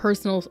own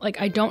personal, like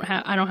I don't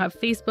have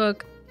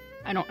Facebook.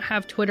 I don't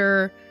have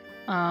Twitter.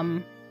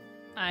 I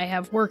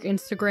have work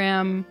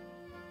Instagram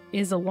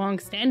is a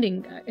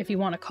long-standing, if you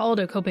want to call it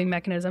a coping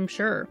mechanism,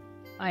 sure.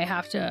 I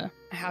have to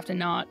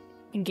not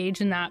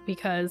engage in that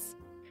because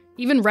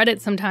even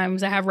Reddit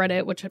sometimes, I have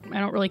Reddit, which I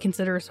don't really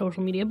consider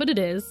social media, but it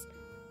is.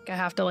 I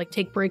have to like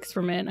take breaks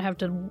from it. I have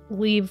to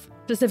leave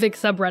specific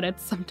subreddits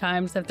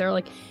sometimes if they're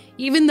like,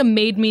 even the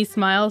Made Me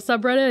Smile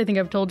subreddit, I think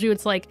I've told you,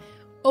 it's like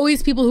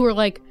always people who are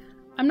like,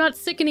 I'm not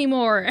sick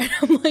anymore. And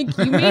I'm like,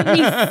 you made me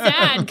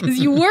sad because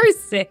you were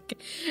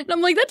sick. And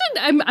I'm like,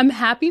 I'm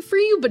happy for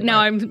you, but now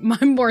I'm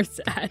more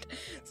sad.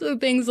 So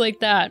things like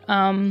that.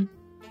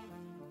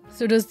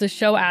 So does the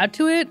show add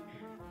to it?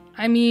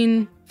 I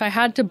mean, if I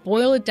had to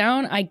boil it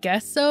down, I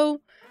guess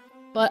so.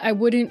 But I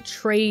wouldn't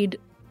trade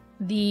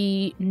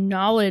the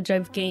knowledge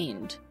I've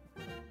gained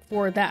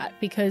for that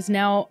because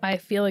now I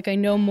feel like I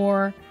know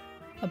more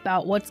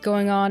about what's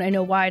going on. I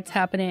know why it's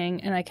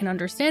happening and I can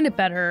understand it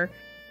better.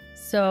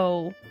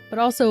 So, but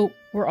also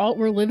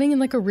we're living in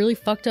like a really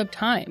fucked up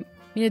time.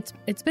 I mean,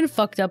 it's been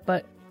fucked up,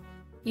 but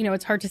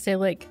it's hard to say,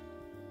 like,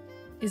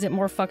 is it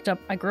more fucked up?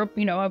 I grew up,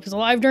 I was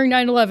alive during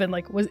 9/11.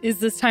 Like, is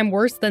this time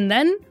worse than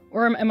then?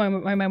 Or am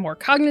I more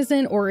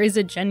cognizant? Or is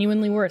it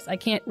genuinely worse? I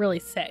can't really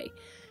say.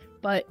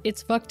 But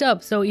it's fucked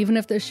up. So even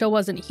if this show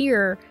wasn't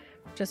here,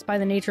 just by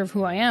the nature of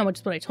who I am, which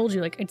is what I told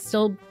you, like, I'd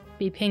still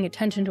be paying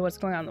attention to what's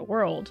going on in the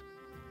world.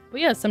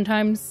 But yeah,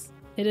 sometimes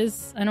it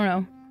is, I don't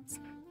know.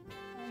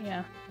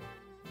 Yeah.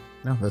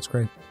 No, that's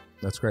great.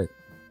 That's great.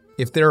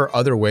 If there are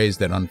other ways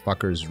that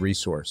Unfuckers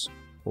resource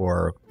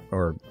or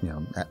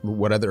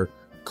what other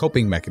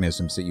coping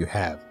mechanisms that you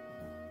have,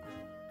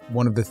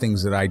 one of the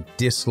things that I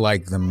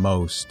dislike the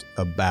most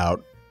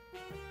about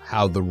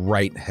how the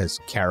right has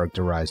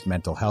characterized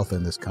mental health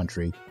in this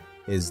country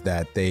is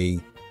that they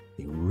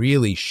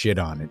really shit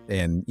on it.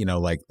 And,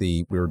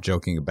 we were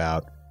joking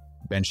about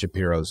Ben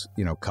Shapiro's,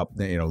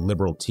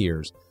 liberal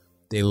tears.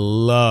 They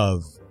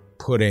love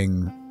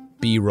putting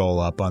B-roll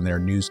up on their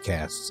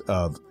newscasts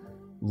of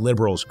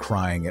liberals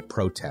crying at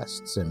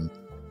protests.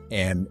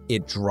 And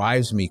it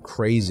drives me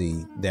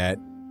crazy that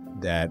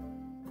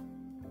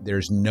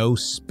there's no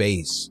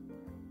space,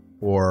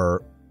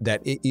 or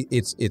that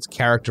it's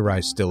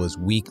characterized still as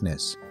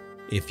weakness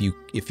if you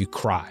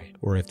cry,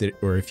 or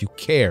if you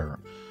care,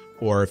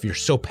 or if you're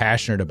so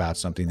passionate about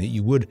something that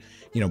you would,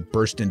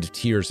 burst into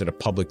tears at a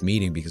public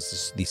meeting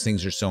because these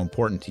things are so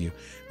important to you.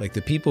 Like,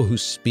 the people who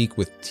speak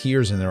with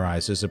tears in their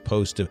eyes as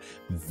opposed to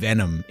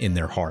venom in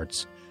their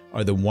hearts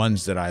are the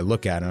ones that I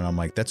look at and I'm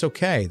like, that's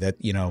okay. That,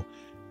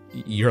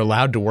 you're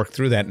allowed to work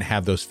through that and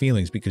have those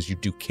feelings because you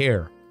do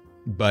care.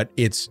 But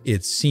it's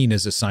seen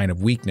as a sign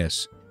of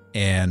weakness,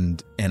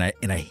 and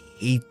I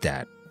hate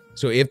that.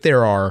 So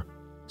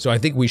I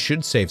think we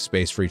should save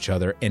space for each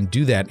other and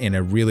do that in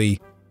a really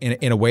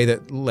in a way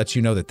that lets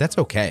you know that that's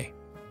okay.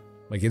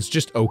 Like, it's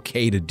just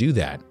okay to do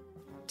that.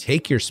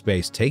 Take your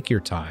space, take your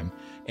time,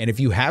 and if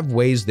you have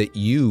ways that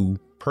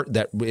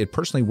that it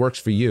personally works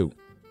for you,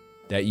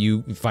 that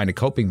you find a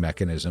coping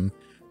mechanism,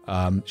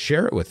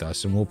 share it with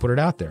us and we'll put it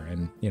out there.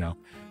 And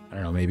I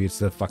don't know, maybe it's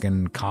the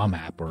fucking Calm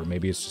app, or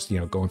maybe it's just,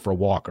 going for a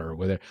walk, or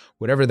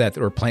whatever that,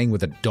 or playing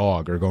with a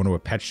dog, or going to a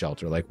pet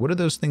shelter. Like, what are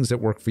those things that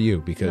work for you?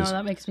 Because no,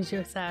 that makes me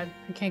too sad.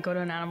 I can't go to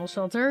an animal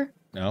shelter.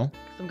 No?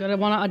 I'm going to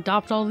want to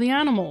adopt all the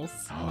animals.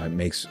 Oh, it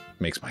makes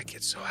my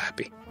kids so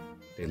happy.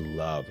 They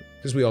love,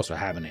 because we also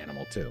have an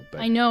animal too.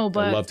 But I know,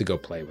 but they love to go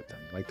play with them.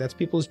 Like, that's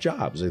people's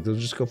jobs. Like, they'll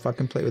just go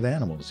fucking play with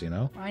animals, I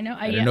know.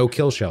 At a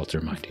no-kill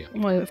shelter, mind you.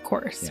 Well, of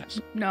course. Yes.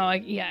 No, I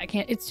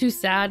can't. It's too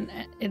sad.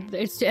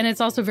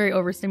 It's also very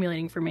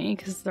overstimulating for me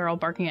because they're all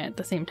barking at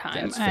the same time.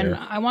 That's and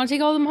fair. I want to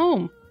take all of them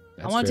home.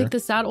 I want to take the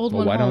sad old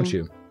one home. Why don't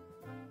you?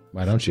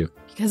 Why don't you?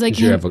 Because I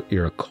can't.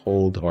 You're a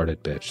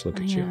cold-hearted bitch. Look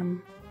at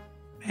you.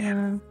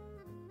 Man.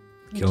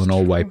 Killing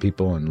old white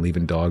people and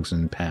leaving dogs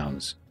in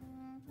pounds.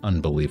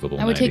 Unbelievable.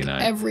 I would 99.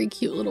 take every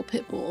cute little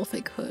pit bull if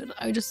I could.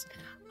 I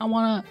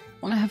want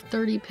to have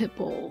 30 pit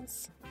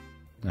bulls.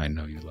 I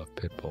know you love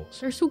pit bulls.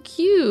 They're so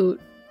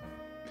cute.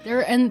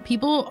 And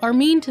people are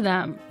mean to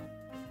them.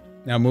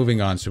 Now,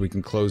 moving on so we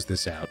can close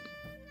this out.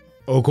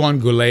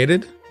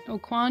 Oquangulated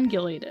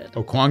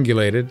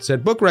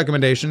said, book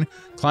recommendation,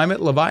 Climate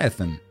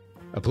Leviathan,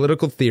 a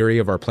political theory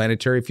of our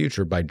planetary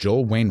future by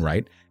Joel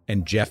Wainwright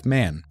and Jeff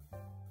Mann.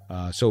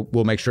 So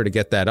we'll make sure to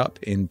get that up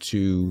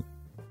into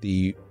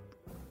the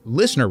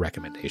listener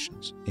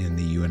recommendations in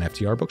the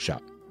UNFTR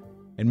bookshop.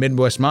 And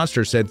Midwest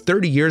Monster said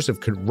 30 years of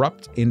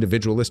corrupt,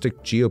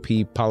 individualistic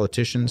GOP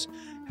politicians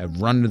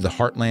have run the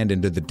heartland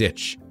into the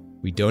ditch.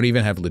 We don't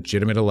even have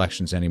legitimate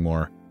elections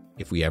anymore,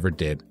 if we ever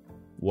did.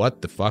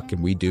 What the fuck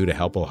can we do to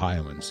help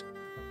Ohioans?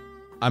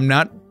 I'm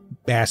not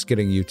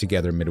basketing you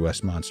together,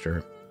 Midwest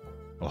Monster.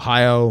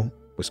 Ohio,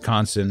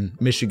 Wisconsin,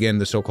 Michigan,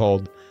 the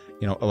so-called,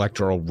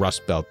 electoral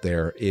Rust Belt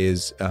there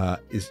is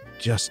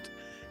just,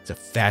 it's a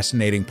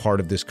fascinating part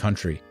of this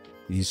country.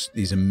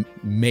 These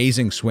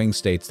amazing swing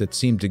states that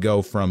seem to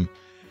go from,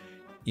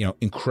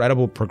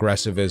 incredible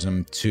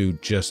progressivism to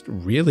just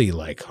really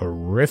like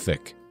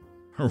horrific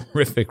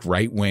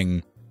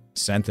right-wing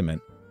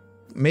sentiment.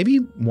 Maybe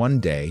one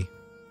day,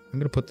 I'm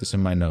going to put this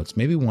in my notes,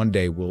 maybe one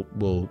day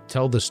we'll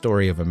tell the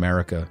story of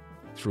America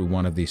through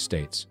one of these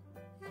states.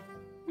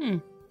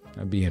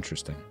 That'd be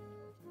interesting.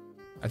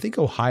 I think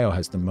Ohio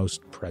has the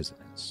most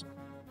presidents,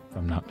 if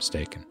I'm not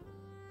mistaken.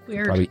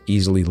 Weird. Probably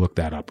easily look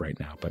that up right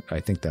now, but I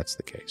think that's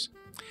the case.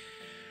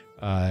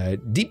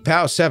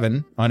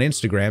 DeepPow7 on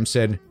Instagram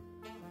said,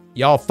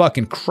 y'all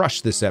fucking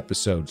crushed this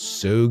episode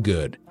so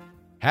good.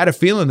 Had a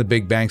feeling the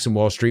big banks in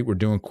Wall Street were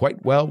doing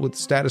quite well with the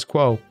status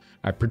quo.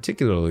 I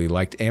particularly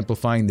liked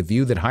amplifying the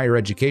view that higher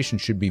education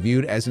should be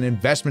viewed as an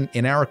investment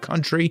in our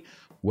country.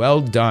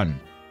 Well done.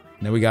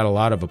 And then we got a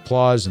lot of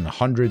applause and the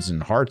hundreds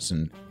and hearts,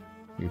 and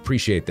we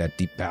appreciate that,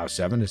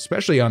 DeepPow7,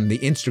 especially on the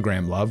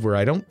Instagram love, where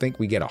I don't think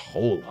we get a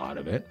whole lot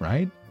of it,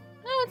 right?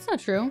 No, it's not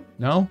true.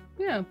 No?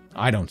 Yeah.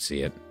 I don't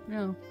see it.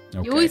 No.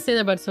 Okay. You always say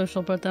that about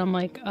social, but then I'm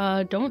like,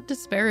 don't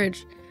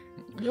disparage.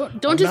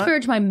 Don't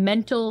disparage my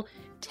mental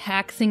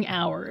taxing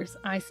hours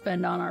I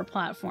spend on our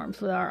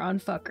platforms with our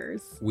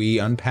unfuckers. We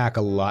unpack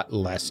a lot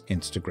less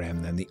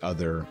Instagram than the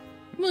other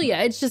Well,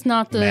 yeah, it's just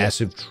not the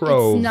massive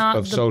trove it's not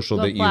of the- social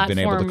the that you've been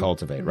able to platform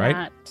cultivate, right?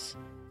 that-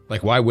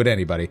 Like, why would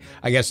anybody?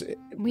 I guess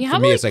We for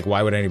have, me, like- it's like,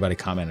 why would anybody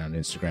comment on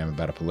Instagram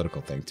about a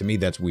political thing? To me,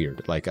 that's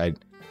weird. Like, and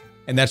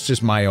that's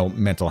just my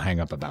own mental hang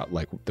up about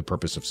like the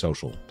purpose of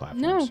social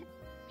platforms. No,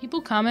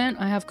 people comment.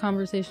 I have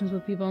conversations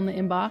with people in the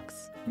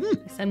inbox. They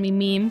send me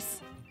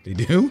memes. They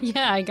do?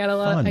 Yeah, I got a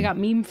lot. Fun. I got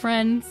meme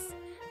friends.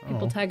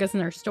 People Oh. tag us in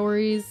their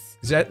stories.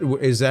 Is that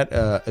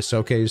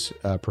Ahsoka's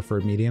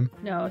preferred medium?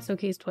 No, it's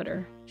okay's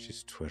Twitter.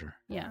 She's Twitter.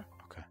 Yeah,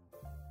 Okay.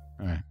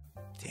 All right.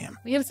 Damn.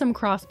 we have some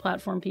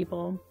cross-platform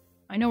people.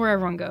 I know where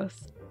everyone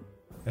goes.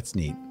 That's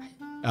neat.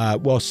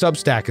 Well,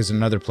 Substack is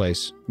another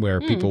place where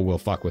people will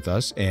fuck with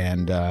us.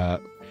 And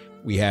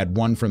we had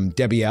one from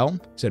Debbie L.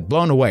 Said,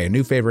 blown away, a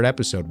new favorite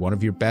episode, one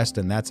of your best,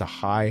 and that's a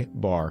high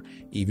bar.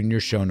 Even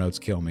your show notes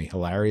kill me.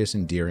 Hilarious,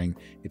 endearing.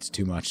 It's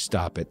too much.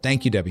 Stop it.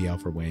 Thank you, Debbie L,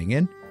 for weighing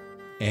in.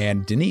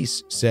 And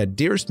Denise said,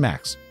 Dearest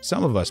Max,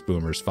 some of us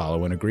boomers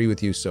follow and agree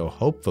with you, so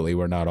hopefully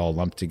we're not all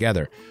lumped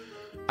together.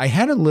 I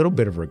had a little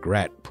bit of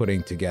regret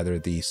putting together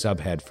the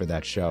subhead for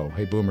that show.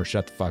 Hey, boomer,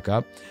 shut the fuck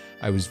up.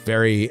 I was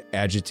very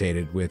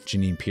agitated with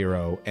Janine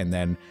Pirro and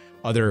then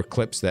other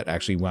clips that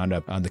actually wound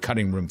up on the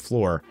cutting room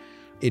floor.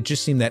 It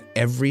just seemed that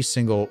every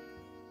single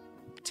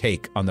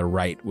take on the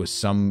right was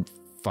some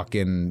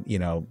fucking,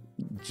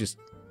 just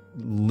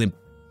limp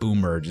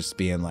boomer just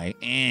being like,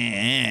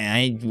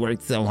 I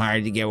worked so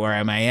hard to get where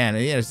I'm at. And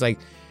it's like,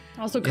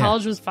 Also,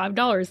 college was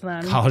 $5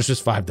 then. college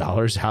was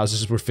 $5,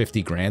 houses were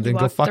 $50,000, then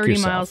go walked fuck 30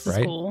 yourself, miles to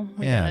right? school.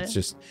 I Yeah, get it's it.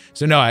 just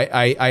so no.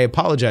 I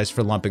apologize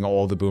for lumping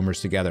all the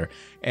boomers together,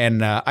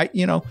 and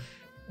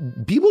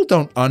people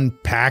don't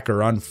unpack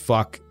or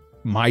unfuck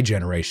my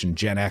generation,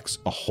 Gen X,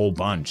 a whole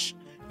bunch.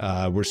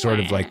 We're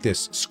sort of like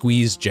this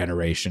squeezed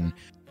generation.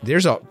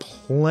 There's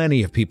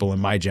plenty of people in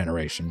my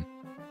generation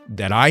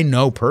that I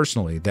know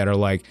personally that are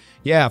like,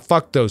 yeah,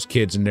 fuck those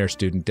kids and their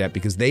student debt,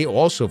 because they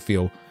also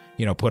feel,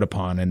 put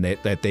upon, and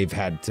that they've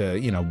had to,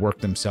 work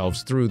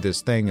themselves through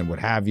this thing and what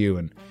have you.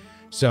 And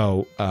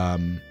so,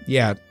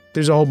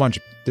 there's a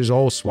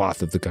whole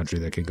swath of the country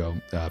that can go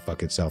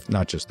fuck itself,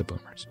 not just the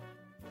boomers.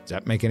 Does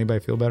that make anybody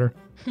feel better?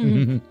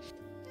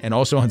 And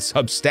also on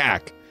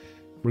Substack,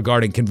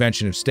 regarding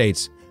Convention of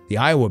States, the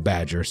Iowa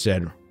Badger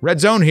said,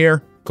 red zone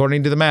here,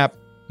 according to the map.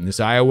 And this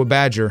Iowa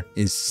Badger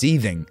is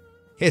seething,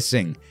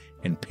 hissing,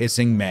 and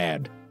pissing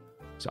mad.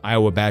 So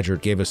Iowa Badger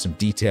gave us some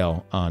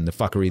detail on the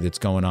fuckery that's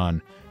going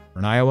on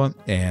in Iowa,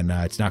 and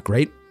it's not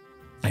great.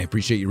 I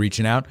appreciate you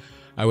reaching out.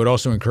 I would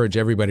also encourage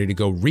everybody to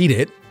go read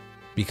it,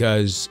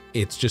 because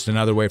it's just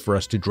another way for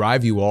us to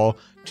drive you all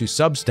to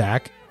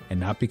Substack, and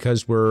not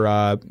because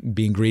we're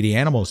being greedy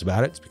animals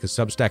about it. It's because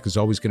Substack is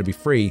always going to be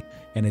free,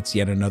 and it's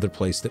yet another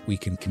place that we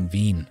can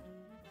convene.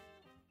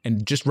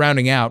 And just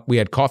rounding out, we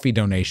had coffee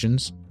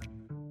donations.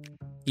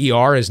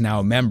 ER is now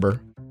a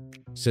member.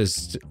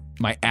 Says,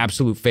 my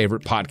absolute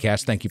favorite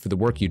podcast. Thank you for the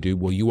work you do.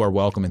 Well, you are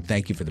welcome, and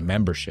thank you for the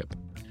membership.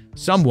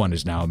 Someone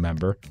is now a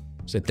member.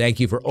 Said, thank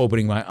you for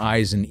opening my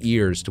eyes and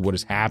ears to what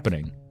is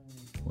happening.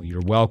 Well,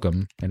 you're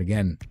welcome. And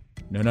again,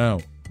 no,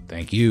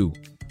 thank you.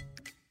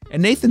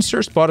 And Nathan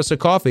Surst bought us a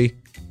coffee.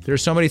 There are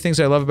so many things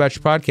I love about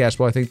your podcast.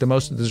 Well, I think the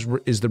most of this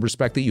is the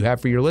respect that you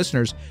have for your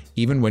listeners,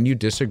 even when you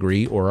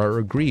disagree or are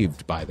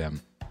aggrieved by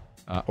them,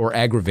 or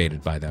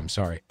aggravated by them.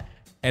 Sorry.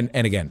 And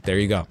again, there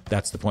you go.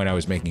 That's the point I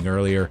was making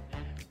earlier.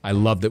 I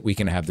love that we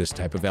can have this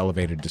type of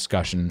elevated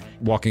discussion,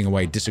 walking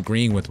away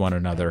disagreeing with one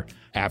another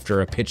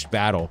after a pitched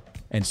battle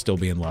and still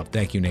be in love.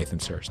 Thank you, Nathan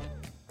Surst.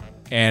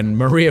 And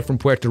Maria from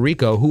Puerto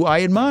Rico, who I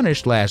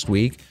admonished last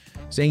week,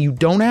 saying you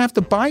don't have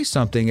to buy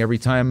something every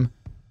time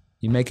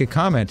you make a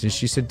comment. And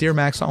she said, Dear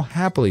Max, I'll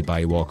happily buy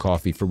you all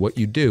coffee for what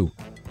you do.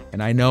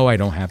 And I know I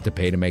don't have to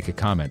pay to make a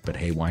comment, but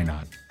hey, why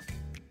not?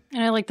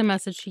 And I like the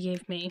message she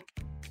gave me.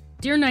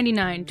 Dear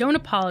 99, don't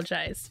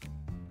apologize.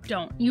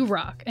 Don't. You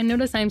rock. And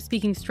notice I am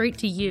speaking straight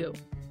to you.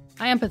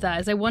 I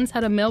empathize. I once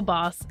had a male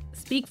boss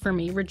speak for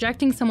me,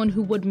 rejecting someone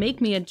who would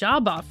make me a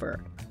job offer.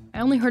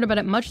 I only heard about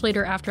it much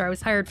later after I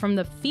was hired from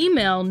the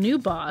female new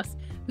boss,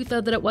 who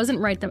thought that it wasn't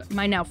right that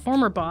my now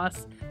former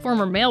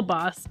male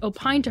boss,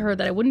 opined to her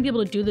that I wouldn't be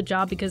able to do the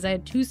job because I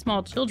had 2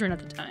 small children at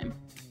the time.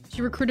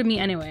 She recruited me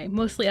anyway,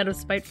 mostly out of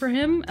spite for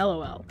him,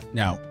 LOL.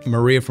 Now,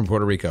 Maria from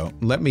Puerto Rico,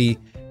 let me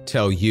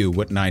tell you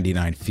what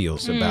 99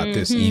 feels about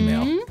this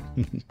email.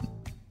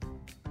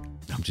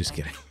 I'm just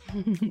kidding.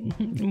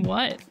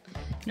 What?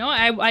 No,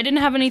 I didn't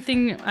have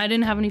anything. I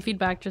didn't have any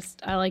feedback.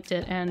 Just I liked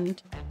it.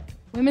 And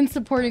women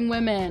supporting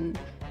women.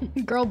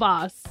 Girl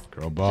boss.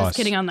 Girl boss. Just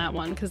kidding on that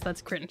one because that's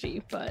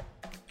cringy. But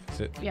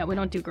yeah, we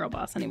don't do girl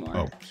boss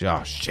anymore.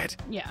 Oh, shit.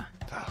 Yeah.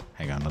 Oh,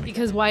 hang on. Let me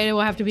Because why do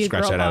I have to be a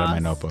girl scratch boss? that out of my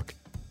notebook.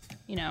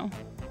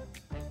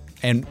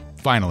 And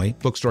finally,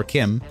 Bookstore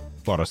Kim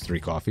bought us 3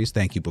 coffees.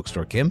 Thank you,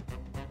 Bookstore Kim.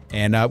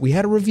 And we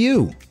had a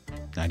review.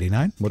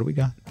 99, what do we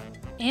got?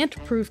 Ant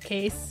Proof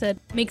Case said,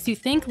 makes you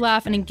think,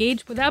 laugh, and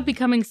engage without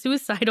becoming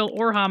suicidal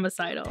or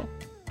homicidal.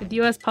 With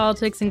U.S.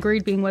 politics and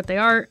greed being what they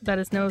are, that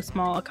is no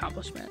small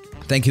accomplishment.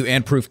 Thank you,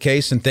 Ant-Proof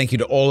Case, and thank you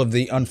to all of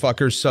the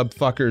unfuckers,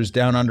 subfuckers,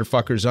 down under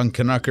fuckers,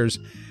 uncanuckers.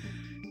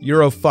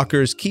 Euro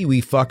fuckers,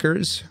 Kiwi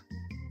fuckers,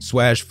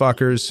 Swash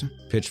fuckers,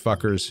 pitch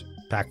fuckers,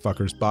 pack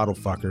fuckers, bottle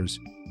fuckers,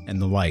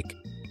 and the like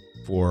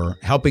for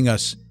helping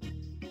us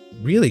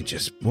really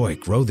just,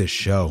 grow this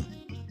show.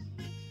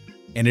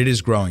 And it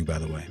is growing, by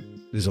the way.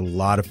 There's a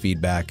lot of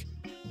feedback.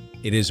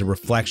 It is a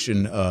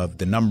reflection of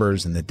the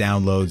numbers and the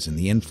downloads and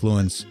the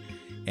influence.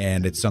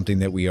 And it's something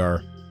that we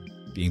are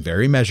being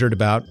very measured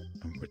about.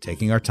 We're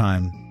taking our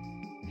time.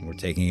 We're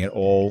taking it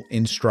all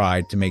in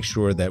stride to make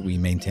sure that we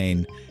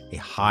maintain a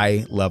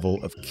high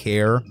level of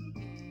care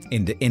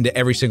into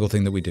every single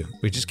thing that we do.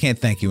 We just can't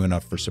thank you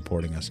enough for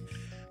supporting us.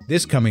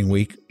 This coming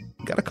week,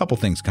 got a couple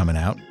things coming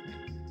out.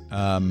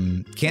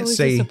 Can't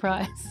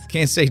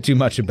say too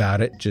much about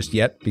it just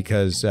yet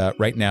because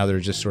right now they're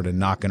just sort of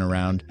knocking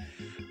around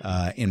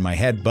in my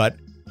head. But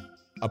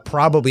I'll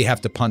probably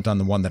have to punt on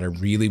the one that I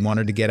really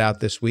wanted to get out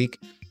this week.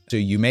 So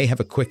you may have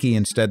a quickie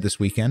instead this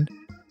weekend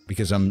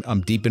because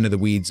I'm deep into the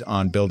weeds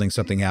on building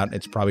something out.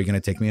 It's probably going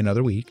to take me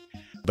another week.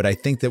 But I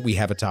think that we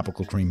have a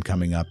topical cream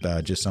coming up,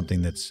 just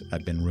something that's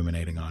I've been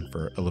ruminating on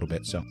for a little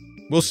bit. So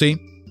we'll see.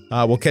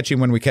 We'll catch you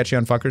when we catch you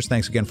on Fuckers.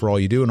 Thanks again for all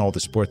you do and all the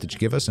support that you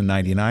give us in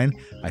 99.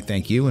 I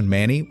thank you. And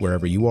Manny,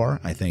 wherever you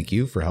are, I thank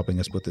you for helping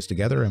us put this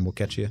together. And we'll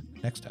catch you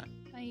next time.